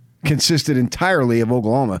 then consisted entirely of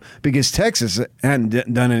Oklahoma because Texas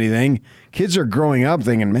hadn't done anything. Kids are growing up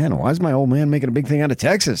thinking, man, why is my old man making a big thing out of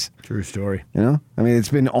Texas? True story. I mean, it's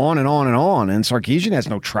been on and on and on. And Sarkisian has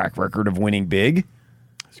no track record of winning big.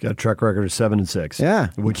 He's got a track record of 7-6. Yeah,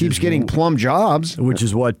 which keeps getting plum jobs. Which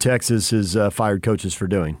is what Texas has fired coaches for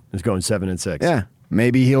doing, is going 7-6. Yeah,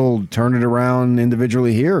 maybe he'll turn it around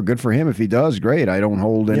individually here. Good for him if he does. Great. I don't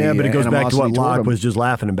hold any. Yeah, but it goes back to what Locke him. was just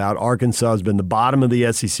laughing about. Arkansas has been the bottom of the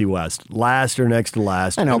SEC West, last or next to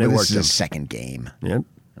last. I know, but this is a second game. Yep.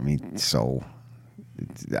 I mean, so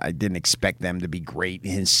I didn't expect them to be great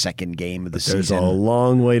in his second game of the season. There's a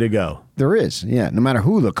long way to go. There is, yeah. No matter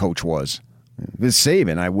who the coach was. With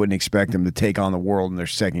Saban, I wouldn't expect them to take on the world in their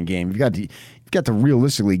second game. You've got to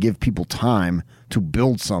realistically give people time to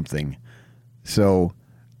build something. So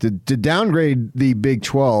to downgrade the Big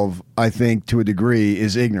 12, I think, to a degree,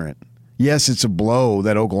 is ignorant. Yes, it's a blow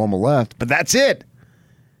that Oklahoma left, but that's it.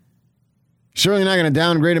 Certainly not going to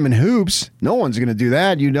downgrade them in hoops. No one's going to do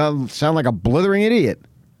that. You sound like a blithering idiot.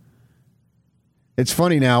 It's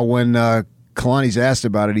funny now when Kalani's asked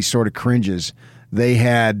about it, he sort of cringes.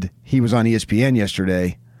 He was on ESPN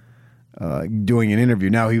yesterday doing an interview.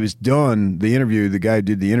 Now, he was done, the interview, the guy who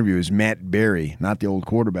did the interview is Matt Berry, not the old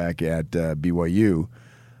quarterback at BYU,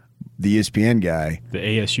 the ESPN guy. The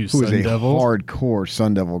ASU Sun Sun Devil. Hardcore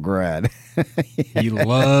Sun Devil grad. He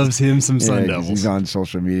loves him some Sun Devils. He's on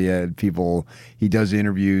social media and he does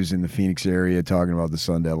interviews in the Phoenix area talking about the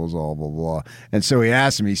Sun Devils, all blah, blah. And so he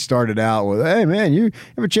asked him, he started out with, hey, man, you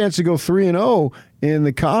have a chance to go 3-0 in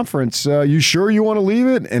the conference. You sure you want to leave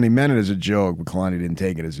it? And he meant it as a joke, but Kalani didn't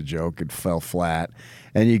take it as a joke. It fell flat.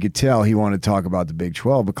 And you could tell he wanted to talk about the Big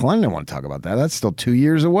 12, but Kalani didn't want to talk about that. That's still 2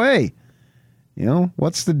 years away.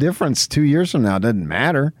 What's the difference 2 years from now? It doesn't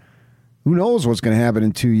matter. Who knows what's going to happen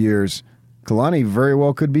in 2 years? Kalani very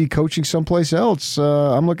well could be coaching someplace else.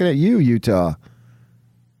 I'm looking at you, Utah.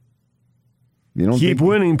 You don't keep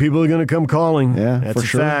winning, people are going to come calling. Yeah, that's for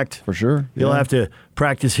sure. fact. For sure. He'll have to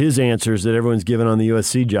practice his answers that everyone's giving on the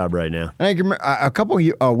USC job right now. I can remember, a couple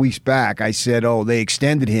of weeks back, I said, they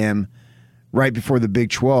extended him right before the Big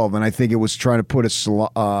 12, and I think it was trying to put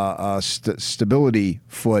a stability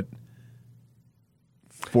foot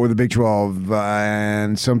for the Big 12,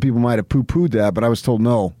 and some people might have poo-pooed that, but I was told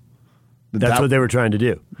no. That's what they were trying to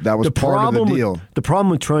do. That was part of the deal. The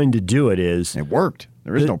problem with trying to do it is... It worked.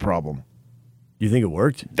 There is no problem. You think it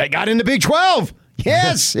worked? They got into Big 12.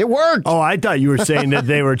 Yes, it worked. Oh, I thought you were saying that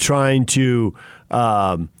they were trying to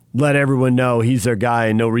let everyone know he's their guy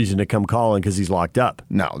and no reason to come calling because he's locked up.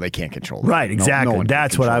 No, they can't control that. Right, exactly. No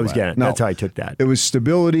That's what I was getting at. No. That's how I took that. It was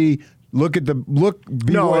stability. BYU,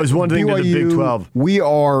 no, it was one thing to the Big 12. We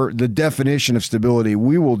are the definition of stability.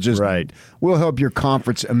 We will just we'll help your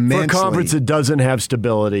conference immensely. For a conference that doesn't have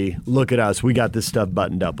stability, look at us. We got this stuff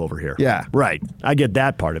buttoned up over here. Yeah. Right. I get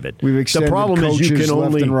that part of it. We've extended the problem is coaches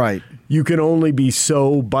left and right. You can only be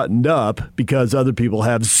so buttoned up because other people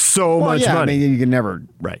have so much money. I mean, you can never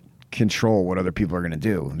control what other people are going to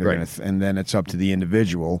do. And then it's up to the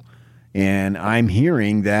individual. And I'm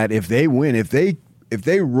hearing that if they win, if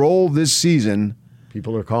they roll this season,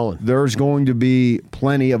 people are calling. There's going to be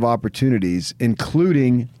plenty of opportunities,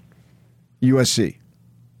 including USC.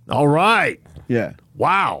 All right. Yeah.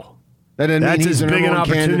 Wow. That's as big an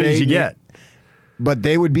opportunity as you get. But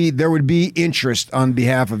there would be interest on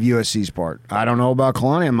behalf of USC's part. I don't know about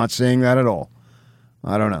Kalani. I'm not saying that at all.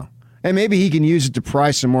 I don't know. And maybe he can use it to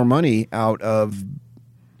pry some more money out of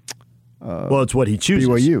well, it's what he chooses.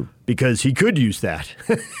 BYU. Because he could use that.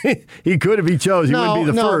 He could if he chose. He wouldn't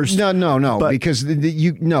be the first. No. But because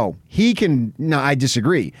he can. No, I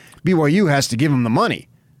disagree. BYU has to give him the money.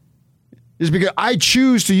 It's because I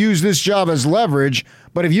choose to use this job as leverage,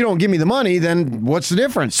 but if you don't give me the money, then what's the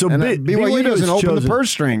difference? So BYU doesn't open the purse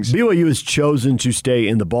strings. BYU has chosen to stay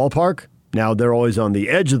in the ballpark. Now they're always on the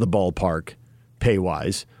edge of the ballpark,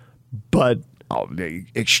 pay-wise. but the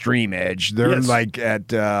extreme edge. They're like at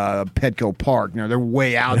Petco Park. They're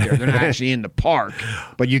way out there. They're not actually in the park,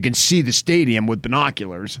 but you can see the stadium with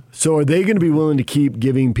binoculars. So are they going to be willing to keep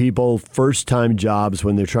giving people first-time jobs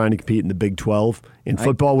when they're trying to compete in the Big 12 in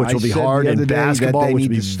football, which will be hard, and basketball, which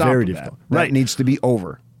will be very difficult? That needs to be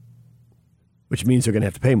over. Which means they're going to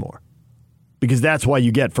have to pay more. Because that's why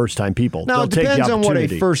you get first-time people. Now, it depends on what a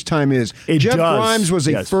first-time is. Jeff Grimes was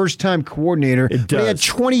a first-time coordinator, but he had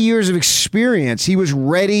 20 years of experience. He was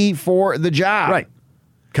ready for the job. Right.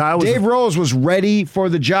 Dave Rose was ready for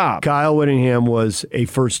the job. Kyle Whittingham was a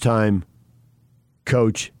first-time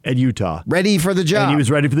coach at Utah. Ready for the job. And he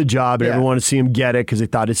was ready for the job, and everyone wanted to see him get it because they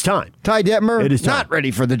thought it's time. Ty Detmer, not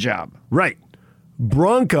ready for the job. Right.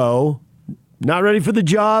 Bronco... Not ready for the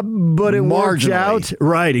job, but it worked out.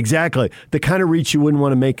 Right, exactly. The kind of reach you wouldn't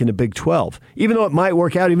want to make in the Big 12. Even though it might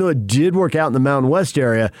work out, even though it did work out in the Mountain West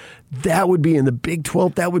area, that would be in the Big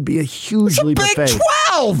 12. That would be a huge leap of faith. Big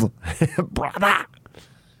 12! Brother!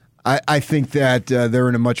 I think that they're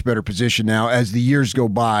in a much better position now. As the years go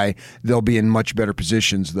by, they'll be in much better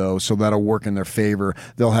positions, though, so that'll work in their favor.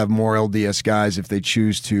 They'll have more LDS guys if they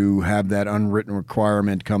choose to have that unwritten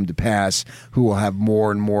requirement come to pass, who will have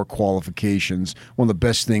more and more qualifications. One of the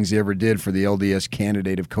best things they ever did for the LDS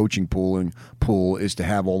candidate of coaching pool is to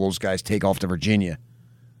have all those guys take off to Virginia.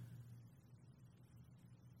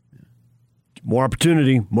 More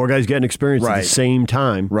opportunity, more guys getting experience at the same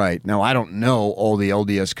time. Right. Now, I don't know all the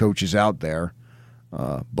LDS coaches out there,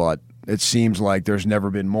 but it seems like there's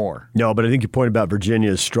never been more. No, but I think your point about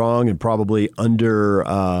Virginia is strong and probably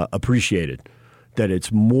underappreciated. That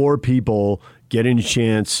it's more people getting a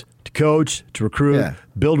chance to coach, to recruit,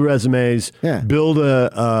 build resumes, build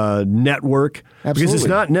a network. Absolutely. Because it's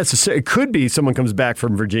not necessary. It could be someone comes back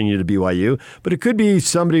from Virginia to BYU, but it could be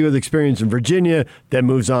somebody with experience in Virginia that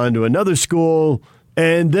moves on to another school,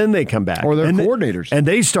 and then they come back. Or they're coordinators. And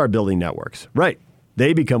they start building networks. Right.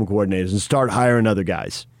 They become coordinators and start hiring other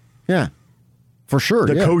guys. Yeah, for sure.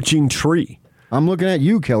 The coaching tree. I'm looking at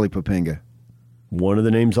you, Kelly Poppinga. One of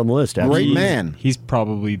the names on the list. Great man. He's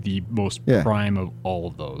probably the most prime of all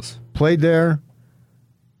of those. Played there.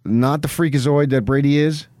 Not the freakazoid that Brady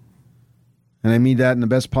is. And I mean that in the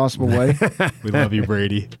best possible way. We love you,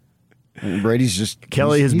 Brady. And Brady's just...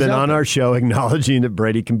 Kelly has been on our show acknowledging that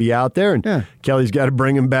Brady can be out there, and Kelly's got to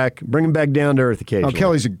bring him back down to earth occasionally. Oh,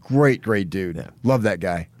 Kelly's a great, great dude. Yeah. Love that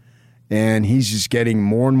guy. And he's just getting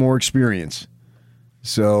more and more experience.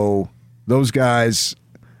 So those guys...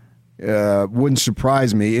 wouldn't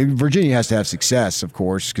surprise me. Virginia has to have success, of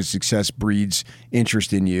course, because success breeds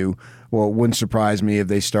interest in you. Well, it wouldn't surprise me if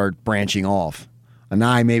they start branching off.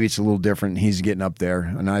 Anai, maybe it's a little different. He's getting up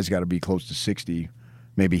there. Anai's got to be close to 60.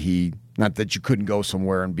 Maybe not that you couldn't go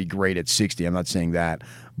somewhere and be great at 60. I'm not saying that,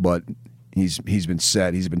 but he's been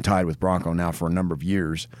set. He's been tied with Bronco now for a number of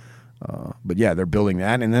years. But yeah, they're building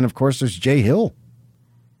that. And then, of course, there's Jay Hill.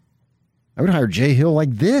 I would hire Jay Hill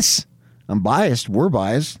like this. I'm biased. We're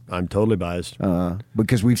biased. I'm totally biased.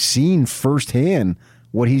 Because we've seen firsthand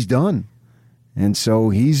what he's done. And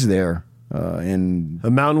so he's there. And a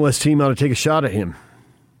Mountain West team ought to take a shot at him.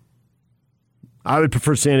 I would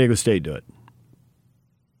prefer San Diego State do it.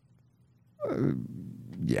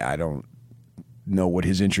 Yeah, I don't know what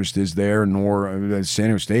his interest is there, nor San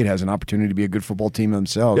Diego State has an opportunity to be a good football team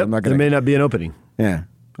themselves. Yep, there may not be an opening. Yeah.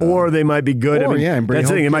 Or they might be good. Or, that's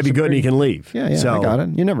the thing. It might be good and he can leave. Yeah, so, I got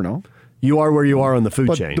it. You never know. You are where you are on the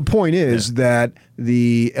food chain. The point is that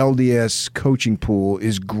the LDS coaching pool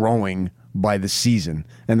is growing by the season,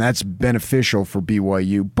 and that's beneficial for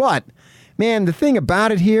BYU. But, man, the thing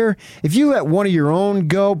about it here, if you let one of your own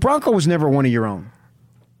go, Bronco was never one of your own.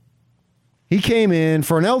 He came in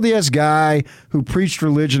for an LDS guy who preached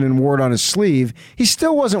religion and wore it on his sleeve. He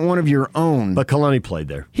still wasn't one of your own. But Kalani played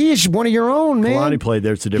there. He is one of your own, man. Kalani played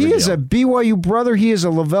there. It's a different deal. He is a BYU brother. He is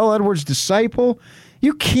a Lavelle Edwards disciple.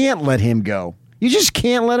 You can't let him go. You just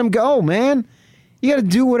can't let him go, man. You got to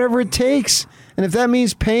do whatever it takes. And if that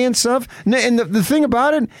means paying stuff, and the thing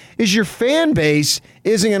about it is your fan base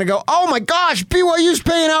isn't going to go, oh my gosh, BYU's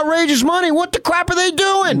paying outrageous money. What the crap are they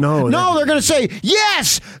doing? No, they're going to say,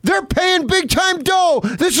 yes, they're paying big time dough.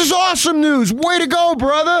 This is awesome news. Way to go,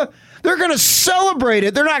 brother. They're going to celebrate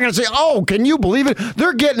it. They're not going to say, oh, can you believe it?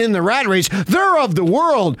 They're getting in the rat race. They're of the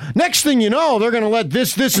world. Next thing you know, they're going to let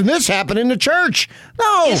this, and this happen in the church.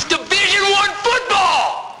 No. It's Division I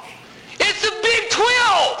football. It's the Big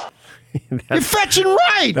 12. You're fetching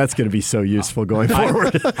right. That's going to be so useful going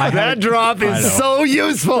forward. That drop is so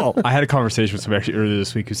useful. I had a conversation with somebody actually earlier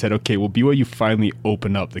this week who said, okay, will BYU finally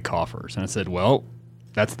open up the coffers? And I said, well,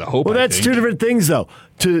 that's the hope. Well, that's two different things, though.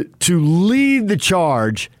 To lead the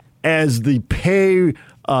charge as the pay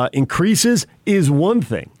increases is one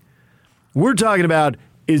thing. We're talking about,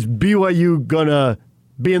 is BYU going to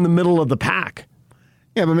be in the middle of the pack?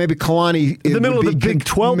 Yeah, but maybe Kalani in the middle of the Big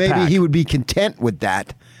 12 maybe pack. He would be content with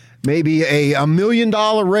that. Maybe a $1 million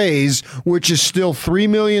raise, which is still $3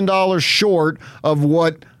 million short of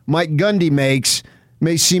what Mike Gundy makes,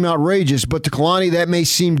 may seem outrageous, but to Kalani, that may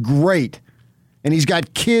seem great. And he's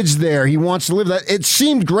got kids there. He wants to live that. It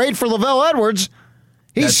seemed great for Lavelle Edwards.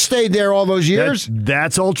 He's stayed there all those years.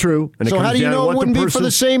 That's all true. And so how do you know it wouldn't be for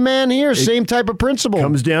the same man here? Same type of principle.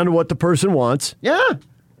 Comes down to what the person wants. Yeah.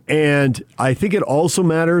 And I think it also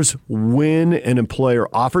matters when an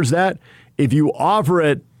employer offers that. If you offer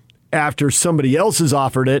it after somebody else has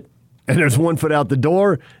offered it and there's 1 foot out the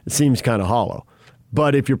door, it seems kind of hollow.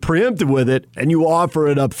 But if you're preemptive with it and you offer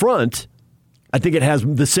it up front, I think it has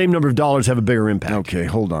the same number of dollars have a bigger impact. Okay,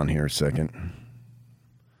 hold on here a second.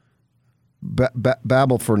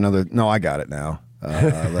 Babble for another. No, I got it now.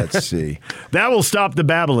 Let's see. That will stop the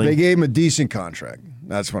babbling. They gave him a decent contract.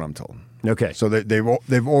 That's what I'm told. Okay. So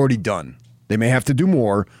they've already done. They may have to do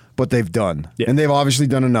more, but they've done. Yeah. And they've obviously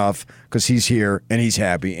done enough because he's here and he's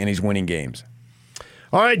happy and he's winning games.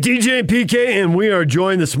 All right, DJ and PK, and we are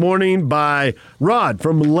joined this morning by Rod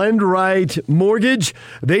from LendRight Mortgage.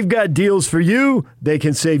 They've got deals for you. They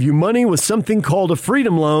can save you money with something called a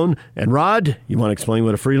Freedom Loan. And Rod, you want to explain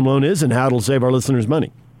what a Freedom Loan is and how it'll save our listeners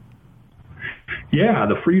money? Yeah,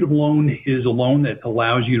 the Freedom Loan is a loan that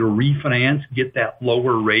allows you to refinance, get that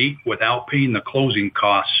lower rate without paying the closing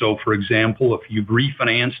costs. So, for example, if you've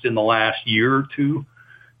refinanced in the last year or two,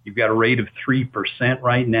 you've got a rate of 3%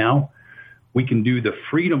 right now. We can do the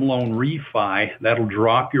Freedom Loan refi. That'll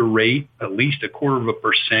drop your rate at least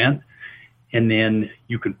 0.25%. And then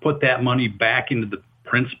you can put that money back into the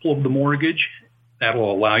principal of the mortgage.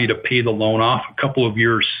 That'll allow you to pay the loan off a couple of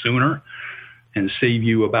years sooner and save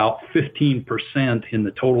you about 15% in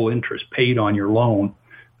the total interest paid on your loan.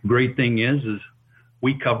 The great thing is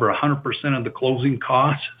we cover 100% of the closing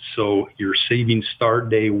costs. So your savings start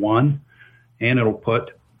day one, and it'll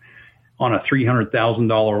put on a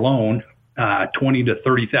 $300,000 loan, $20,000 to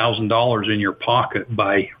 $30,000 in your pocket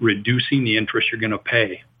by reducing the interest you're going to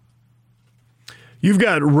pay. You've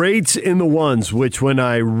got rates in the ones, which when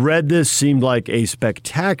I read this seemed like a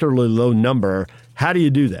spectacularly low number. How do you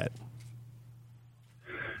do that?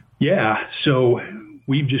 Yeah, so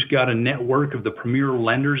we've just got a network of the premier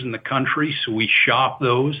lenders in the country, so we shop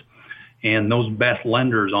those, and those best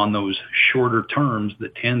lenders on those shorter terms, the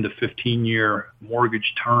 10 to 15-year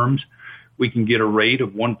mortgage terms, we can get a rate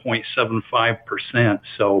of 1.75%.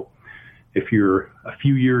 So if you're a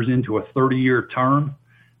few years into a 30-year term,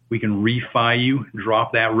 we can refi you,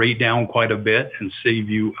 drop that rate down quite a bit, and save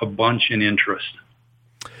you a bunch in interest.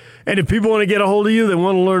 And if people want to get a hold of you, they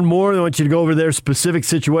want to learn more, they want you to go over their specific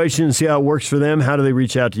situation and see how it works for them, how do they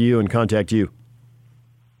reach out to you and contact you?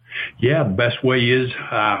 Yeah, the best way is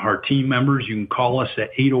our team members. You can call us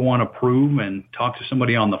at 801-APPROVE and talk to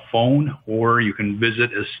somebody on the phone, or you can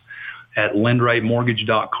visit us at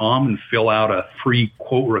lendrightmortgage.com and fill out a free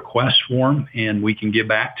quote request form, and we can get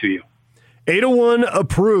back to you.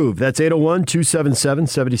 801-APPROVE. That's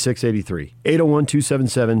 801-277-7683.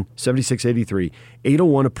 801-277-7683.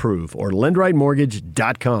 801-APPROVE or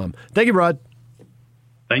lendrightmortgage.com. Thank you, Rod.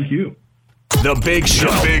 Thank you. The Big Show.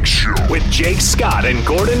 With Jake Scott and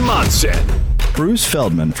Gordon Monson. Bruce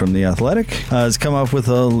Feldman from The Athletic has come up with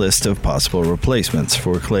a list of possible replacements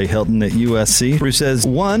for Clay Helton at USC. Bruce says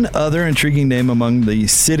one other intriguing name among the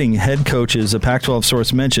sitting head coaches a Pac-12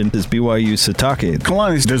 source mentioned is BYU Satake.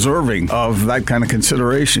 Kalani's deserving of that kind of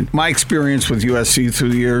consideration. My experience with USC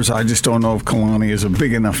through the years, I just don't know if Kalani is a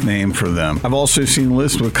big enough name for them. I've also seen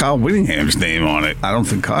lists with Kyle Whittingham's name on it. I don't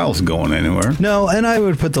think Kyle's going anywhere. No, and I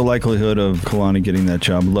would put the likelihood of Kalani getting that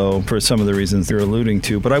job low for some of the reasons you're alluding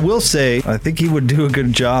to. But I will say, I think he would do a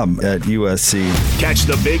good job at USC. Catch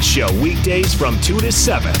The Big Show weekdays from 2 to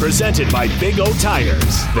 7. Presented by Big O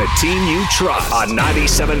Tires, the team you trust. On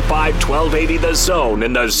 97.5, 1280 The Zone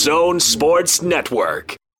and The Zone Sports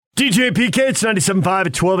Network. DJ PK, it's 97.5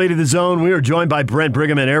 at 1280 The Zone. We are joined by Brent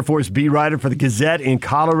Brigham, an Air Force beat writer for the Gazette in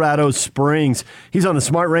Colorado Springs. He's on the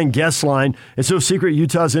Smart Rain guest line. It's no secret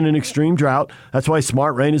Utah's in an extreme drought. That's why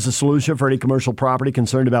Smart Rain is a solution for any commercial property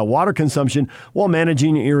concerned about water consumption while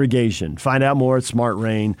managing irrigation. Find out more at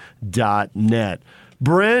smartrain.net.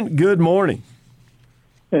 Brent, good morning.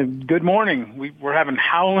 Good morning. We're having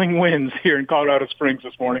howling winds here in Colorado Springs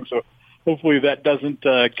this morning, so hopefully that doesn't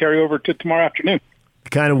carry over to tomorrow afternoon. The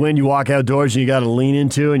kind of wind you walk outdoors and you got to lean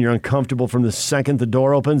into and you're uncomfortable from the second the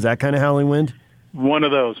door opens, that kind of howling wind? One of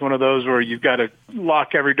those where you've got to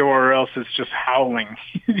lock every door or else it's just howling.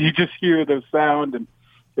 You just hear the sound and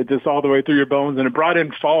It's just all the way through your bones, and it brought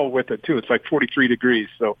in fall with it too. It's like 43 degrees.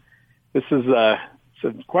 So this is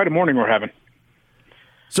quite a morning we're having.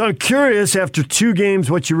 So I'm curious, after 2 games,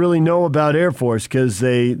 what you really know about Air Force, because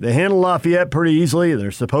they handle Lafayette pretty easily. They're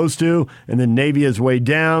supposed to, and then Navy is way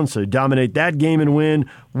down, so they dominate that game and win.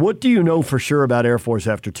 What do you know for sure about Air Force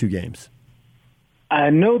after 2 games? I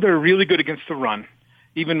know they're really good against the run.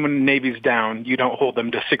 Even when Navy's down, you don't hold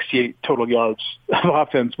them to 68 total yards of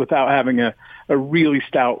offense without having a really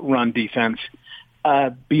stout run defense.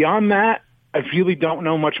 Beyond that, I really don't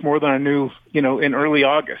know much more than I knew, in early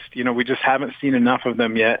August. We just haven't seen enough of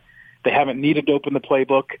them yet. They haven't needed to open the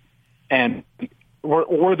playbook,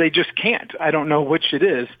 or they just can't. I don't know which it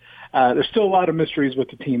is. There's still a lot of mysteries with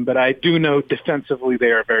the team, but I do know defensively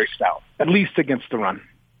they are very stout, at least against the run.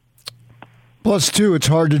 Plus, too, it's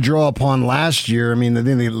hard to draw upon last year. I mean,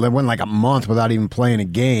 they went like a month without even playing a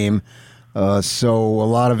game. So a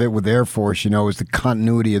lot of it with Air Force, is the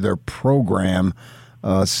continuity of their program.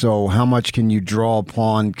 So how much can you draw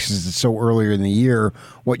upon, because it's so earlier in the year,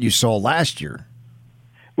 what you saw last year?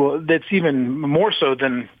 Well, that's even more so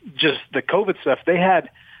than just the COVID stuff. They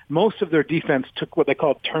had most of their defense took what they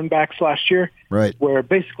called turnbacks last year, right? Where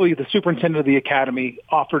basically the superintendent of the academy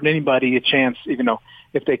offered anybody a chance,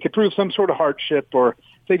 if they could prove some sort of hardship or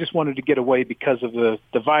if they just wanted to get away because of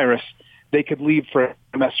the virus, they could leave for a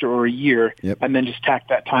semester or a year and then just tack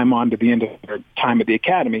that time on to the end of their time at the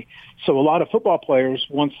academy. So a lot of football players,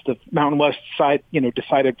 once the Mountain West side,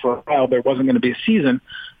 decided for a while there wasn't going to be a season,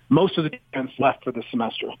 most of the defense left for the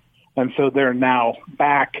semester. And so they're now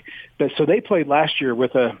back. So they played last year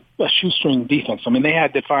with a shoestring defense. I mean, they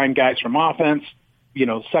had to find guys from offense,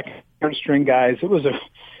 second, third string guys. It was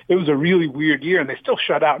a really weird year, and they still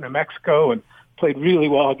shut out New Mexico and played really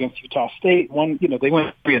well against Utah State. They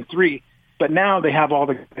went 3-3, but now they have all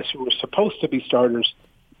the guys who were supposed to be starters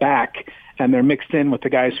back, and they're mixed in with the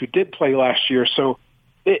guys who did play last year. So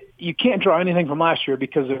you can't draw anything from last year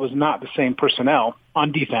because it was not the same personnel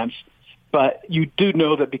on defense. But you do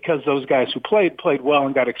know that because those guys who played well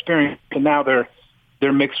and got experience, and now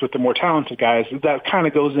they're mixed with the more talented guys. That kind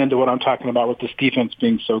of goes into what I'm talking about with this defense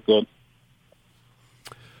being so good.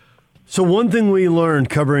 So one thing we learned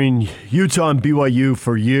covering Utah and BYU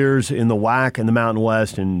for years in the WAC and the Mountain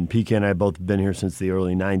West, and PK and I have both been here since the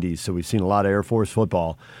early 90s, so we've seen a lot of Air Force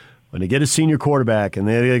football. When they get a senior quarterback and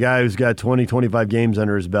they get a guy who's got 20, 25 games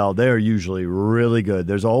under his belt, they are usually really good.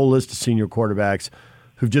 There's a whole list of senior quarterbacks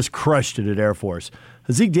who've just crushed it at Air Force.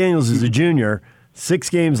 Zeke Daniels is a junior, 6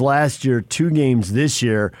 games last year, 2 games this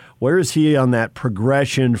year. Where is he on that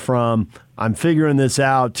progression from I'm figuring this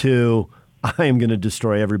out to I am going to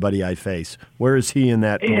destroy everybody I face? Where is he in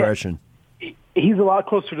that progression? He's a lot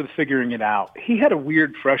closer to figuring it out. He had a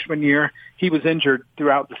weird freshman year. He was injured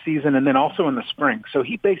throughout the season and then also in the spring. So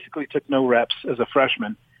he basically took no reps as a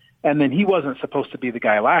freshman. And then he wasn't supposed to be the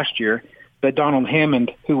guy last year. But Donald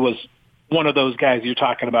Hammond, who was one of those guys you're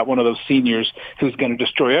talking about, one of those seniors who's going to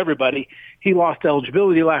destroy everybody, he lost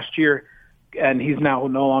eligibility last year, and he's now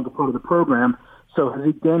no longer part of the program. So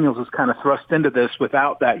Zeke Daniels is kind of thrust into this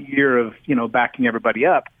without that year of, backing everybody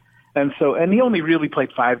up. And he only really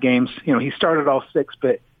played 5 games. He started all 6,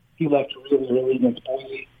 but he left really early against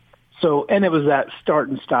Boise. So, and it was that start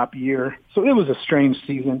and stop year. So it was a strange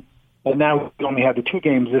season. And now we only had the 2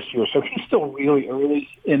 games this year. So he's still really early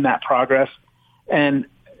in that progress. And,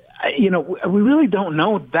 we really don't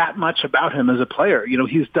know that much about him as a player.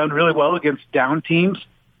 He's done really well against down teams.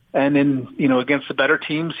 And then, against the better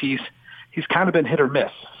teams, he's kind of been hit or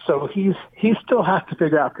miss. So he still has to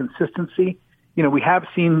figure out consistency. We have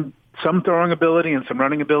seen some throwing ability and some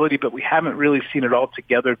running ability, but we haven't really seen it all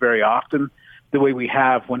together very often the way we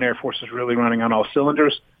have when Air Force is really running on all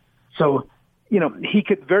cylinders. So, he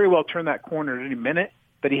could very well turn that corner at any minute,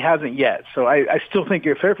 but he hasn't yet. So I still think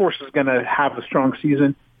if Air Force is going to have a strong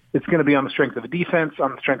season, it's going to be on the strength of the defense,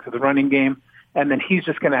 on the strength of the running game, and then he's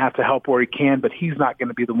just going to have to help where he can, but he's not going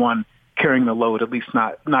to be the one carrying the load, at least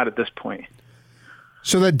not at this point.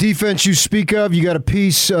 So that defense you speak of, you got a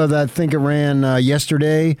piece that I think it ran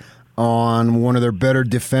yesterday on one of their better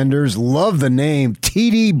defenders. Love the name,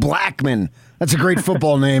 T.D. Blackman. That's a great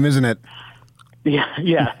football name, isn't it?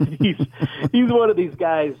 Yeah. He's one of these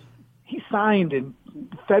guys. He signed in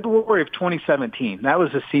February of 2017. That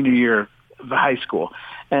was his senior year of high school.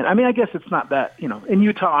 And, I guess it's not that, in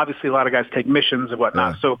Utah, obviously a lot of guys take missions and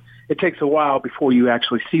whatnot, so it takes a while before you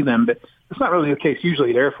actually see them. But it's not really the case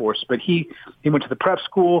usually at Air Force. But he went to the prep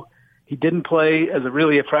school. He didn't play as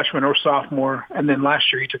a freshman or sophomore. And then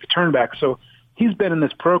last year he took a turnback. So he's been in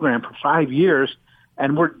this program for 5 years,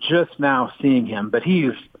 and we're just now seeing him. But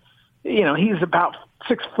he's about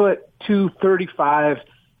 6'2", 235,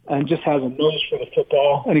 and just has a nose for the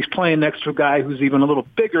football. And he's playing next to a guy who's even a little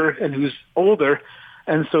bigger and who's older.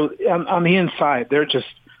 And so on the inside, they're just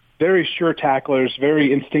very sure tacklers,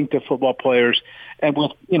 very instinctive football players, and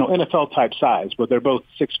with, NFL type size, but they're both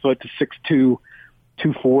 6 foot to 6'2",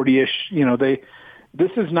 240-ish.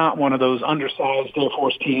 This is not one of those undersized Air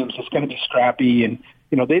Force teams. It's going to be scrappy, and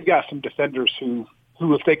they've got some defenders who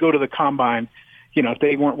if they go to the combine, if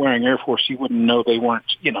they weren't wearing Air Force, you wouldn't know they weren't,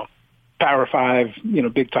 Power 5,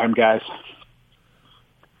 big time guys.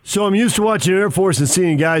 So I'm used to watching Air Force and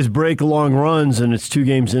seeing guys break long runs, and it's 2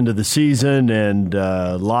 games into the season, and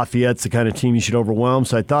Lafayette's the kind of team you should overwhelm.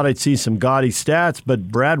 So I thought I'd see some gaudy stats, but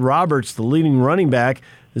Brad Roberts, the leading running back,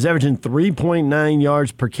 is averaging 3.9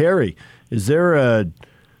 yards per carry. Is there a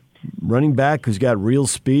running back who's got real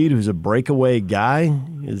speed, who's a breakaway guy?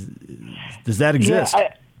 Does that exist?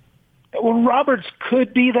 Yeah, well, Roberts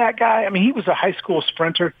could be that guy. I mean, he was a high school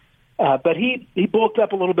sprinter, but he bulked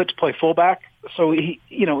up a little bit to play fullback. So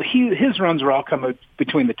his runs are all coming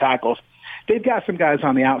between the tackles. They've got some guys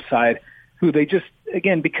on the outside who they just,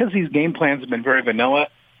 again, because these game plans have been very vanilla,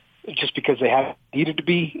 just because they haven't needed to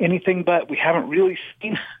be anything but, we haven't really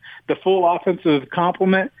seen the full offensive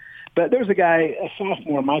complement. But there's a guy, a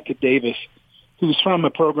sophomore, Micah Davis, who's from a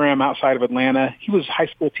program outside of Atlanta. He was high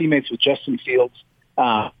school teammates with Justin Fields.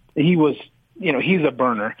 He was, he's a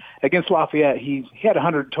burner. Against Lafayette, he had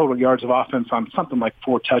 100 total yards of offense on something like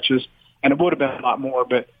 4 touches, and it would have been a lot more,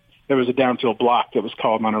 but there was a downfield block that was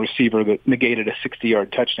called on a receiver that negated a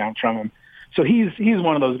 60-yard touchdown from him. So he's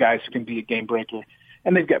one of those guys who can be a game breaker.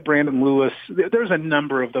 And they've got Brandon Lewis. There's a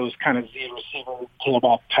number of those kind of Z receiver,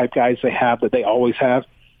 tailback type guys they have that they always have.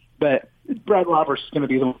 But Brad Roberts is going to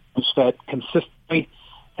be the one who's fed consistently.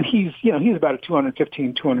 And he's about a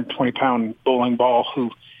 215, 220-pound bowling ball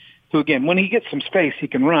who, again, when he gets some space, he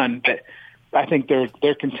can run. But I think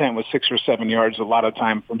they're content with 6 or 7 yards a lot of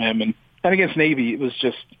time from him. And against Navy, it was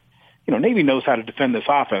just, Navy knows how to defend this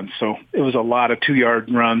offense. So it was a lot of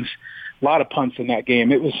 2-yard runs, a lot of punts in that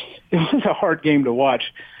game. It was a hard game to watch.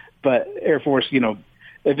 But Air Force,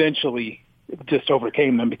 eventually just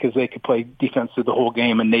overcame them because they could play defense through the whole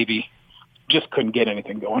game, and Navy just couldn't get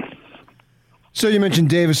anything going. So you mentioned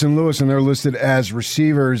Davis and Lewis, and they're listed as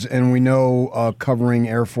receivers, and we know covering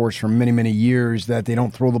Air Force for many, many years that they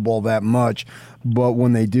don't throw the ball that much, but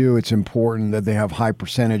when they do, it's important that they have high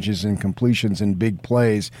percentages and completions and big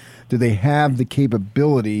plays. Do they have the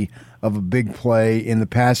capability of a big play in the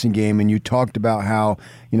passing game? And you talked about how,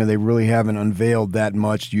 they really haven't unveiled that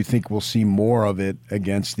much. Do you think we'll see more of it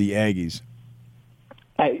against the Aggies?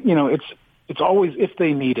 It's always if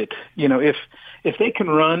they need it. If they can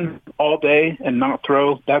run all day and not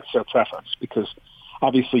throw, that's their preference, because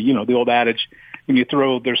obviously, the old adage, when you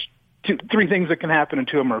throw, there's 3 things that can happen and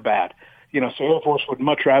 2 of them are bad. So Air Force would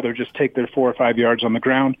much rather just take their 4 or 5 yards on the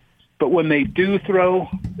ground. But when they do throw,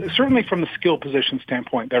 certainly from the skill position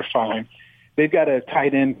standpoint, they're fine. They've got a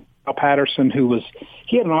tight end, Al Patterson,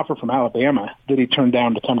 he had an offer from Alabama that he turned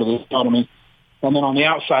down to come to the Academy. And then on the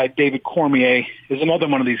outside, David Cormier is another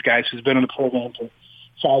one of these guys who's been in the program for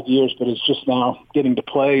 5 years, but is just now getting to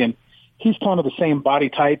play. And he's kind of the same body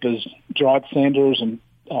type as Gerard Sanders and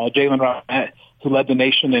Jalen Ramette, who led the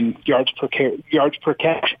nation in yards per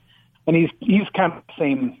catch. And he's kind of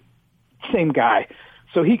the same guy.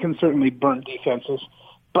 So he can certainly burn defenses.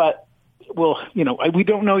 But, we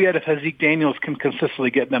don't know yet if Hazik Daniels can consistently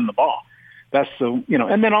get them the ball. That's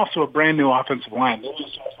and then also a brand new offensive line. They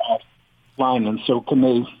just have linemen. So can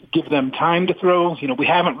they give them time to throw? We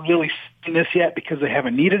haven't really seen this yet because they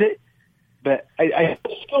haven't needed it. But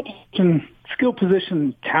skill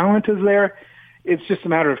position talent is there. It's just a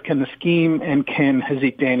matter of can the scheme and can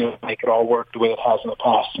Hazik Daniels make it all work the way it has in the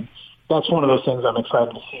past. And that's one of those things I'm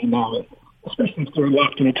excited to see now, especially if they're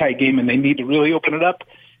locked in a tight game and they need to really open it up.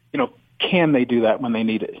 Can they do that when they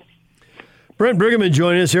need it? Brent Brigham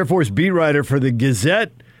joining us, Air Force beat writer for the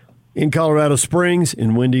Gazette in Colorado Springs,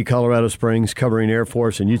 in windy Colorado Springs, covering Air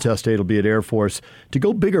Force, and Utah State will be at Air Force. To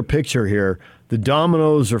go bigger picture here, the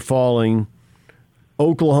dominoes are falling.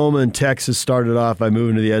 Oklahoma and Texas started off by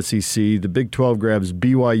moving to the SEC. The Big 12 grabs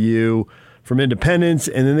BYU from Independence,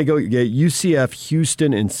 and then they go get UCF,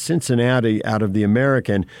 Houston, and Cincinnati out of the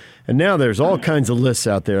American. And now there's all kinds of lists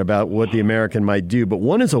out there about what the American might do. But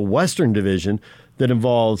one is a Western division that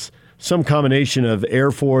involves some combination of Air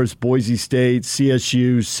Force, Boise State,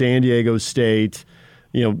 CSU, San Diego State,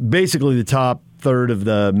 basically the top third of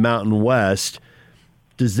the Mountain West.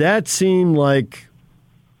 Does that seem like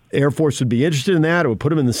Air Force would be interested in that? It would put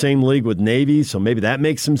them in the same league with Navy, so maybe that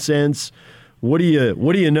makes some sense. What do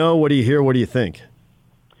you know? What do you hear? What do you think?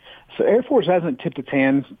 So Air Force hasn't tipped its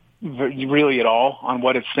hand really at all on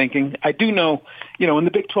what it's thinking. I do know, when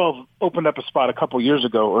the Big 12 opened up a spot a couple years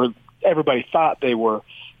ago, or everybody thought they were,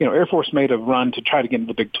 Air Force made a run to try to get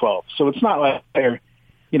into the Big 12. So it's not like they're,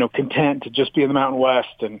 content to just be in the Mountain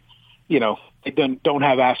West and, they don't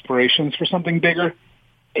have aspirations for something bigger.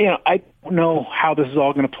 I don't know how this is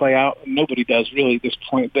all going to play out. Nobody does really at this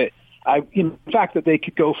point. But the fact that they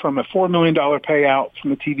could go from a $4 million payout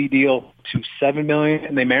from the TV deal to $7 million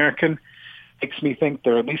in the American makes me think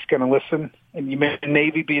they're at least going to listen. And you mentioned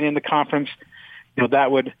Navy being in the conference.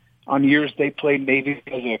 That would, on years they played Navy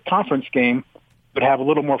as a conference game, would have a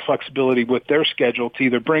little more flexibility with their schedule to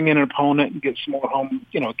either bring in an opponent and get some more home,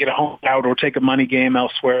 get a home out or take a money game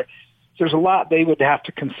elsewhere. There's a lot they would have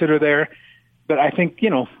to consider there. But I think,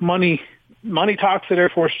 money talks at Air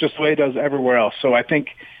Force just the way it does everywhere else. So I think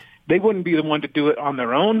they wouldn't be the one to do it on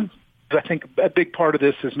their own. But I think a big part of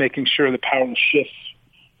this is making sure the power shifts.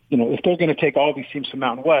 If they're going to take all these teams from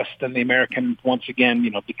Mountain West, then the American, once again,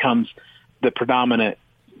 becomes the predominant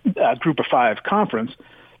group of five conference.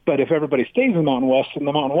 But if everybody stays in Mountain West, then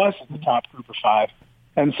the Mountain West is the top group of five.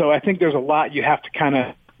 And so I think there's a lot you have to kind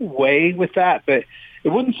of weigh with that. But it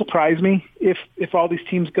wouldn't surprise me if all these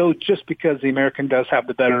teams go just because the American does have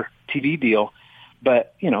the better TV deal.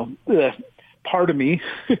 But, the part of me,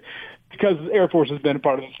 because Air Force has been a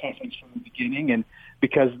part of this conference from the beginning, and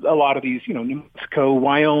because a lot of these, New Mexico,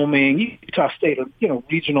 Wyoming, Utah State are,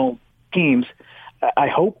 regional teams, I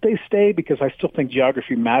hope they stay because I still think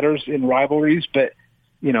geography matters in rivalries. But,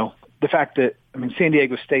 the fact that, San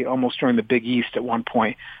Diego State almost joined the Big East at one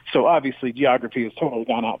point. So obviously geography has totally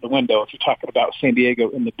gone out the window if you're talking about San Diego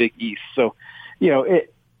in the Big East. So,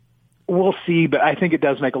 we'll see, but I think it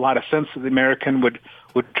does make a lot of sense that the American would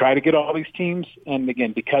try to get all these teams. And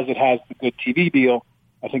again, because it has the good TV deal,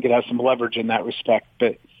 I think it has some leverage in that respect.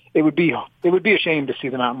 But it would be a shame to see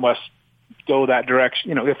the Mountain West go that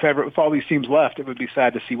direction. If all these teams left, it would be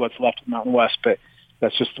sad to see what's left of the Mountain West. But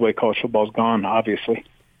that's just the way college football's gone, obviously.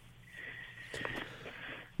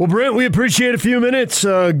 Well, Brent, we appreciate a few minutes.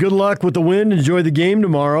 Good luck with the win. Enjoy the game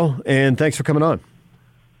tomorrow, and thanks for coming on.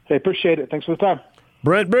 Hey, appreciate it. Thanks for the time.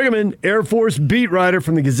 Brent Brigham, Air Force beat writer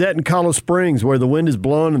from the Gazette in Colorado Springs, where the wind is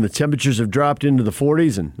blowing and the temperatures have dropped into the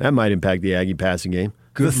 40s, and that might impact the Aggie passing game.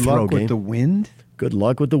 Good luck with the wind? Good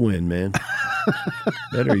luck with the wind, man.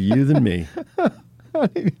 Better you than me.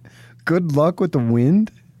 Good luck with the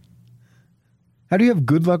wind? How do you have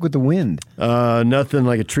good luck with the wind? Nothing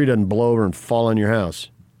like a tree doesn't blow over and fall on your house.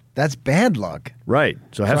 That's bad luck. Right.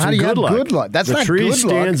 So have how some do you good have luck. Good luck. That's the not tree good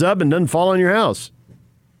stands luck. up and doesn't fall on your house.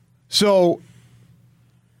 So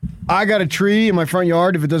I got a tree in my front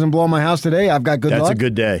yard. If it doesn't blow on my house today, I've got good luck. That's a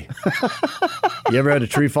good day. You ever had a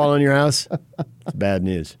tree fall on your house? It's bad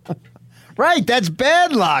news. Right. That's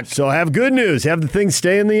bad luck. So have good news. Have the thing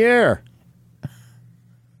stay in the air.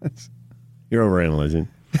 You're overanalyzing.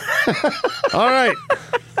 All right.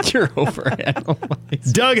 You're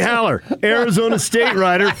overanalyzing. Doug Haller, Arizona State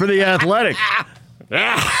writer for The Athletic.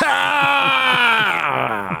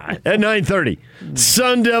 At 9:30,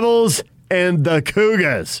 Sun Devils and the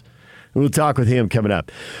Cougars. We'll talk with him coming up.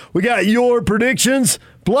 We got your predictions,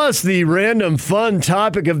 plus the random fun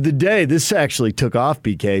topic of the day. This actually took off,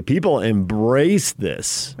 PK. People embrace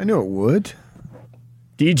this. I knew it would.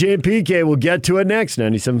 DJ and PK will get to it next.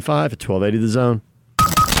 97.5 at 1280 The Zone.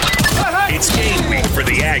 It's game week for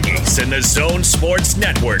the Aggies, and the Zone Sports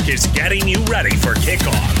Network is getting you ready for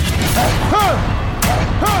kickoff.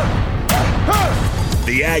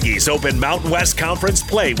 The Aggies open Mountain West Conference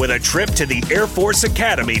play with a trip to the Air Force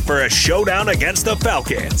Academy for a showdown against the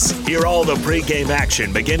Falcons. Hear all the pregame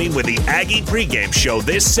action beginning with the Aggie pregame show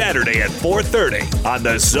this Saturday at 4:30 on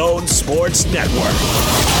the Zone Sports Network.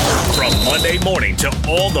 From Monday morning to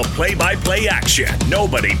all the play-by-play action,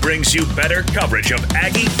 nobody brings you better coverage of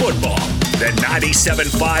Aggie football than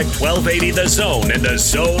 97.5 1280 The Zone and the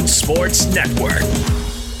Zone Sports Network.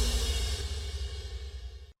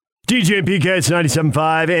 DJ and PK, it's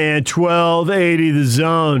 97.5 and 1280 The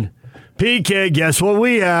Zone. PK, guess what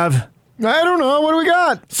we have? I don't know. What do we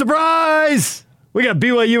got? Surprise! We got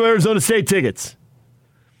BYU Arizona State tickets.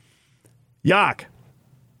 Yak,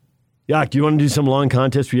 do you want to do some long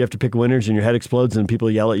contest where you have to pick winners and your head explodes and people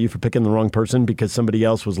yell at you for picking the wrong person because somebody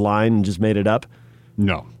else was lying and just made it up?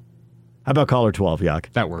 No. How about caller 12, Yak?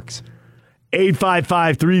 That works.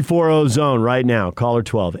 855-340-ZONE right now. Caller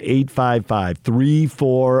 12,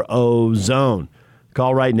 855-340-ZONE.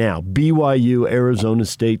 Call right now. BYU Arizona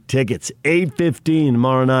State tickets, 8:15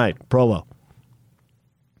 tomorrow night. Provo.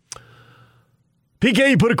 PK,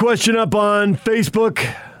 you put a question up on Facebook.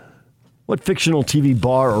 What fictional TV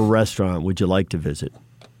bar or restaurant would you like to visit?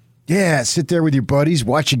 Yeah, sit there with your buddies,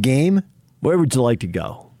 watch a game. Where would you like to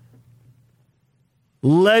go?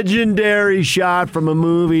 legendary shot from a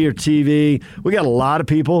movie or TV. We got a lot of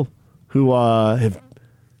people who have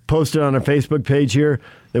posted on our Facebook page here.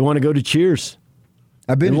 They want to go to Cheers.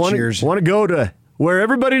 I've been to Cheers. Want to go to where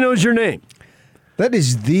everybody knows your name. That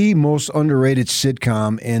is the most underrated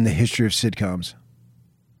sitcom in the history of sitcoms.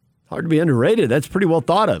 Hard to be underrated. That's pretty well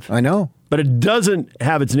thought of. I know. But it doesn't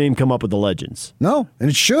have its name come up with the legends. No, and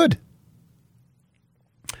it should.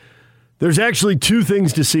 There's actually 2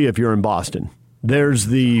 things to see if you're in Boston. There's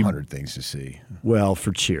the 100 things to see. Well,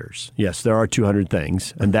 for Cheers. Yes, there are 200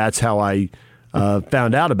 things. And that's how I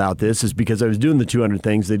found out about this, is because I was doing the 200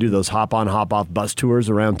 things. They do those hop-on, hop-off bus tours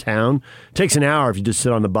around town. It takes an hour if you just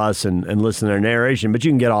sit on the bus and listen to their narration, but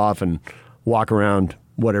you can get off and walk around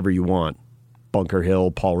whatever you want. Bunker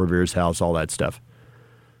Hill, Paul Revere's house, all that stuff.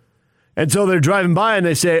 And so they're driving by and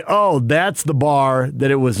they say, "Oh, that's the bar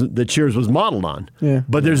that Cheers was modeled on." Yeah.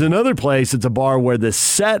 But there's another place. It's a bar where the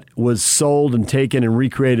set was sold and taken and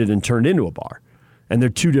recreated and turned into a bar, and they're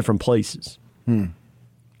 2 different places. Well,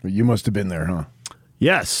 you must have been there, huh?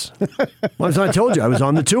 Yes. Well, as I told you, I was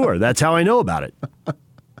on the tour. That's how I know about it. All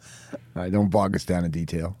right, don't bog us down in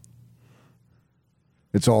detail.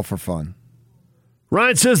 It's all for fun.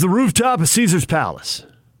 Ryan says the rooftop of Caesar's Palace.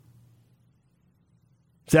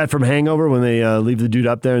 Is that from Hangover when they leave the dude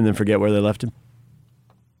up there and then forget where they left him?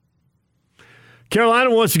 Carolina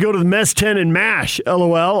wants to go to the Mess 10 and MASH,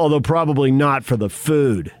 LOL, although probably not for the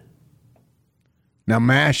food. Now,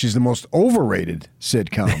 MASH is the most overrated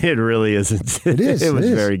sitcom. It really isn't. It is. It was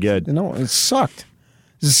very good. No, it sucked.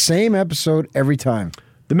 It's the same episode every time.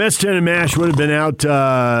 The Mess 10 and MASH would have been out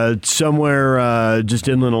somewhere just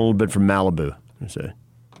inland a little bit from Malibu. There's a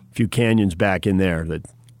few canyons back in there that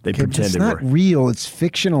they pretended it's not were real. It's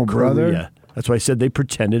fictional, brother. Korea. That's why I said they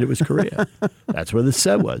pretended it was Korea. That's where the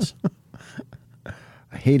set was.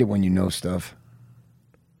 I hate it when you know stuff.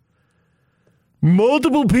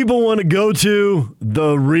 Multiple people want to go to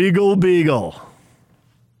the Regal Beagle.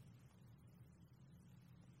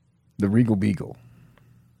 The Regal Beagle.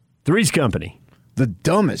 Three's Company. The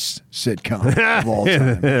dumbest sitcom of all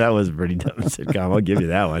time. That was a pretty dumb sitcom. I'll give you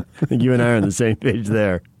that one. I think you and I are on the same page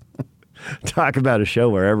there. Talk about a show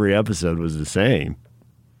where every episode was the same.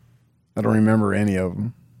 I don't remember any of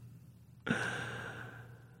them.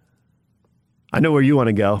 I know where you want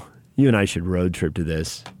to go. You and I should road trip to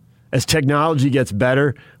this. As technology gets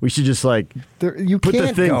better, we should just you put can't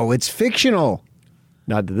the thing. Go. It's fictional.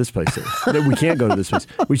 Not to this place. We can't go to this place.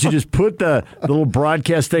 We should just put the little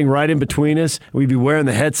broadcast thing right in between us. We'd be wearing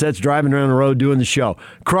the headsets, driving around the road, doing the show.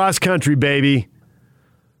 Cross country, baby.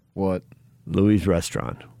 What? Louis'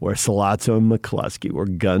 Restaurant, where Salazzo and McCluskey were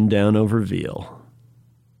gunned down over veal.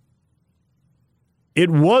 It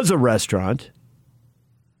was a restaurant.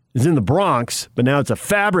 It's in the Bronx, but now it's a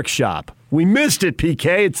fabric shop. We missed it,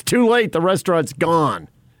 PK. It's too late. The restaurant's gone.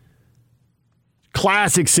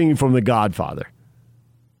 Classic scene from The Godfather.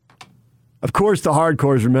 Of course, the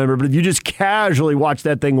hardcores remember, but if you just casually watched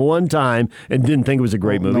that thing one time and didn't think it was a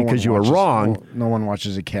great movie because you were wrong. No one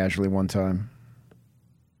watches it casually one time.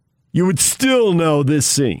 You would still know this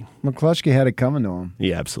scene. McCluskey had it coming to him.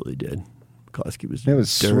 He absolutely did. McCluskey was It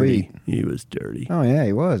was dirty. sweet. He was dirty. Oh, yeah,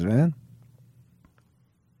 he was, man.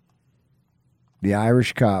 The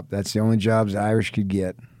Irish cop. That's the only jobs the Irish could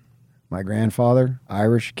get. My grandfather,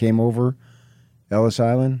 Irish, came over, Ellis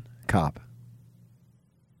Island, cop.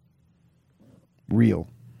 Real.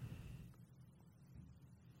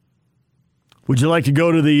 Would you like to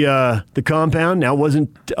go to the compound? Now, it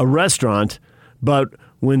wasn't a restaurant, but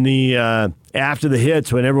when after the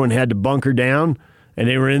hits, when everyone had to bunker down, and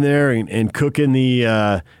they were in there and cooking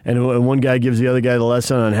and one guy gives the other guy the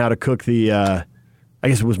lesson on how to cook I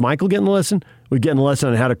guess it was Michael getting the lesson? We're getting the lesson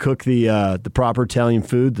on how to cook the proper Italian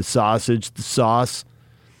food, the sausage, the sauce.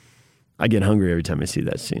 I get hungry every time I see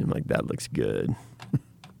that scene. I'm like, that looks good.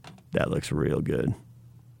 That looks real good.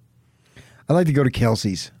 I like to go to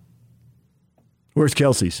Kelsey's. Where's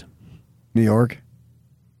Kelsey's? New York.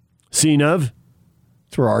 Scene of?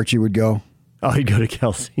 That's where Archie would go. Oh, he'd go to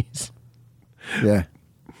Kelsey's. Yeah.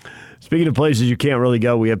 Speaking of places you can't really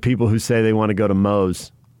go, we have people who say they want to go to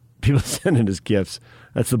Moe's. People sending us gifts.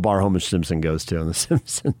 That's the bar Homer Simpson goes to on The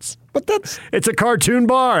Simpsons. But it's a cartoon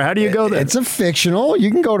bar. How do you go there? It's a fictional.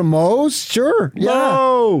 You can go to Moe's. Sure. Yeah.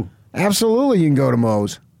 Mo! Absolutely, you can go to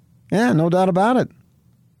Moe's. Yeah, no doubt about it.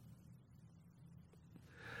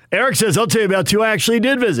 Eric says, I'll tell you about 2 I actually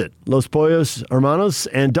did visit. Los Pollos Hermanos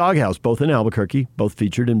and Doghouse, both in Albuquerque, both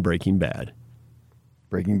featured in Breaking Bad.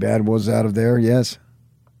 Breaking Bad was out of there, yes.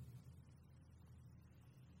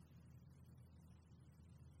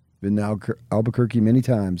 Been to Albuquerque many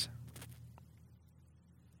times.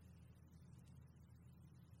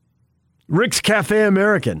 Rick's Cafe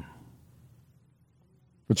American.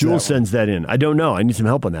 Jules sends that in. I don't know. I need some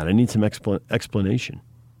help on that. I need some explanation.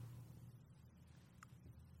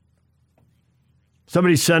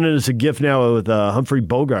 Somebody's sending us a gift now with Humphrey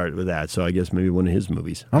Bogart with that, so I guess maybe one of his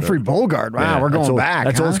movies. Humphrey Bogart? Wow, we're going back.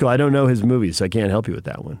 That's old school. I don't know his movies, so I can't help you with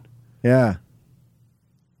that one. Yeah.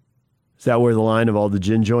 Is that where the line of all the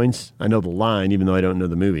gin joints? I know the line, even though I don't know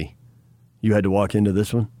the movie. You had to walk into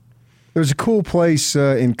this one? There was a cool place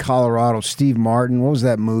in Colorado. Steve Martin. What was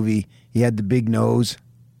that movie? He had the big nose.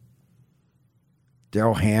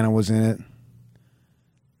 Daryl Hannah was in it.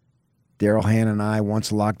 Daryl Hannah and I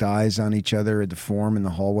once locked eyes on each other at the Forum in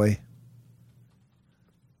the hallway.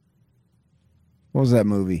 What was that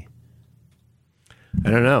movie?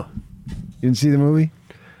 I don't know. You didn't see the movie?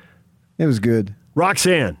 It was good.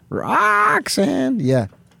 Roxanne. Yeah.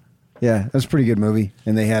 Yeah, that was a pretty good movie.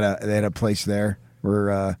 And they had a place there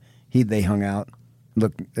where they hung out.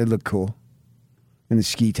 It looked cool. In the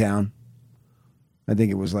ski town. I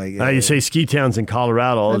think it was like... you say ski towns in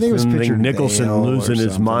Colorado. I think it was Nicholson losing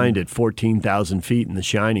his mind at 14,000 feet in The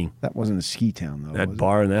Shining. That wasn't a ski town, though. That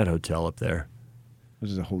bar and that hotel up there.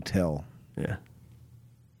 This is a hotel. Yeah.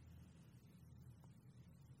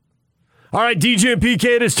 All right, DJ and PK,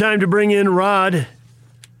 it is time to bring in Rod.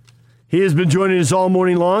 He has been joining us all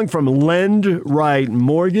morning long from Lend Right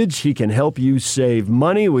Mortgage. He can help you save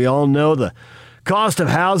money. We all know the cost of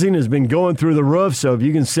housing has been going through the roof, so if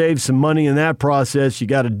you can save some money in that process, you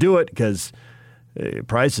got to do it because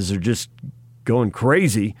prices are just going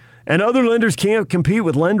crazy. And other lenders can't compete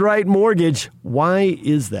with Lend Right Mortgage. Why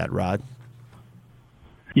is that, Rod?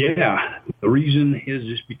 Yeah, the reason is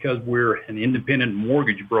just because we're an independent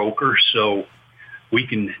mortgage broker, so we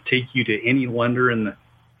can take you to any lender in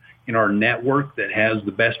our network that has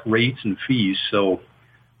the best rates and fees. So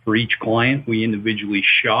for each client, we individually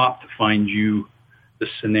shop to find you the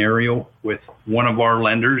scenario with one of our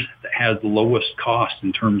lenders that has the lowest cost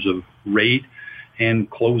in terms of rate and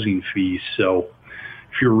closing fees. So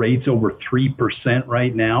if your rate's over 3%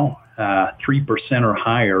 right now, 3% or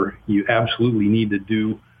higher, you absolutely need to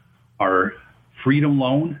do our Freedom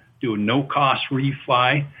Loan, do a no-cost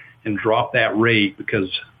refi, and drop that rate because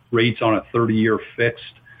rates on a 30-year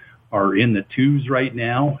fixed are in the 2s right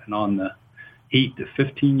now, and on the 8 to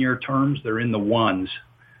 15-year terms, they're in the 1s.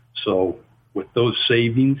 So with those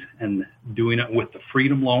savings and doing it with the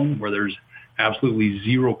Freedom Loan, where there's absolutely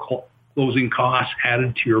zero closing costs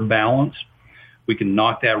added to your balance, we can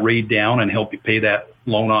knock that rate down and help you pay that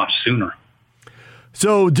loan off sooner.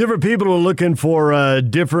 So different people are looking for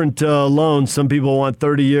different loans. Some people want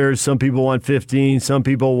 30 years, some people want 15, some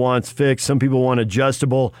people want fixed, some people want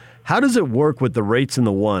adjustable. How does it work with the rates in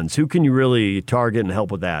the 1s? Who can you really target and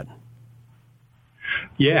help with that?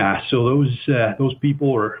 Yeah, so those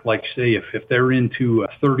people are, like, say, if they're into a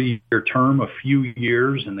 30-year term, a few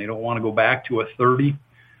years, and they don't want to go back to a 30,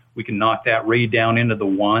 we can knock that rate down into the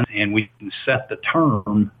 1, and we can set the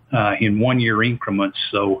term in 1-year increments.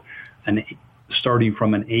 So starting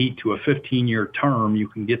from an 8 to a 15-year term, you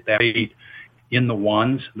can get that rate in the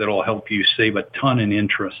 1s that'll help you save a ton in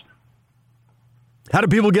interest. How do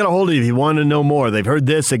people get a hold of you if you want to know more? They've heard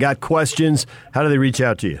this, they got questions. How do they reach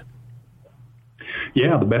out to you?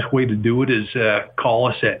 Yeah, the best way to do it is call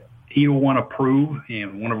us at 801-APPROVE,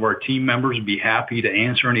 and one of our team members will be happy to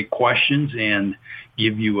answer any questions and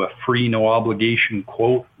give you a free, no-obligation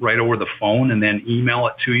quote right over the phone and then email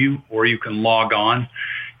it to you, or you can log on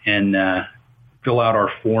and fill out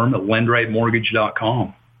our form at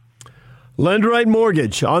lendrightmortgage.com. Lend Right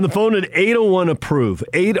Mortgage on the phone at 801-APPROVE,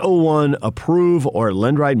 801-APPROVE, or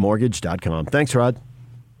lendrightmortgage.com. Thanks, Rod.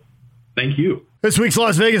 Thank you. This week's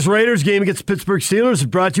Las Vegas Raiders game against the Pittsburgh Steelers is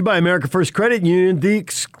brought to you by America First Credit Union, the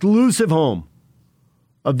exclusive home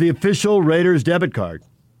of the official Raiders debit card.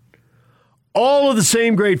 All of the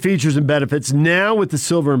same great features and benefits now with the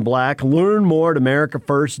silver and black. Learn more at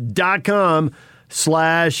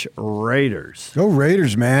americafirst.com/Raiders. Go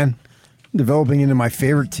Raiders, man. I'm developing into my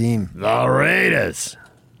favorite team. The Raiders.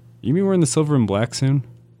 You mean we're in the silver and black soon?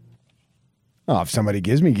 Oh, if somebody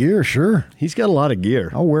gives me gear, sure. He's got a lot of gear.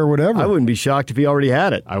 I'll wear whatever. I wouldn't be shocked if he already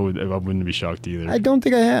had it. I wouldn't be shocked either. I don't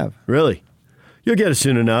think I have. Really? You'll get it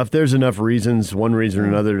soon enough. There's enough reasons, one reason or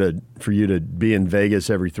another, for you to be in Vegas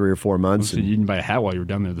every 3 or 4 months. You didn't buy a hat while you were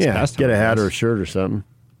down there this past time. Get a hat or a shirt or something.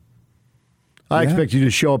 I expect you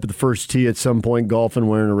to show up at the first tee at some point golfing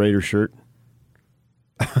wearing a Raider shirt.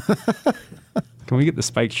 Can we get the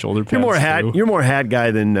spiked shoulder pads? You're more hat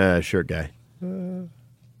guy than shirt guy.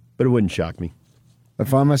 But it wouldn't shock me. I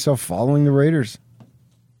find myself following the Raiders.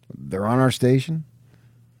 They're on our station.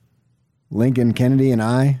 Lincoln, Kennedy, and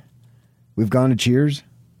I, we've gone to Cheers.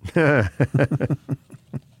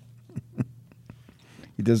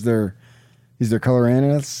 He's their color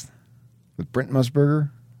analyst with Brent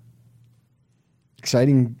Musburger.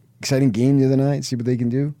 Exciting game the other night. See what they can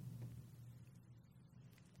do.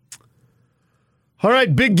 All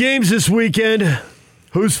right, big games this weekend.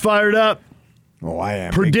 Who's fired up? Oh, I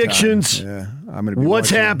am. Predictions. Yeah, I'm going to be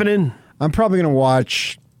What's watching. happening? I'm probably going to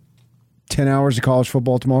watch 10 hours of college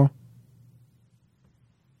football tomorrow.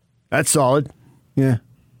 That's solid. Yeah.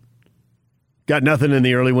 Got nothing in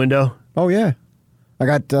the early window? Oh, yeah. I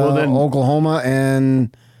got Oklahoma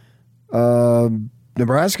and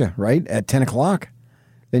Nebraska, right, at 10 o'clock.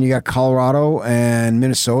 Then you got Colorado and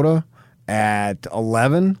Minnesota at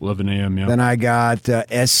 11. 11 a.m., yeah. Then I got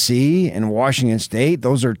SC and Washington State.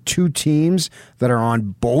 Those are two teams that are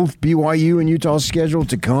on both BYU and Utah's schedule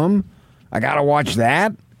to come. I got to watch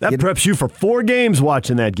that. That preps you for 4 games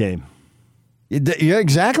watching that game. Yeah,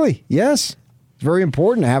 exactly. Yes. It's very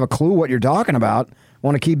important to have a clue what you're talking about.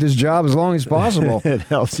 Want to keep this job as long as possible. It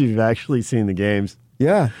helps you've actually seen the games.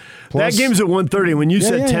 Yeah. That game's at 1:30. When you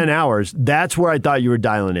said 10 hours, that's where I thought you were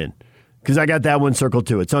dialing in. Because I got that one circled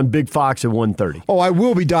too. It's on Big Fox at 1:30. Oh, I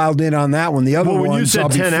will be dialed in on that one. The other one, when you said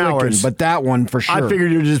 10 hours, but that one for sure. I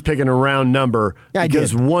figured you were just picking a round number. Yeah,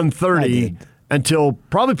 because 1:30 until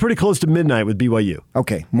probably pretty close to midnight with BYU.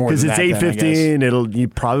 Okay, more because than it's 8:15. You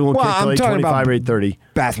probably won't kick till 8:25 or 8:30.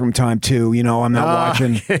 Bathroom time too. You know, I'm not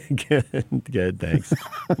watching. Good, thanks.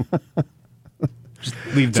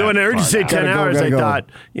 Leave So when I heard you say 10 hours, I thought,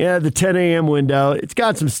 the 10 a.m. window, it's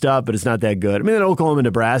got some stuff, but it's not that good. I mean, Oklahoma,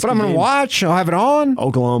 Nebraska. But I'm going to watch. I'll have it on.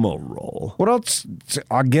 Oklahoma will roll. What else?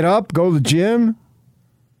 I'll get up, go to the gym.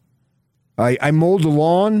 I mowed the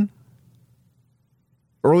lawn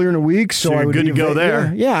earlier in the week, so I you're would good be to go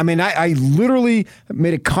there. Yeah, I mean, I literally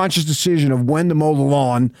made a conscious decision of when to mow the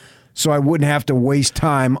lawn so I wouldn't have to waste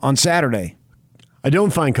time on Saturday. I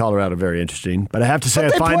don't find Colorado very interesting, but I have to say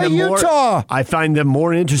But I find they them play Utah. more. I find them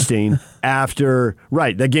more interesting after.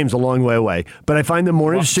 Right, that game's a long way away, but I find them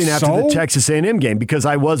more interesting after the Texas A&M game because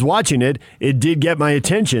I was watching it. It did get my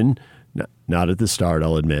attention, not at the start,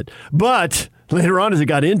 I'll admit, but later on as it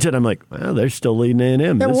got into it, I'm like, well, they're still leading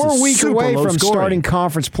A&M. Yeah, This we're is a week super away low from scoring. starting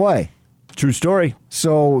conference play. True story.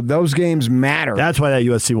 So those games matter. That's why that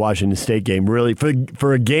USC Washington State game really,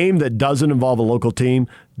 for a game that doesn't involve a local team,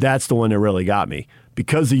 that's the one that really got me.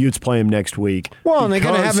 Because the Utes play them next week. Well, and they're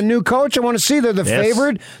going to have a new coach. I want to see they're the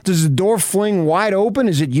favorite. Does the door fling wide open?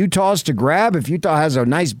 Is it Utah's to grab? If Utah has a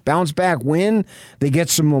nice bounce back win, they get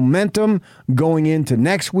some momentum going into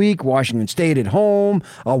next week. Washington State at home.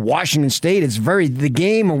 Washington State, the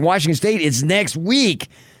game of Washington State is next week.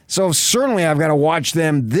 So certainly I've got to watch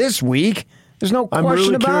them this week. There's no question I'm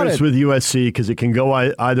really about curious it. with USC because it can go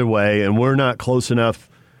either way, and we're not close enough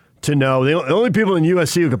to know. The only people in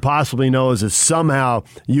USC who could possibly know is if somehow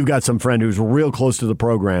you've got some friend who's real close to the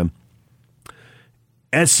program.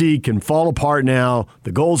 SC can fall apart now.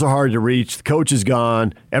 The goals are hard to reach. The coach is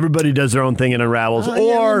gone. Everybody does their own thing and unravels.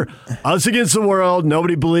 Or us against the world.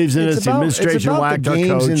 Nobody believes in us. The administration whacked our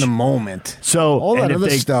coach. It's in the moment. So all that other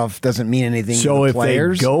stuff doesn't mean anything to the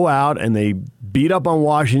players. They go out and they beat up on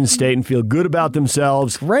Washington State and feel good about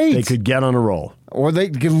themselves, they could get on a roll. Or they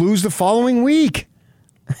could lose the following week.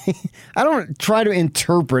 I don't try to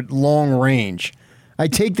interpret long range. I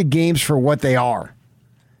take the games for what they are.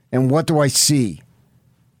 And what do I see?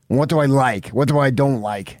 And what do I like? What do I don't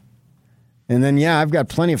like? And then, I've got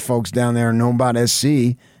plenty of folks down there who know about SC,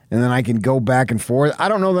 and then I can go back and forth. I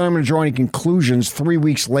don't know that I'm going to draw any conclusions 3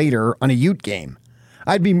 weeks later on a Ute game.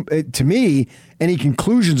 To me, any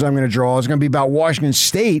conclusions I'm going to draw is going to be about Washington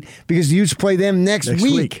State because the Utes play them next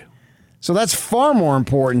week. So that's far more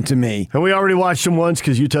important to me. And we already watched them once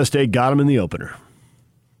because Utah State got them in the opener.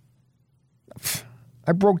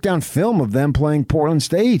 I broke down film of them playing Portland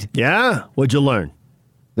State. Yeah? What'd you learn?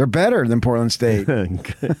 They're better than Portland State.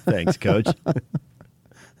 Thanks, Coach.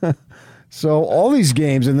 So all these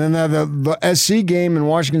games, and then the SC game in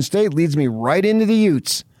Washington State leads me right into the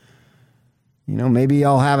Utes. Maybe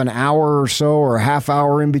I'll have an hour or so or a half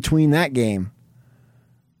hour in between that game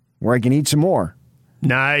where I can eat some more.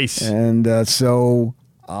 Nice. And so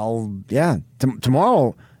I'll,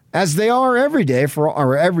 tomorrow, as they are every day,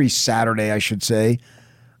 or every Saturday, I should say,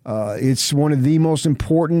 it's one of the most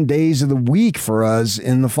important days of the week for us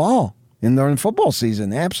in the fall, in the football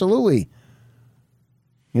season. Absolutely.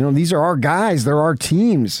 These are our guys. They're our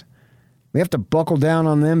teams. We have to buckle down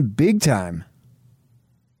on them big time.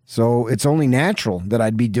 So it's only natural that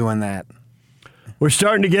I'd be doing that. We're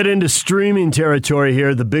starting to get into streaming territory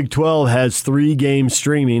here. The Big 12 has 3 games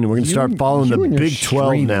streaming, and we're going to start following the Big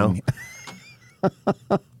 12 now.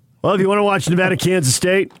 Well, if you want to watch Nevada, Kansas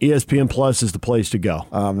State, ESPN Plus is the place to go.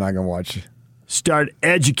 I'm not going to watch. Start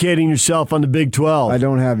educating yourself on the Big 12. I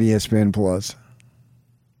don't have ESPN Plus.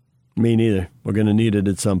 Me neither. We're going to need it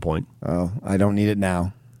at some point. Oh, I don't need it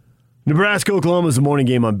now. Nebraska, Oklahoma is the morning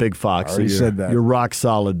game on Big Fox. I already said that. You're rock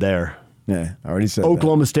solid there. Yeah, I already said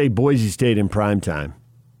Oklahoma State, Boise State in primetime.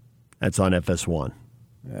 That's on FS1.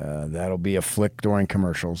 That'll be a flick during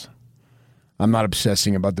commercials. I'm not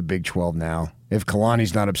obsessing about the Big 12 now. If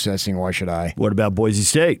Kalani's not obsessing, why should I? What about Boise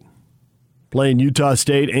State? Playing Utah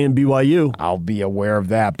State and BYU. I'll be aware of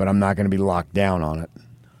that, but I'm not going to be locked down on it.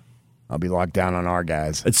 I'll be locked down on our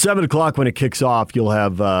guys. At 7 o'clock when it kicks off, you'll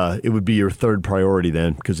have it would be your third priority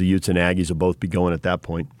then, because the Utes and Aggies will both be going at that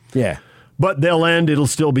point. Yeah. But they'll end, it'll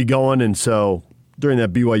still be going, and so during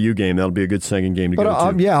that BYU game, that'll be a good second game to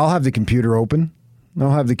go to. Yeah, I'll have the computer open.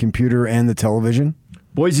 I'll have the computer and the television.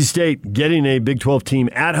 Boise State getting a Big 12 team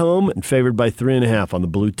at home and favored by 3.5 on the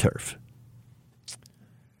blue turf.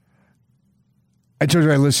 I told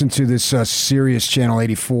you I listened to this Sirius Channel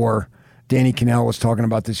 84. Danny Cannell was talking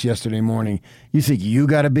about this yesterday morning. You think you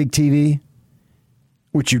got a big TV?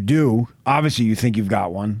 Which you do. Obviously, you think you've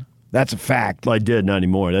got one. That's a fact. Well, I did, not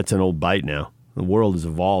anymore. That's an old bite now. The world has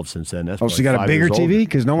evolved since then. That's so you got a bigger TV?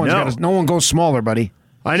 Because no one goes smaller, buddy.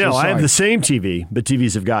 I know. I have the same TV, but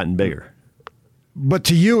TVs have gotten bigger. But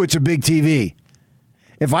to you, it's a big TV.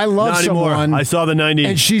 If I love someone, I saw the 90,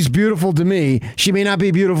 and she's beautiful to me, she may not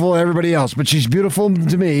be beautiful to everybody else, but she's beautiful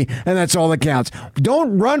to me, and that's all that counts.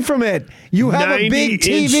 Don't run from it. You have a big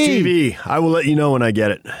TV. 90-inch TV. I will let you know when I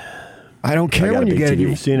get it. I don't care when you get it.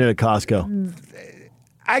 You've seen it at Costco.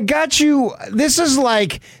 I got you. This is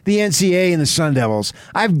like the NCAA and the Sun Devils.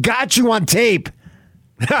 I've got you on tape.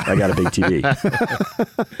 I got a big TV.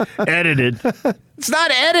 Edited. It's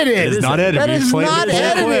not edited. It is not edited. That is not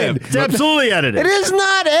edited. It's absolutely edited. It is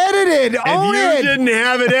not edited. If you didn't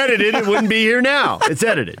have it edited, it wouldn't be here now. It's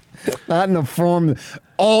edited. Not in the form.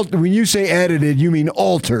 When you say edited, you mean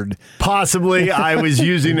altered. Possibly, I was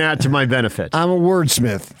using that to my benefit. I'm a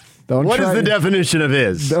wordsmith. What is the definition of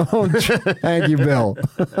is? Thank you, Bill.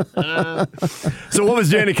 So what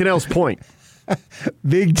was Danny Cannell's point?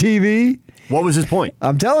 Big TV. What was his point?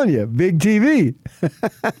 I'm telling you, big TV.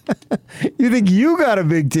 You think you got a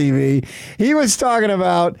big TV? He was talking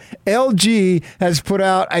about LG has put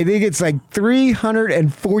out, I think it's like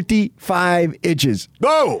 345 inches.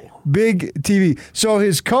 Oh! Big TV. So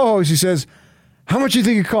his co-host, he says, how much do you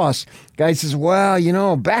think it costs? Guy says,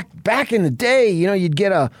 well, back in the day, you'd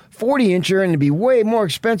get a 40-incher and it'd be way more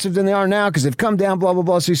expensive than they are now because they've come down, blah, blah,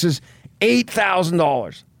 blah. So he says,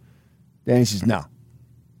 $8,000. Then he says, no.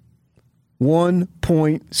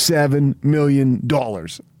 $1.7 million.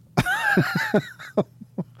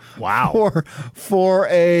 Wow. For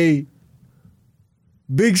a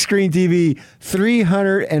big screen TV,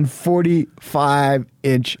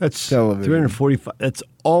 345-inch television. 345. That's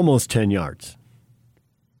almost 10 yards.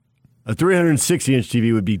 A 360-inch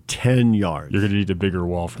TV would be 10 yards. You're going to need a bigger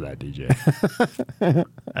wall for that, DJ.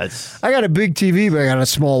 I got a big TV, but I got a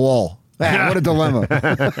small wall. What a dilemma.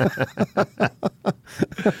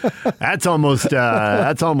 That's almost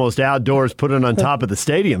outdoors, put it on top of the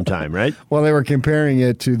stadium time, right? Well, they were comparing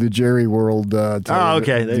it to the Jerry World deal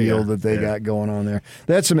that they got going on there.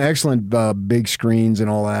 They had some excellent big screens and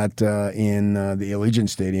all that in the Allegiant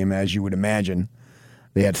Stadium, as you would imagine.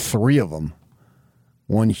 They had 3 of them.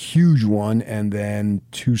 One huge one, and then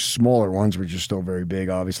 2 smaller ones, which are still very big,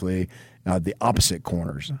 obviously, the opposite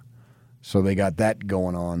corners. So they got that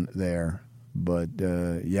going on there. But,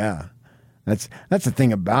 yeah, that's the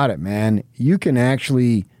thing about it, man. You can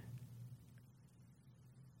actually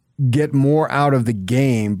get more out of the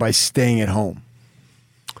game by staying at home.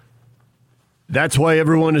 That's why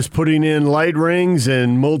everyone is putting in light rings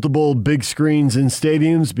and multiple big screens in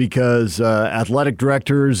stadiums, because athletic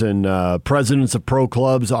directors and presidents of pro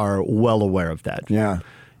clubs are well aware of that. Yeah.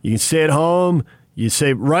 You can stay at home. You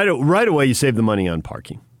save right away. You save the money on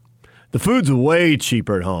parking. The food's way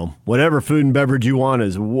cheaper at home. Whatever food and beverage you want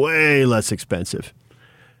is way less expensive.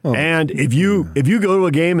 Oh. And if you go to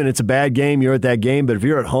a game and it's a bad game, you're at that game. But if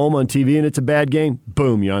you're at home on TV and it's a bad game,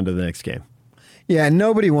 boom, you're on to the next game. Yeah,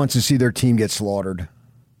 nobody wants to see their team get slaughtered.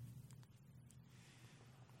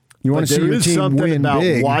 You want to see your team win about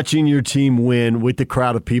big. Watching your team win with the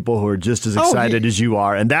crowd of people who are just as excited as you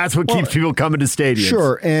are, and that's what keeps people coming to stadiums.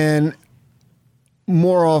 Sure, and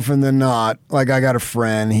more often than not, like I got a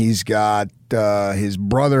friend, he's got his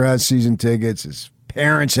brother has season tickets, his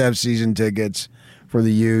parents have season tickets for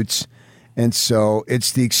the Utes, and so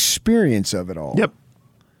it's the experience of it all. Yep.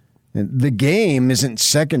 And the game isn't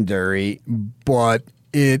secondary, but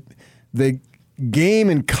the game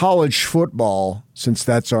in college football, since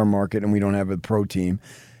that's our market and we don't have a pro team,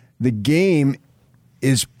 the game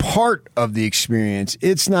is part of the experience.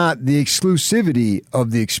 It's not the exclusivity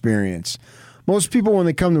of the experience. Most people, when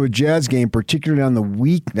they come to a Jazz game, particularly on the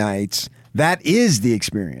weeknights, that is the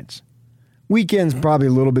experience. Weekends probably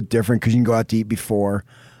a little bit different because you can go out to eat before.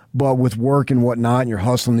 But with work and whatnot, and you're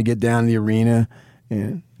hustling to get down to the arena,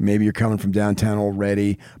 and maybe you're coming from downtown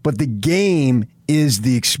already. But the game is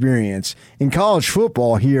the experience. In college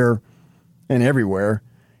football here and everywhere,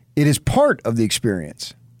 it is part of the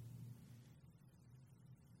experience.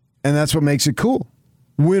 And that's what makes it cool.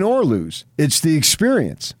 Win or lose, it's the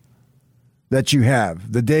experience that you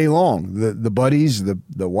have the day long. The buddies,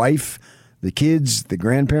 the wife, the kids, the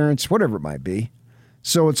grandparents, whatever it might be.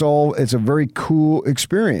 So it's a very cool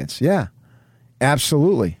experience. Yeah,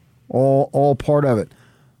 absolutely. All part of it.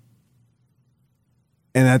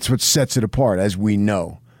 And that's what sets it apart, as we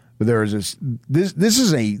know. But there is this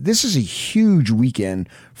is a huge weekend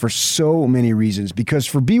for so many reasons, because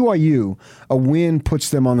for BYU, a win puts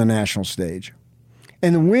them on the national stage.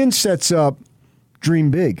 And the win sets up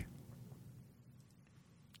dream big.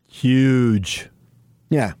 Huge.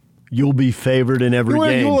 Yeah. You'll be favored in every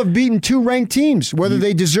game. You'll have beaten 2 ranked teams. Whether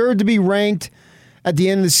they deserve to be ranked at the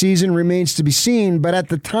end of the season remains to be seen. But at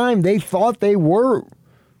the time, they thought they were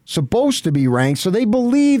supposed to be ranked, so they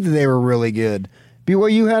believed they were really good.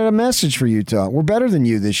 BYU had a message for Utah. We're better than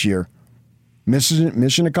you this year.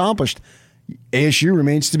 Mission accomplished. ASU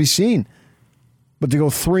remains to be seen. But to go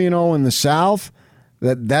 3-0 in the South,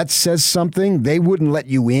 that says something. They wouldn't let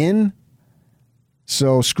you in.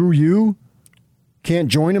 So screw you. Can't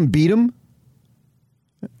join them, beat them.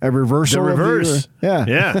 A reversal. The reverse.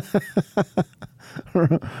 Yeah.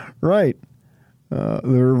 Right. The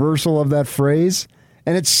reversal of that phrase.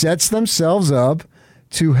 And it sets themselves up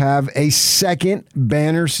to have a second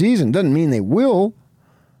banner season. Doesn't mean they will,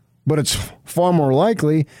 but it's far more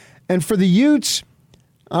likely. And for the Utes,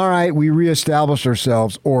 all right, we reestablished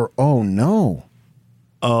ourselves, or oh no.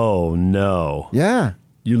 Oh no. Yeah.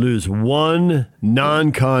 You lose one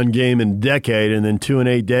non-con game in a decade, and then 2 in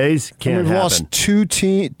 8 days can't happen. We've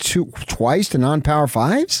lost twice to non-power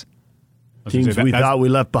fives? Teams we thought we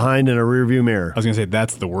left behind in a rearview mirror. I was going to say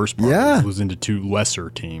that's the worst part. Yeah. Losing to 2 lesser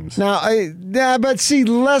teams. Now, but see,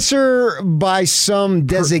 lesser by some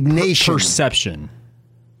designation. Perception.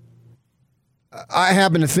 I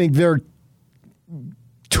happen to think they're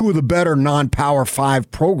 2 of the better non-Power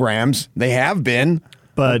 5 programs. They have been.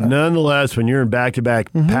 But nonetheless, when you're in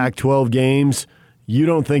back-to-back Pac-12 games, you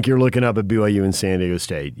don't think you're looking up at BYU and San Diego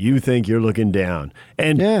State. You think you're looking down.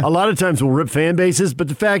 And a lot of times we'll rip fan bases, but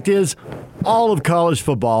the fact is all of college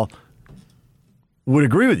football would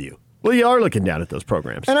agree with you. Well, you are looking down at those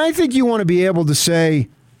programs. And I think you want to be able to say,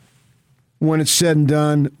 when it's said and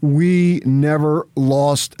done, we never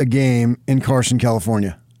lost a game in Carson,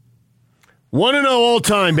 California. 1-0 all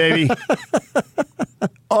time, baby.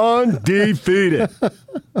 Undefeated.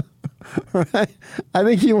 Right? I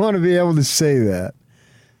think you want to be able to say that.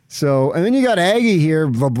 So, and then you got Aggie here,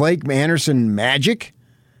 the Blake Anderson magic.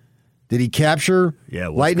 Did he capture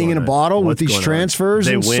lightning in a bottle with these transfers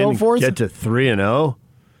and so forth? Get to 3-0.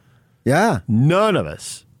 Yeah. None of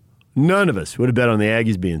us would have bet on the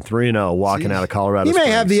Aggies being 3-0 walking out of Colorado He may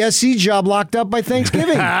Springs. have the SC job locked up by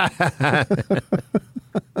Thanksgiving.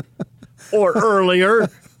 Or earlier.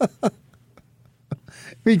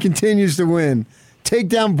 He continues to win. Take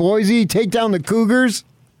down Boise, take down the Cougars.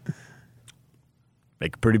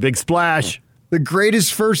 Make a pretty big splash. The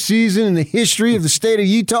greatest first season in the history of the state of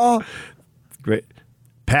Utah. Great.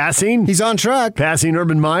 Passing. He's on track. Passing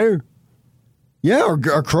Urban Meyer. Yeah, or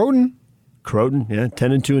Croton. Croton,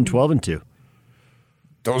 10-2 and 12-2.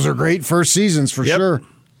 Those are great first seasons for sure.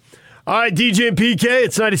 All right, DJ and PK,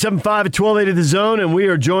 it's 97.5 at 1280 The Zone, and we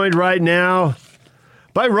are joined right now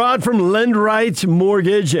by Rod from LendRight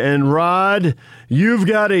Mortgage. And Rod, you've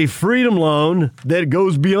got a freedom loan that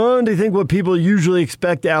goes beyond, I think, what people usually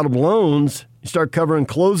expect out of loans. You start covering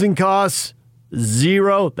closing costs,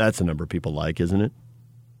 0. That's a number people like, isn't it?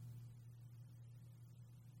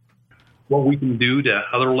 What we can do to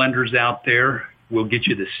other lenders out there, we'll get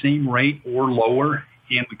you the same rate or lower,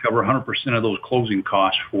 and we cover 100% of those closing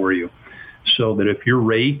costs for you. So that if your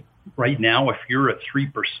rate right now, if you're at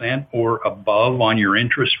 3% or above on your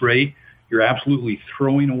interest rate, you're absolutely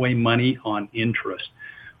throwing away money on interest.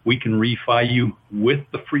 We can refi you with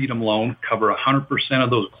the Freedom Loan, cover 100% of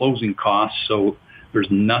those closing costs, so there's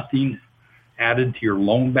nothing added to your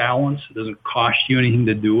loan balance. It doesn't cost you anything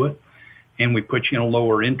to do it. And we put you in a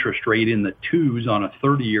lower interest rate in the 2s on a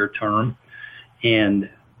 30-year term, and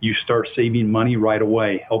you start saving money right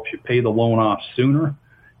away. Helps you pay the loan off sooner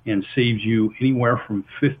and saves you anywhere from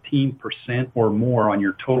 15% or more on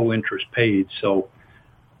your total interest paid. So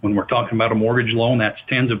When we're talking about a mortgage loan, that's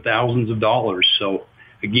tens of thousands of dollars. So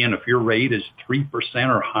again, if your rate is 3%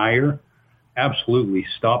 or higher, absolutely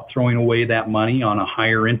stop throwing away that money on a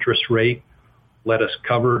higher interest rate. Let us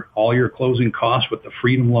cover all your closing costs with the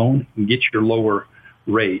Freedom Loan and get your lower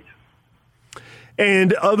rate.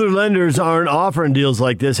 And other lenders aren't offering deals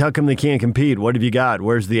like this. How come they can't compete? What have you got?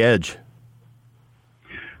 Where's the edge?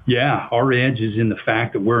 Yeah, our edge is in the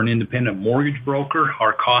fact that we're an independent mortgage broker.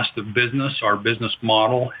 Our cost of business, our business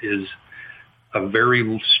model is a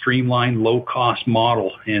very streamlined, low-cost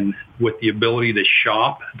model. And with the ability to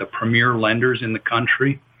shop the premier lenders in the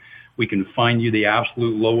country, we can find you the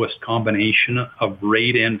absolute lowest combination of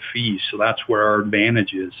rate and fees. So that's where our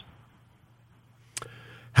advantage is.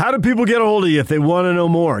 How do people get a hold of you if they want to know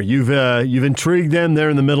more? You've intrigued them. They're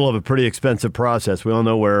in the middle of a pretty expensive process. We all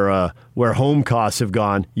know where home costs have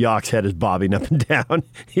gone. Yock's head is bobbing up and down.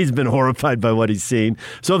 He's been horrified by what he's seen.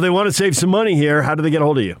 So if they want to save some money here, how do they get a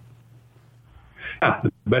hold of you?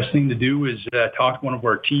 The best thing to do is talk to one of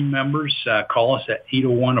our team members. Call us at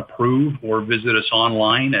 801-APPROVE or visit us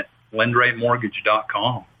online at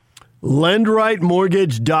lendrightmortgage.com.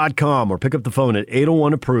 lendrightmortgage.com or pick up the phone at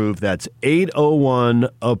 801-APPROVE. That's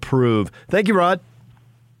 801-APPROVE. Thank you, Rod.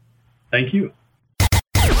 Thank you.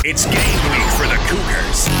 It's game week for the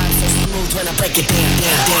Cougars.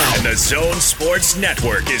 And the Zone Sports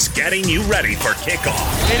Network is getting you ready for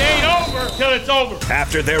kickoff. It ain't over till it's over.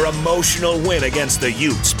 After their emotional win against the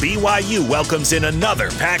Utes, BYU welcomes in another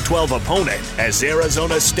Pac-12 opponent as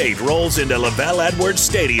Arizona State rolls into LaVell Edwards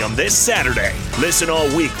Stadium this Saturday. Listen all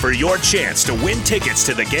week for your chance to win tickets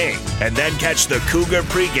to the game and then catch the Cougar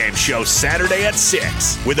pregame show Saturday at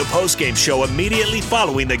 6 with a postgame show immediately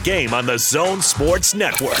following the game on the Zone Sports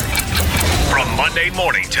Network. From Monday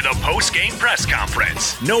morning to the post-game press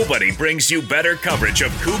conference, nobody brings you better coverage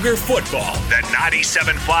of Cougar football than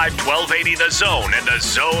 97.5 1280 The Zone and the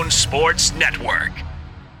Zone Sports Network.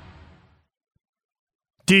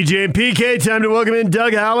 DJ and PK, time to welcome in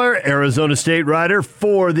Doug Haller, Arizona State writer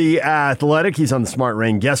for The Athletic. He's on the Smart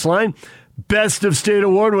Rain guest line. Best of State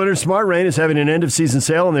Award winner Smart Rain is having an end-of-season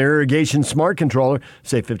sale on their irrigation smart controller.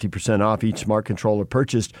 Save 50% off each smart controller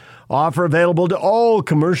purchased. Offer available to all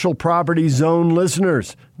commercial property zone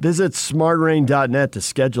listeners. Visit smartrain.net to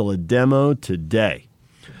schedule a demo today.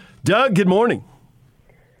 Doug, good morning.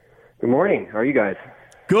 Good morning. How are you guys?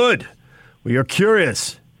 Good. We are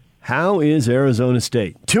curious. How is Arizona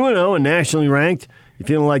State? 2-0 and nationally ranked. You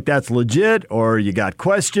feeling like that's legit, or you got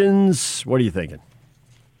questions? What are you thinking?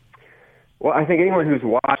 Well, I think anyone who's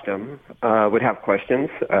watched them would have questions.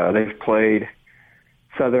 They've played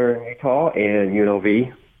Southern Utah and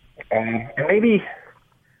UNLV. And maybe,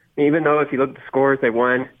 even though if you look at the scores, they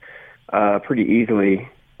won pretty easily,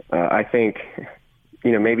 I think,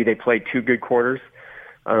 maybe they played two good quarters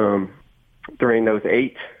during those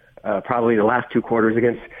 8, probably the last 2 quarters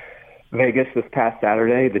against Vegas this past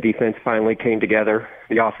Saturday. The defense finally came together.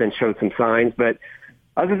 The offense showed some signs. But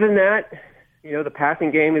other than that, the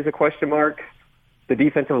passing game is a question mark. The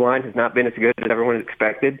defensive line has not been as good as everyone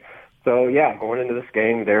expected. So, yeah, going into this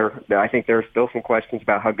game, I think there are still some questions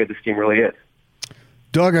about how good this team really is.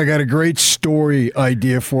 Doug, I got a great story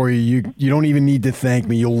idea for you. You don't even need to thank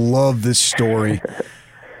me. You'll love this story.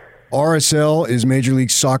 RSL is Major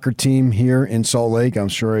League Soccer team here in Salt Lake, I'm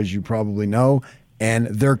sure, as you probably know. And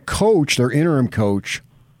their coach, their interim coach,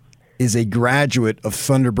 is a graduate of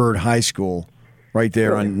Thunderbird High School right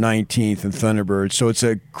there on 19th and Thunderbird. So it's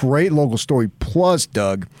a great local story. Plus,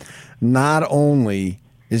 Doug, not only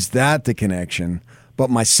is that the connection, but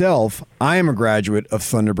myself, I am a graduate of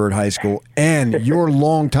Thunderbird High School, and your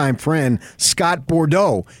longtime friend, Scott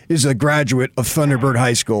Bordeaux, is a graduate of Thunderbird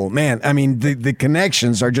High School. Man, I mean, the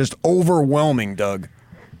connections are just overwhelming, Doug.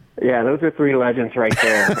 Yeah, those are 3 legends right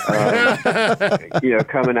there,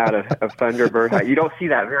 coming out of Thunderbird. You don't see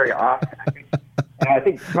that very often. I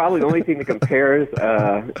think probably the only thing that compares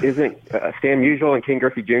isn't Stan Musial and King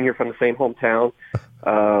Griffey Jr. from the same hometown.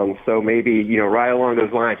 So maybe, right along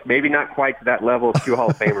those lines. Maybe not quite to that level of 2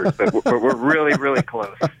 Hall of Famers, but we're really, really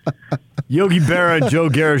close. Yogi Berra and Joe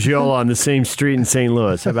Garagiola on the same street in St.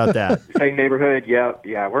 Louis. How about that? Same neighborhood,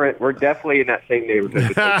 yeah. We're definitely in that same neighborhood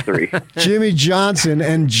with those 3. Jimmy Johnson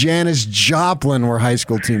and Janis Joplin were high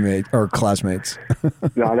school teammates or classmates.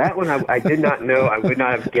 No, that one I did not know. I would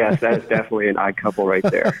not have guessed. That is definitely an odd couple right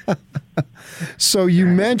there. So you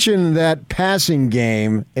mentioned that passing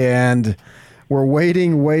game, and we're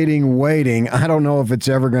waiting. I don't know if it's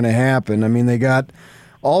ever going to happen. I mean, they got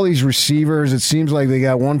all these receivers. It seems like they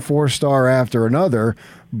got one 4-star after another,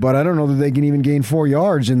 but I don't know that they can even gain 4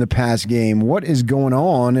 yards in the pass game. What is going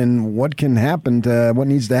on, and what can happen what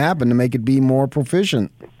needs to happen to make it be more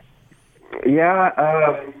proficient? Yeah,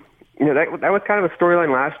 that was kind of a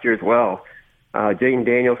storyline last year as well. Jaden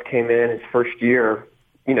Daniels came in his first year.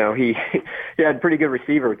 He had a pretty good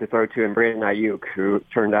receiver to throw to in Brandon Ayuk, who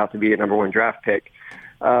turned out to be a number 1 draft pick.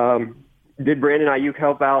 Did Brandon Ayuk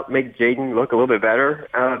help out make Jaden look a little bit better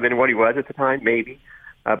than what he was at the time? Maybe.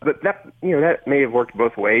 But that may have worked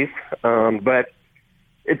both ways. But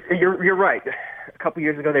you're right. A couple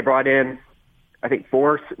years ago, they brought in, I think,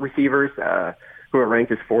 4 receivers who are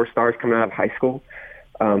ranked as 4 stars coming out of high school.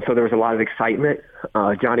 So there was a lot of excitement.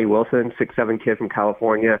 Johnny Wilson, 6'7" kid from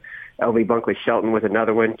California. L.V. Bunkley Shelton was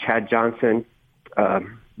another one. Chad Johnson,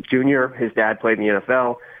 Jr., his dad played in the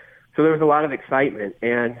NFL. So there was a lot of excitement.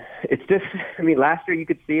 And it's just, last year you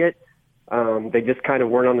could see it. They just kind of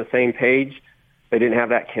weren't on the same page. They didn't have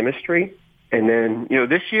that chemistry. And then,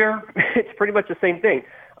 this year, it's pretty much the same thing.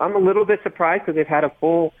 I'm a little bit surprised because they've had a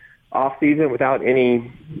full off season without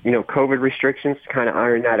any, COVID restrictions to kind of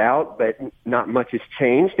iron that out, but not much has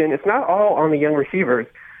changed. And it's not all on the young receivers.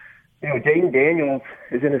 Jaden Daniels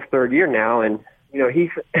is in his 3rd year now, and, he's,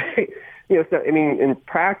 in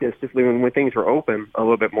practice, just when things were open a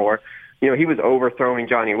little bit more, he was overthrowing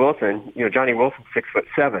Johnny Wilson. Johnny Wilson's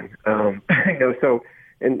 6'7". So,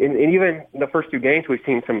 and even in the first 2 games, we've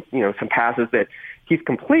seen some passes that he's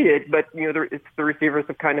completed, but it's the receivers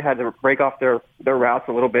have kind of had to break off their routes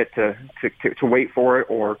a little bit to wait for it,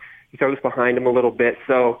 or he throws behind him a little bit.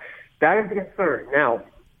 So that is a concern. Now,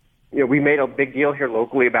 we made a big deal here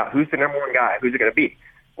locally about who's the number 1 guy, who's it going to be.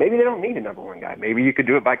 Maybe they don't need a number 1 guy. Maybe you could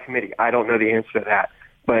do it by committee. I don't know the answer to that,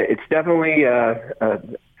 but it's definitely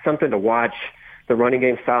something to watch. The running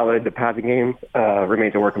game's solid. The passing game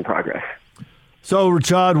remains a work in progress. So,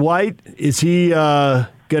 Rachaad White, is he going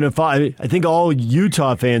to fight? I think all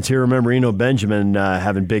Utah fans here remember Eno Benjamin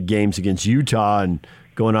having big games against Utah and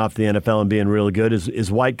going off the NFL and being really good. Is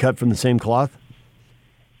White cut from the same cloth?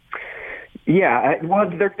 Yeah, well,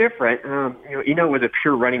 they're different. Eno was a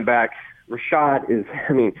pure running back. Rachaad is,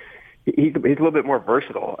 he's a little bit more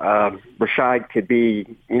versatile. Rachaad could be,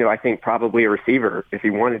 I think probably a receiver if he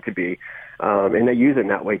wanted to be. And they use him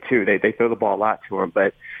that way too. They throw the ball a lot to him,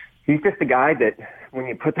 but he's just a guy that when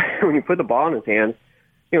you put the ball in his hands,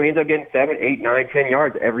 he ends up getting 7, 8, 9, 10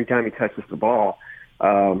 yards every time he touches the ball.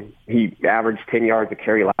 He averaged 10 yards a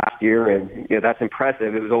carry last year, and that's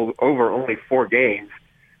impressive. It was over only 4 games,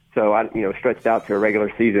 so stretched out to a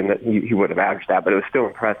regular season that he would have averaged that, but it was still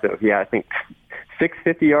impressive. Yeah, I think 6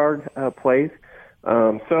 50-yard plays.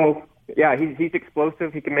 So yeah, he's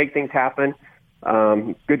explosive. He can make things happen.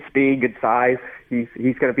 Good speed, good size. He's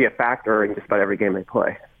going to be a factor in just about every game they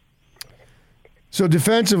play. So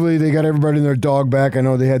defensively, they got everybody in their dog back. I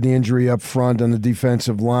know they had the injury up front on the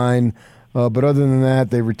defensive line. But other than that,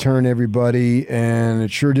 they returned everybody, and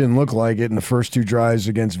it sure didn't look like it in the first 2 drives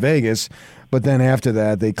against Vegas. But then after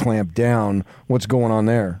that, they clamped down. What's going on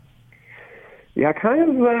there? Yeah, kind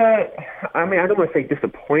of, I don't want to say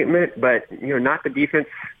disappointment, but, not the defense,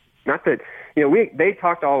 not that, they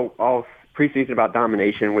talked all preseason about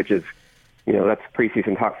domination, which is, that's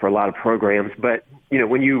preseason talk for a lot of programs. But,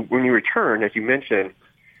 when you return, as you mentioned,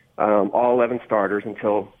 all 11 starters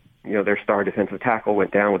until, their star defensive tackle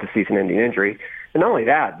went down with a season-ending injury. And not only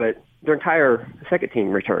that, but their entire second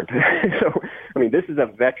team returned. So, this is a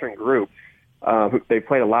veteran group. They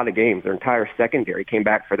played a lot of games. Their entire secondary came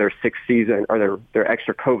back for their 6th season, or their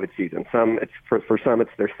extra COVID season. For some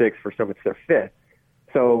it's their 6th, for some it's their 5th.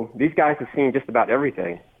 So these guys have seen just about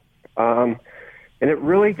everything. And it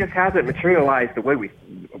really just hasn't materialized the way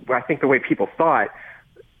the way people thought.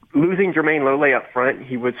 Losing Jermaine Lole up front,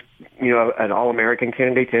 he was, an All-American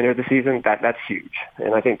candidate to enter the season. That's huge.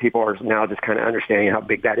 And I think people are now just kind of understanding how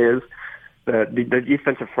big that is. The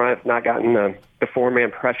defensive front has not gotten the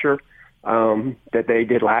 4-man pressure that they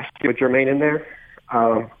did last year with Jermaine in there.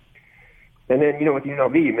 And then, with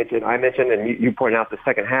UNLV, I mentioned, and you pointed out the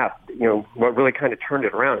second half, what really kind of turned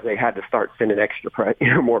it around is they had to start sending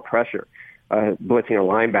more pressure, blitzing a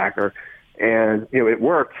linebacker. And, it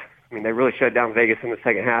worked. They really shut down Vegas in the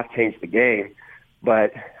second half, changed the game.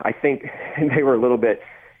 But I think they were a little bit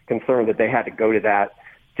concerned that they had to go to that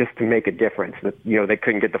just to make a difference. That, they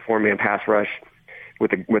couldn't get the 4-man pass rush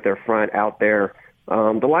with their front out there. The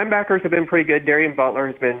linebackers have been pretty good. Darian Butler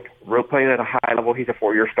has been playing at a high level. He's a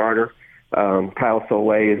 4-year starter. Kyle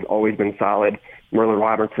Soleil has always been solid. Merlin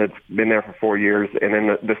Roberts has been there for 4 years. And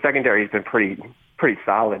then the secondary has been pretty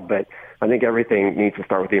solid. But I think everything needs to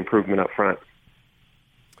start with the improvement up front.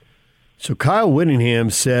 So Kyle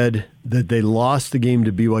Whittingham said that they lost the game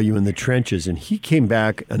to BYU in the trenches, and he came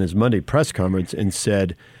back on his Monday press conference and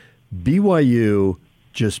said BYU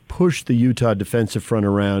just pushed the Utah defensive front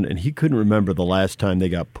around, and he couldn't remember the last time they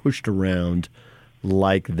got pushed around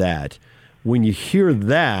like that. When you hear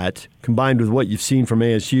that, combined with what you've seen from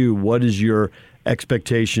ASU, what is your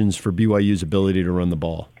expectations for BYU's ability to run the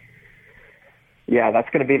ball? Yeah, that's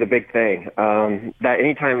going to be the big thing. That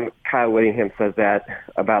anytime Kyle Whittingham says that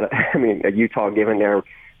about, Utah, given their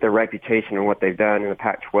reputation and what they've done in the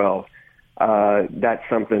Pac-12, that's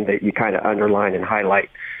something that you kind of underline and highlight.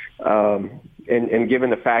 And given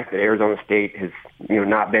the fact that Arizona State has,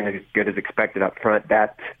 not been as good as expected up front,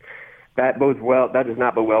 that bodes well. That does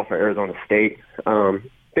not bode well for Arizona State.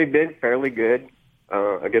 They've been fairly good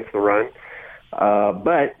against the run,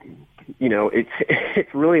 but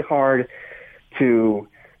it's really hard to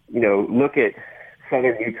look at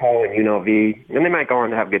Southern Utah and UNLV, and they might go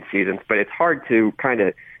on to have good seasons, but it's hard to kind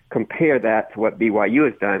of compare that to what BYU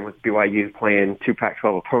has done with BYU playing two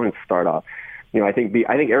Pac-12 opponents to start off. I think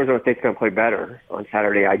Arizona State's going to play better on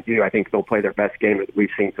Saturday. I do. I think they'll play their best game that we've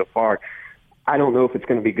seen so far. I don't know if it's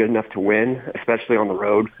going to be good enough to win, especially on the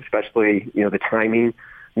road, especially, the timing,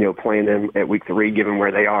 playing them at week 3, given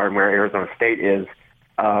where they are and where Arizona State is.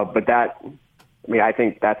 But I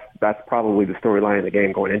think that's probably the storyline of the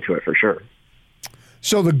game going into it for sure.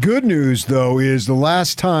 So the good news, though, is the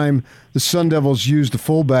last time the Sun Devils used the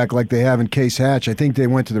fullback like they have in Case Hatch, I think they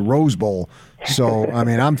went to the Rose Bowl. So,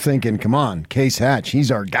 I'm thinking, come on, Case Hatch,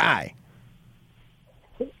 he's our guy.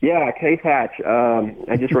 Yeah, Case Hatch.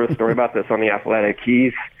 I just wrote a story about this on The Athletic.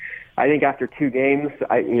 I think after 2 games,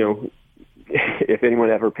 if anyone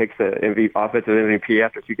ever picks an offensive MVP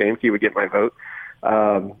after 2 games, he would get my vote.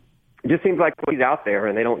 It just seems like he's out there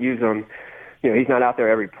and they don't use him. He's not out there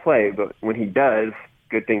every play, but when he does,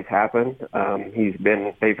 good things happen. I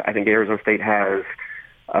think Arizona State has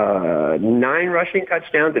 9 rushing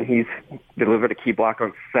touchdowns, and he's delivered a key block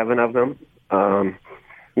on 7 of them.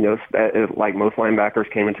 Like most linebackers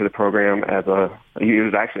came into the program he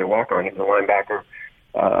was actually a walk-on. He was a linebacker.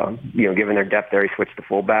 Given their depth there, he switched to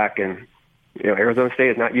fullback, and Arizona State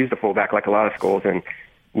has not used a fullback like a lot of schools in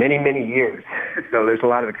many, many years. So there's a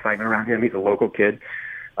lot of excitement around him. He's a local kid,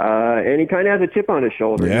 and he kind of has a chip on his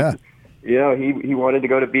shoulder. Yeah. He wanted to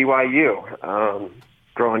go to BYU.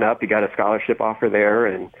 Growing up, he got a scholarship offer there,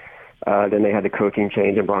 and then they had the coaching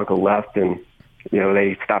change, and Bronco left, and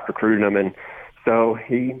they stopped recruiting him. And so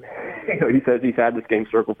he says he's had this game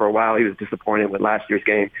circled for a while. He was disappointed when last year's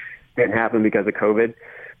game didn't happen because of COVID,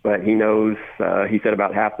 but he knows. He said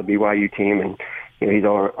about half the BYU team, and he's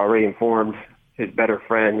already informed his better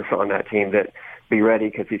friends on that team that be ready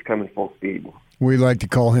because he's coming full speed. We like to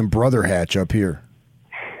call him Brother Hatch up here.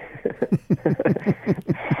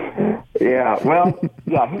 Yeah, well,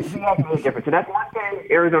 he has to make a difference. And that's one thing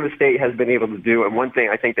Arizona State has been able to do, and one thing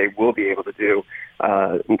I think they will be able to do,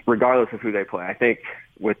 regardless of who they play. I think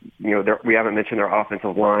we haven't mentioned their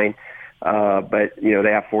offensive line, but,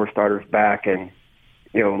 they have 4 starters back, and,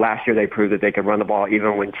 last year they proved that they could run the ball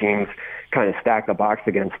even when teams kind of stack the box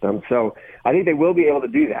against them. So I think they will be able to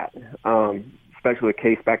do that, especially with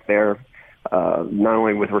Case back there. Not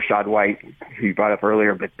only with Rashad White, who you brought up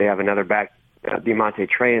earlier, but they have another back, Diamante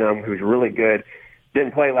Traynham, who's really good.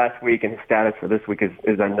 Didn't play last week, and his status for this week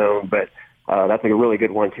is unknown, but that's like a really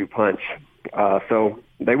good 1-2 punch. So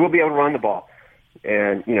they will be able to run the ball.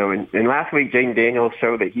 And, and last week, Jaden Daniels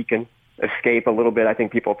showed that he can escape a little bit. I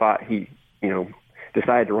think people thought he,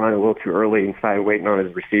 decided to run a little too early and started waiting on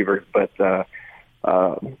his receivers, but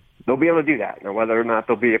they'll be able to do that. Now, whether or not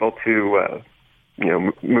they'll be able to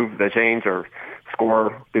move the chains or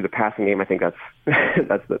score through the passing game, I think that's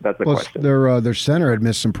the question. Their center had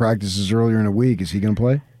missed some practices earlier in the week. Is he going to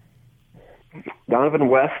play? Donovan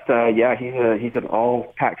West, he's an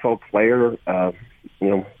all Pac-12 player.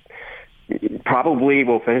 Probably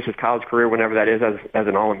will finish his college career whenever that is as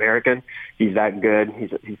an All-American. He's that good.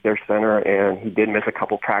 He's their center, and he did miss a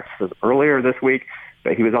couple practices earlier this week,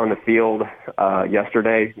 but he was on the field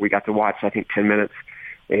yesterday. We got to watch, I think, 10 minutes.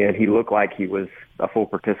 And he looked like he was a full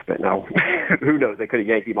participant. Now, who knows? They could have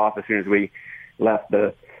yanked him off as soon as we left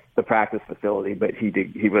the practice facility, but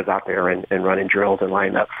he was out there and running drills and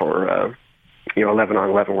lining up for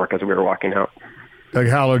 11-on-11 work as we were walking out. Doug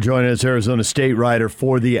Haller joining us, Arizona State writer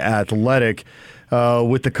for The Athletic.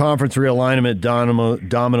 With the conference realignment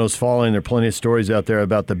dominoes falling, there are plenty of stories out there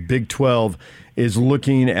about the Big 12 is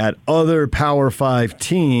looking at other Power 5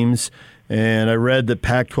 teams. And I read that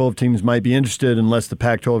Pac-12 teams might be interested unless the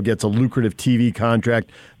Pac-12 gets a lucrative TV contract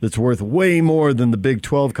that's worth way more than the Big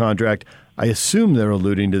 12 contract. I assume they're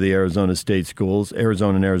alluding to the Arizona State schools,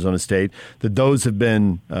 Arizona and Arizona State, that those have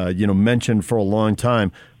been mentioned for a long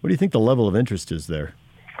time. What do you think the level of interest is there?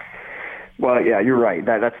 Well, yeah, you're right.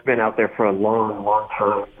 That's been out there for a long, long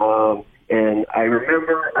time. And I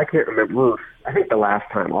can't remember, I think the last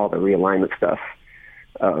time all the realignment stuff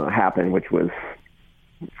happened, which was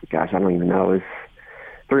I don't even know, it was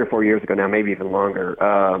 3 or 4 years ago now, maybe even longer.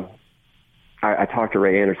 I talked to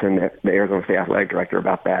Ray Anderson, the Arizona State athletic director,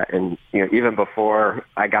 about that. And, even before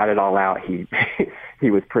I got it all out, he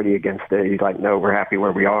was pretty against it. He's like, no, we're happy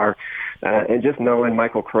where we are. And just knowing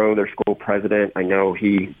Michael Crow, their school president, I know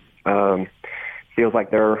he feels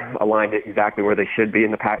like they're aligned exactly where they should be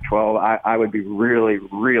in the Pac-12. I would be really,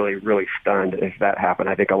 really, really stunned if that happened.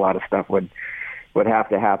 I think a lot of stuff would have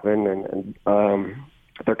to happen, and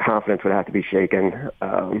their confidence would have to be shaken.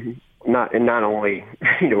 Not only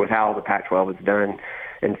with how the Pac-12 is done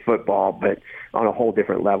in football, but on a whole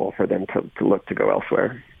different level for them to look to go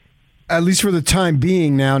elsewhere. At least for the time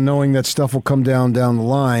being now, knowing that stuff will come down the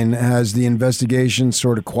line, has the investigation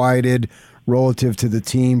sort of quieted relative to the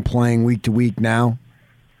team playing week to week now?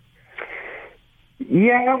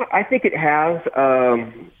 Yeah, I think it has.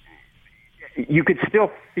 You could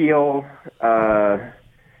still feel the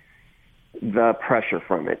pressure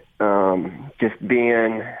from it. Just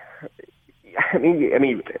being,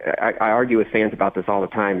 I argue with fans about this all the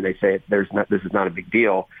time, and they say this is not a big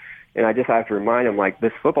deal. And I just have to remind them,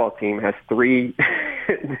 this football team has 3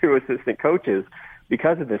 new assistant coaches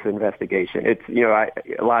because of this investigation. It's, a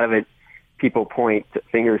lot of it, people point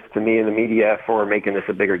fingers to me in the media for making this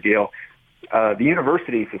a bigger deal. The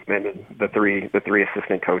university suspended the three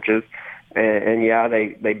assistant coaches, and yeah,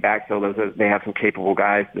 they backfilled those. They have some capable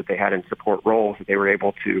guys that they had in support roles that they were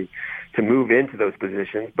able to move into those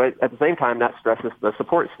positions. But at the same time, that stresses the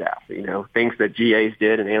support staff. Things that GAs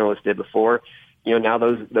did and analysts did before. Now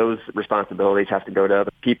those responsibilities have to go to other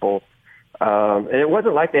people. And it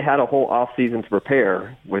wasn't like they had a whole off season to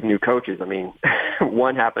prepare with new coaches.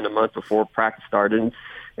 One happened a month before practice started,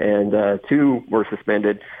 and 2 were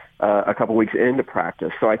suspended a couple weeks into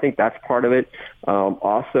practice. So I think that's part of it.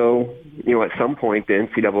 Also, at some point, the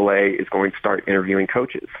NCAA is going to start interviewing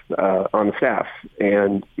coaches on the staff.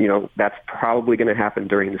 And, that's probably going to happen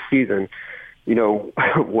during the season.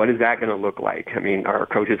 What is that going to look like? Are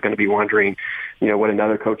coaches going to be wondering, what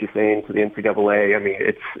another coach is saying to the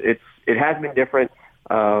NCAA? It has been different.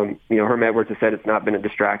 Herm Edwards has said it's not been a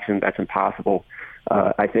distraction. That's impossible.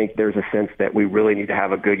 I think there's a sense that we really need to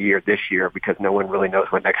have a good year this year because no one really knows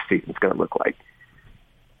what next season is going to look like.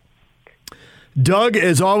 Doug,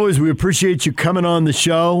 as always, we appreciate you coming on the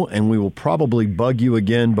show, and we will probably bug you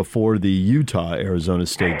again before the Utah-Arizona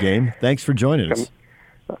State game. Thanks for joining us.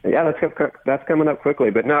 Yeah, that's coming up quickly.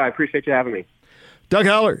 But, no, I appreciate you having me. Doug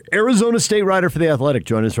Howler, Arizona State writer for The Athletic.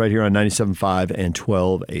 Join us right here on 97.5 and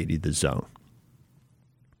 1280 The Zone.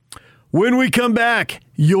 When we come back,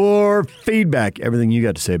 your feedback, everything you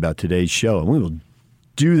got to say about today's show, and we will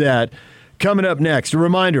do that coming up next. A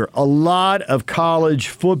reminder, a lot of college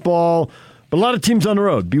football, but a lot of teams on the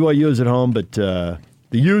road. BYU is at home, but the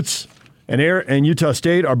Utes and Utah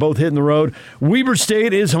State are both hitting the road. Weber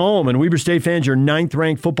State is home, and Weber State fans, your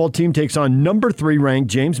 9th-ranked football team takes on number 3-ranked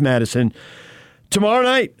James Madison tomorrow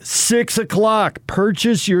night, 6 o'clock.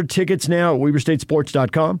 Purchase your tickets now at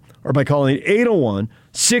WeberStateSports.com or by calling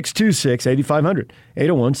 801-626-8500.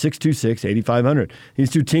 801-626-8500.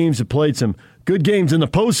 These two teams have played some good games in the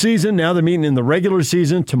postseason. Now they're meeting in the regular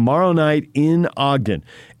season tomorrow night in Ogden.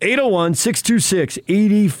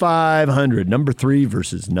 801-626-8500. Number 3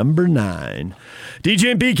 versus number 9.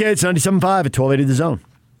 DJ and BK, it's 97.5 at 1280 The Zone.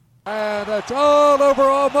 And it's all over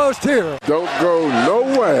almost here. Don't go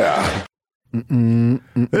nowhere.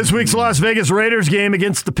 This week's Las Vegas Raiders game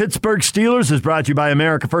against the Pittsburgh Steelers is brought to you by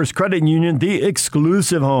America First Credit Union, the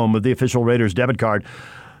exclusive home of the official Raiders debit card.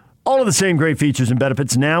 All of the same great features and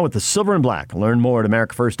benefits now with the silver and black. Learn more at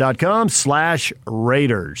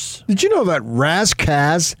americafirst.com/Raiders. Did you know that Raz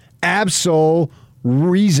Kass, Absol,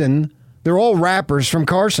 Reason, they're all rappers from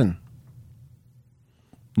Carson?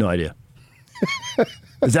 No idea.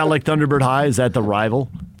 Is that like Thunderbird High? Is that the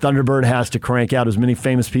rival? Thunderbird has to crank out as many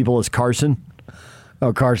famous people as Carson?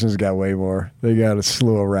 Oh, Carson's got way more. They got a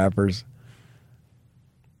slew of rappers.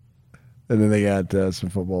 And then they got some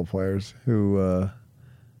football players who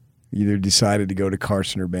either decided to go to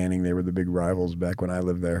Carson or Banning. They were the big rivals back when I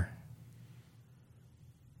lived there.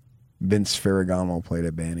 Vince Ferragamo played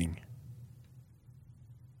at Banning.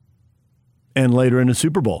 And later in the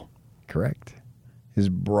Super Bowl. Correct. His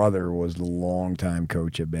brother was the longtime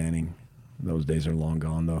coach at Banning. Those days are long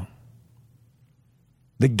gone, though.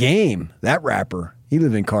 The Game, that rapper, he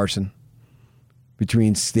lived in Carson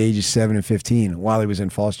between stages 7 and 15 while he was in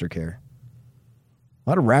foster care. A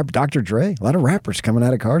lot of rap, Dr. Dre, a lot of rappers coming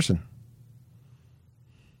out of Carson.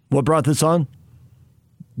 What brought this on?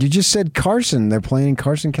 You just said Carson. They're playing in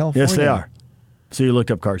Carson, California. Yes, they are. So you looked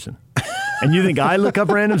up Carson. And you think I look up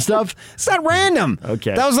random stuff? It's not random.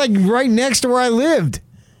 Okay. That was like right next to where I lived.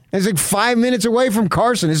 It's like 5 minutes away from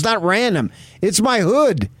Carson. It's not random. It's my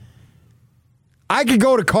hood. I could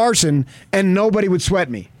go to Carson and nobody would sweat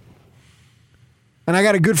me. And I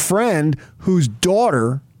got a good friend whose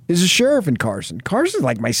daughter is a sheriff in Carson. Carson's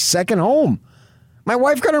like my second home. My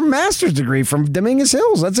wife got her master's degree from Dominguez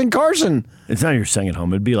Hills. That's in Carson. It's not your second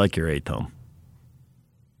home. It'd be like your 8th home.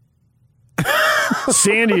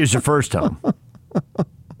 Sandy is your first home.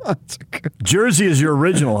 Jersey is your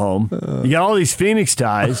original home. You got all these Phoenix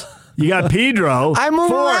ties. You got Pedro. I moved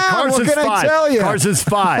 4. around. Carson's What can 5. I tell you? Carson's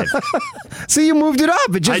 5. See, you moved it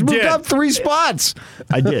up. It just I moved did. up 3 spots.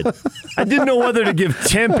 I did. I didn't know whether to give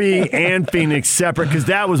Tempe and Phoenix separate because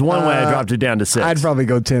that was one way I dropped it down to 6. I'd probably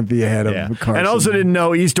go Tempe ahead of Carson. And I also didn't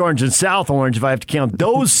know East Orange and South Orange if I have to count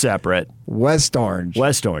those separate. West Orange.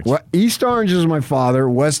 West Orange. East Orange is my father.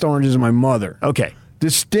 West Orange is my mother. Okay.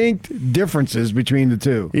 Distinct differences between the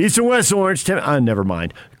two. East and West Orange. Never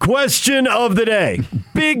mind. Question of the day.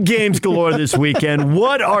 Big games galore this weekend.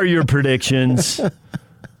 What are your predictions?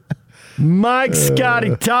 Mike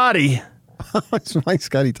Scotty Toddy. It's Mike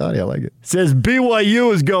Scotty Toddy. I like it. Says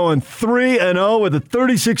BYU is going 3-0 with a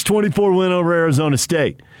 36-24 win over Arizona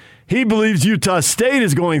State. He believes Utah State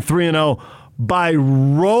is going 3-0 by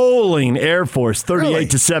rolling Air Force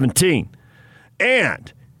 38-17.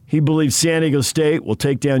 And he believes San Diego State will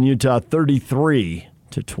take down Utah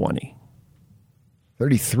 33-20.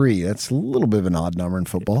 33. That's a little bit of an odd number in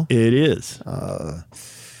football. It is.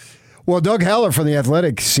 Well, Doug Heller from The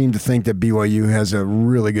Athletic seemed to think that BYU has a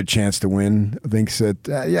really good chance to win. Thinks that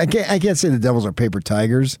I can't say the Devils are paper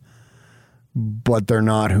tigers, but they're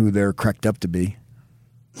not who they're cracked up to be.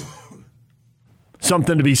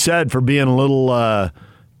 Something to be said for being a little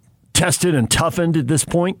tested and toughened at this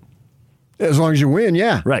point. As long as you win,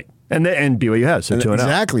 yeah. Right. And BYU has, so 2-0.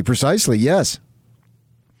 Exactly, precisely, yes.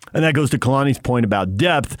 And that goes to Kalani's point about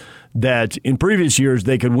depth, that in previous years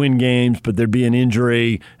they could win games, but there'd be an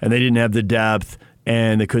injury, and they didn't have the depth,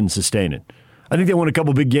 and they couldn't sustain it. I think they won a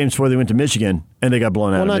couple big games before they went to Michigan, and they got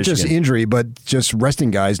blown out of Michigan. Well, not just injury, but just resting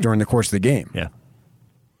guys during the course of the game. Yeah.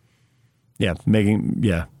 Yeah,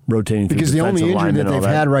 rotating through because the only injury that they've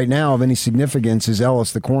had right now of any significance is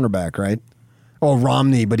Ellis, the cornerback, right? Oh,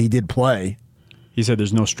 Romney, but he did play. He said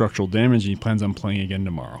there's no structural damage, and he plans on playing again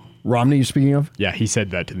tomorrow. Romney, you speaking of? Yeah, he said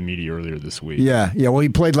that to the media earlier this week. Yeah. Well, he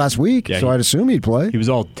played last week, so I'd assume he'd play. He was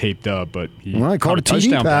all taped up, but he caught a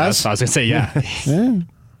touchdown pass. I was going to say, yeah.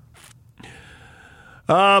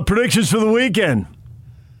 Predictions for the weekend.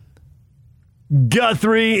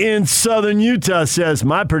 Guthrie in southern Utah says,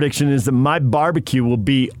 my prediction is that my barbecue will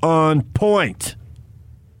be on point.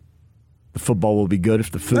 The football will be good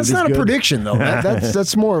if the food is good. That's not a prediction, though.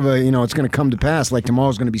 That's more of a, it's going to come to pass like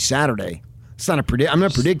tomorrow's going to be Saturday. It's not a I'm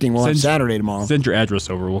not predicting we'll have Saturday tomorrow. Send your address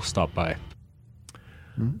over. We'll stop by.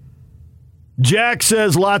 Jack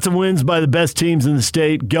says lots of wins by the best teams in the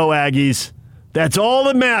state. Go Aggies. That's all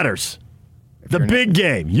that matters. The big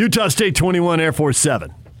game. Utah State 21, Air Force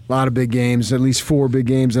 7. A lot of big games, at least 4 big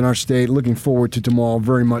games in our state. Looking forward to tomorrow,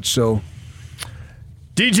 very much so.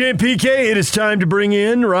 DJ and PK, it is time to bring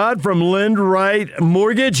in Rod from Lend Right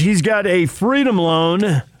Mortgage. He's got a Freedom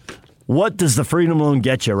Loan. What does the Freedom Loan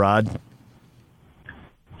get you, Rod?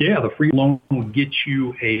 Yeah, the Freedom Loan will get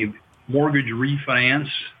you a mortgage refinance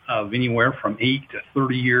of anywhere from 8 to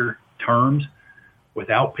 30-year terms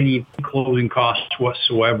without paying closing costs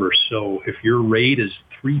whatsoever. So if your rate is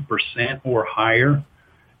 3% or higher,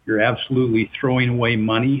 you're absolutely throwing away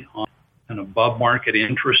money on an above-market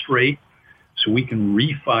interest rate. So we can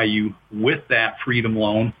refi you with that Freedom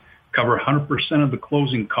Loan, cover 100% of the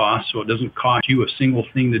closing costs so it doesn't cost you a single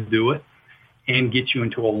thing to do it, and get you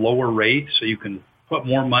into a lower rate so you can put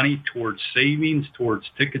more money towards savings, towards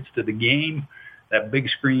tickets to the game, that big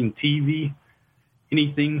screen TV,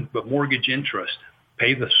 anything but mortgage interest.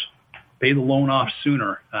 Pay the loan off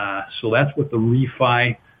sooner. So that's what the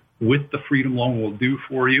refi with the Freedom Loan will do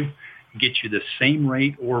for you. Get you the same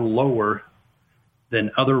rate or lower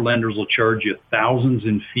than other lenders will charge you thousands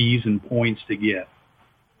in fees and points to get.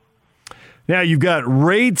 Now, you've got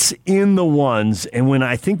rates in the ones, and when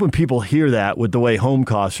people hear that with the way home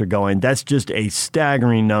costs are going, that's just a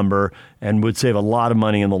staggering number and would save a lot of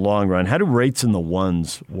money in the long run. How do rates in the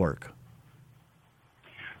ones work?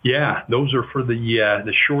 Yeah, those are for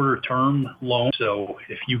the shorter term loan. So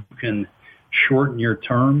if you can shorten your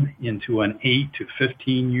term into an 8 to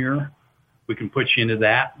 15 year, we can put you into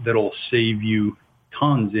that. That'll save you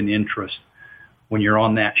tons in interest. When you're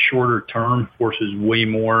on that shorter term, forces way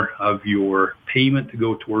more of your payment to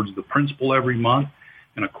go towards the principal every month.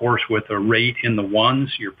 And of course, with a rate in the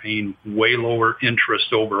ones, you're paying way lower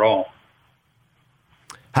interest overall.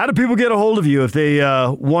 How do people get a hold of you if they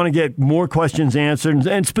want to get more questions answered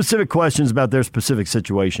and specific questions about their specific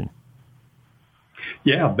situation?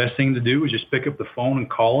 Yeah, best thing to do is just pick up the phone and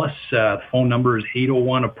call us. The phone number is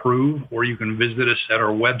 801-APPROVE, or you can visit us at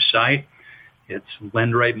our website. It's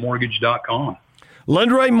lendrightmortgage.com.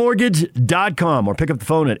 lendrightmortgage.com, or pick up the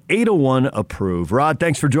phone at 801-APPROVE. Rod,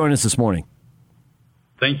 thanks for joining us this morning.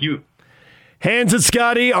 Thank you. Hans and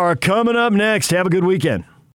Scotty are coming up next. Have a good weekend.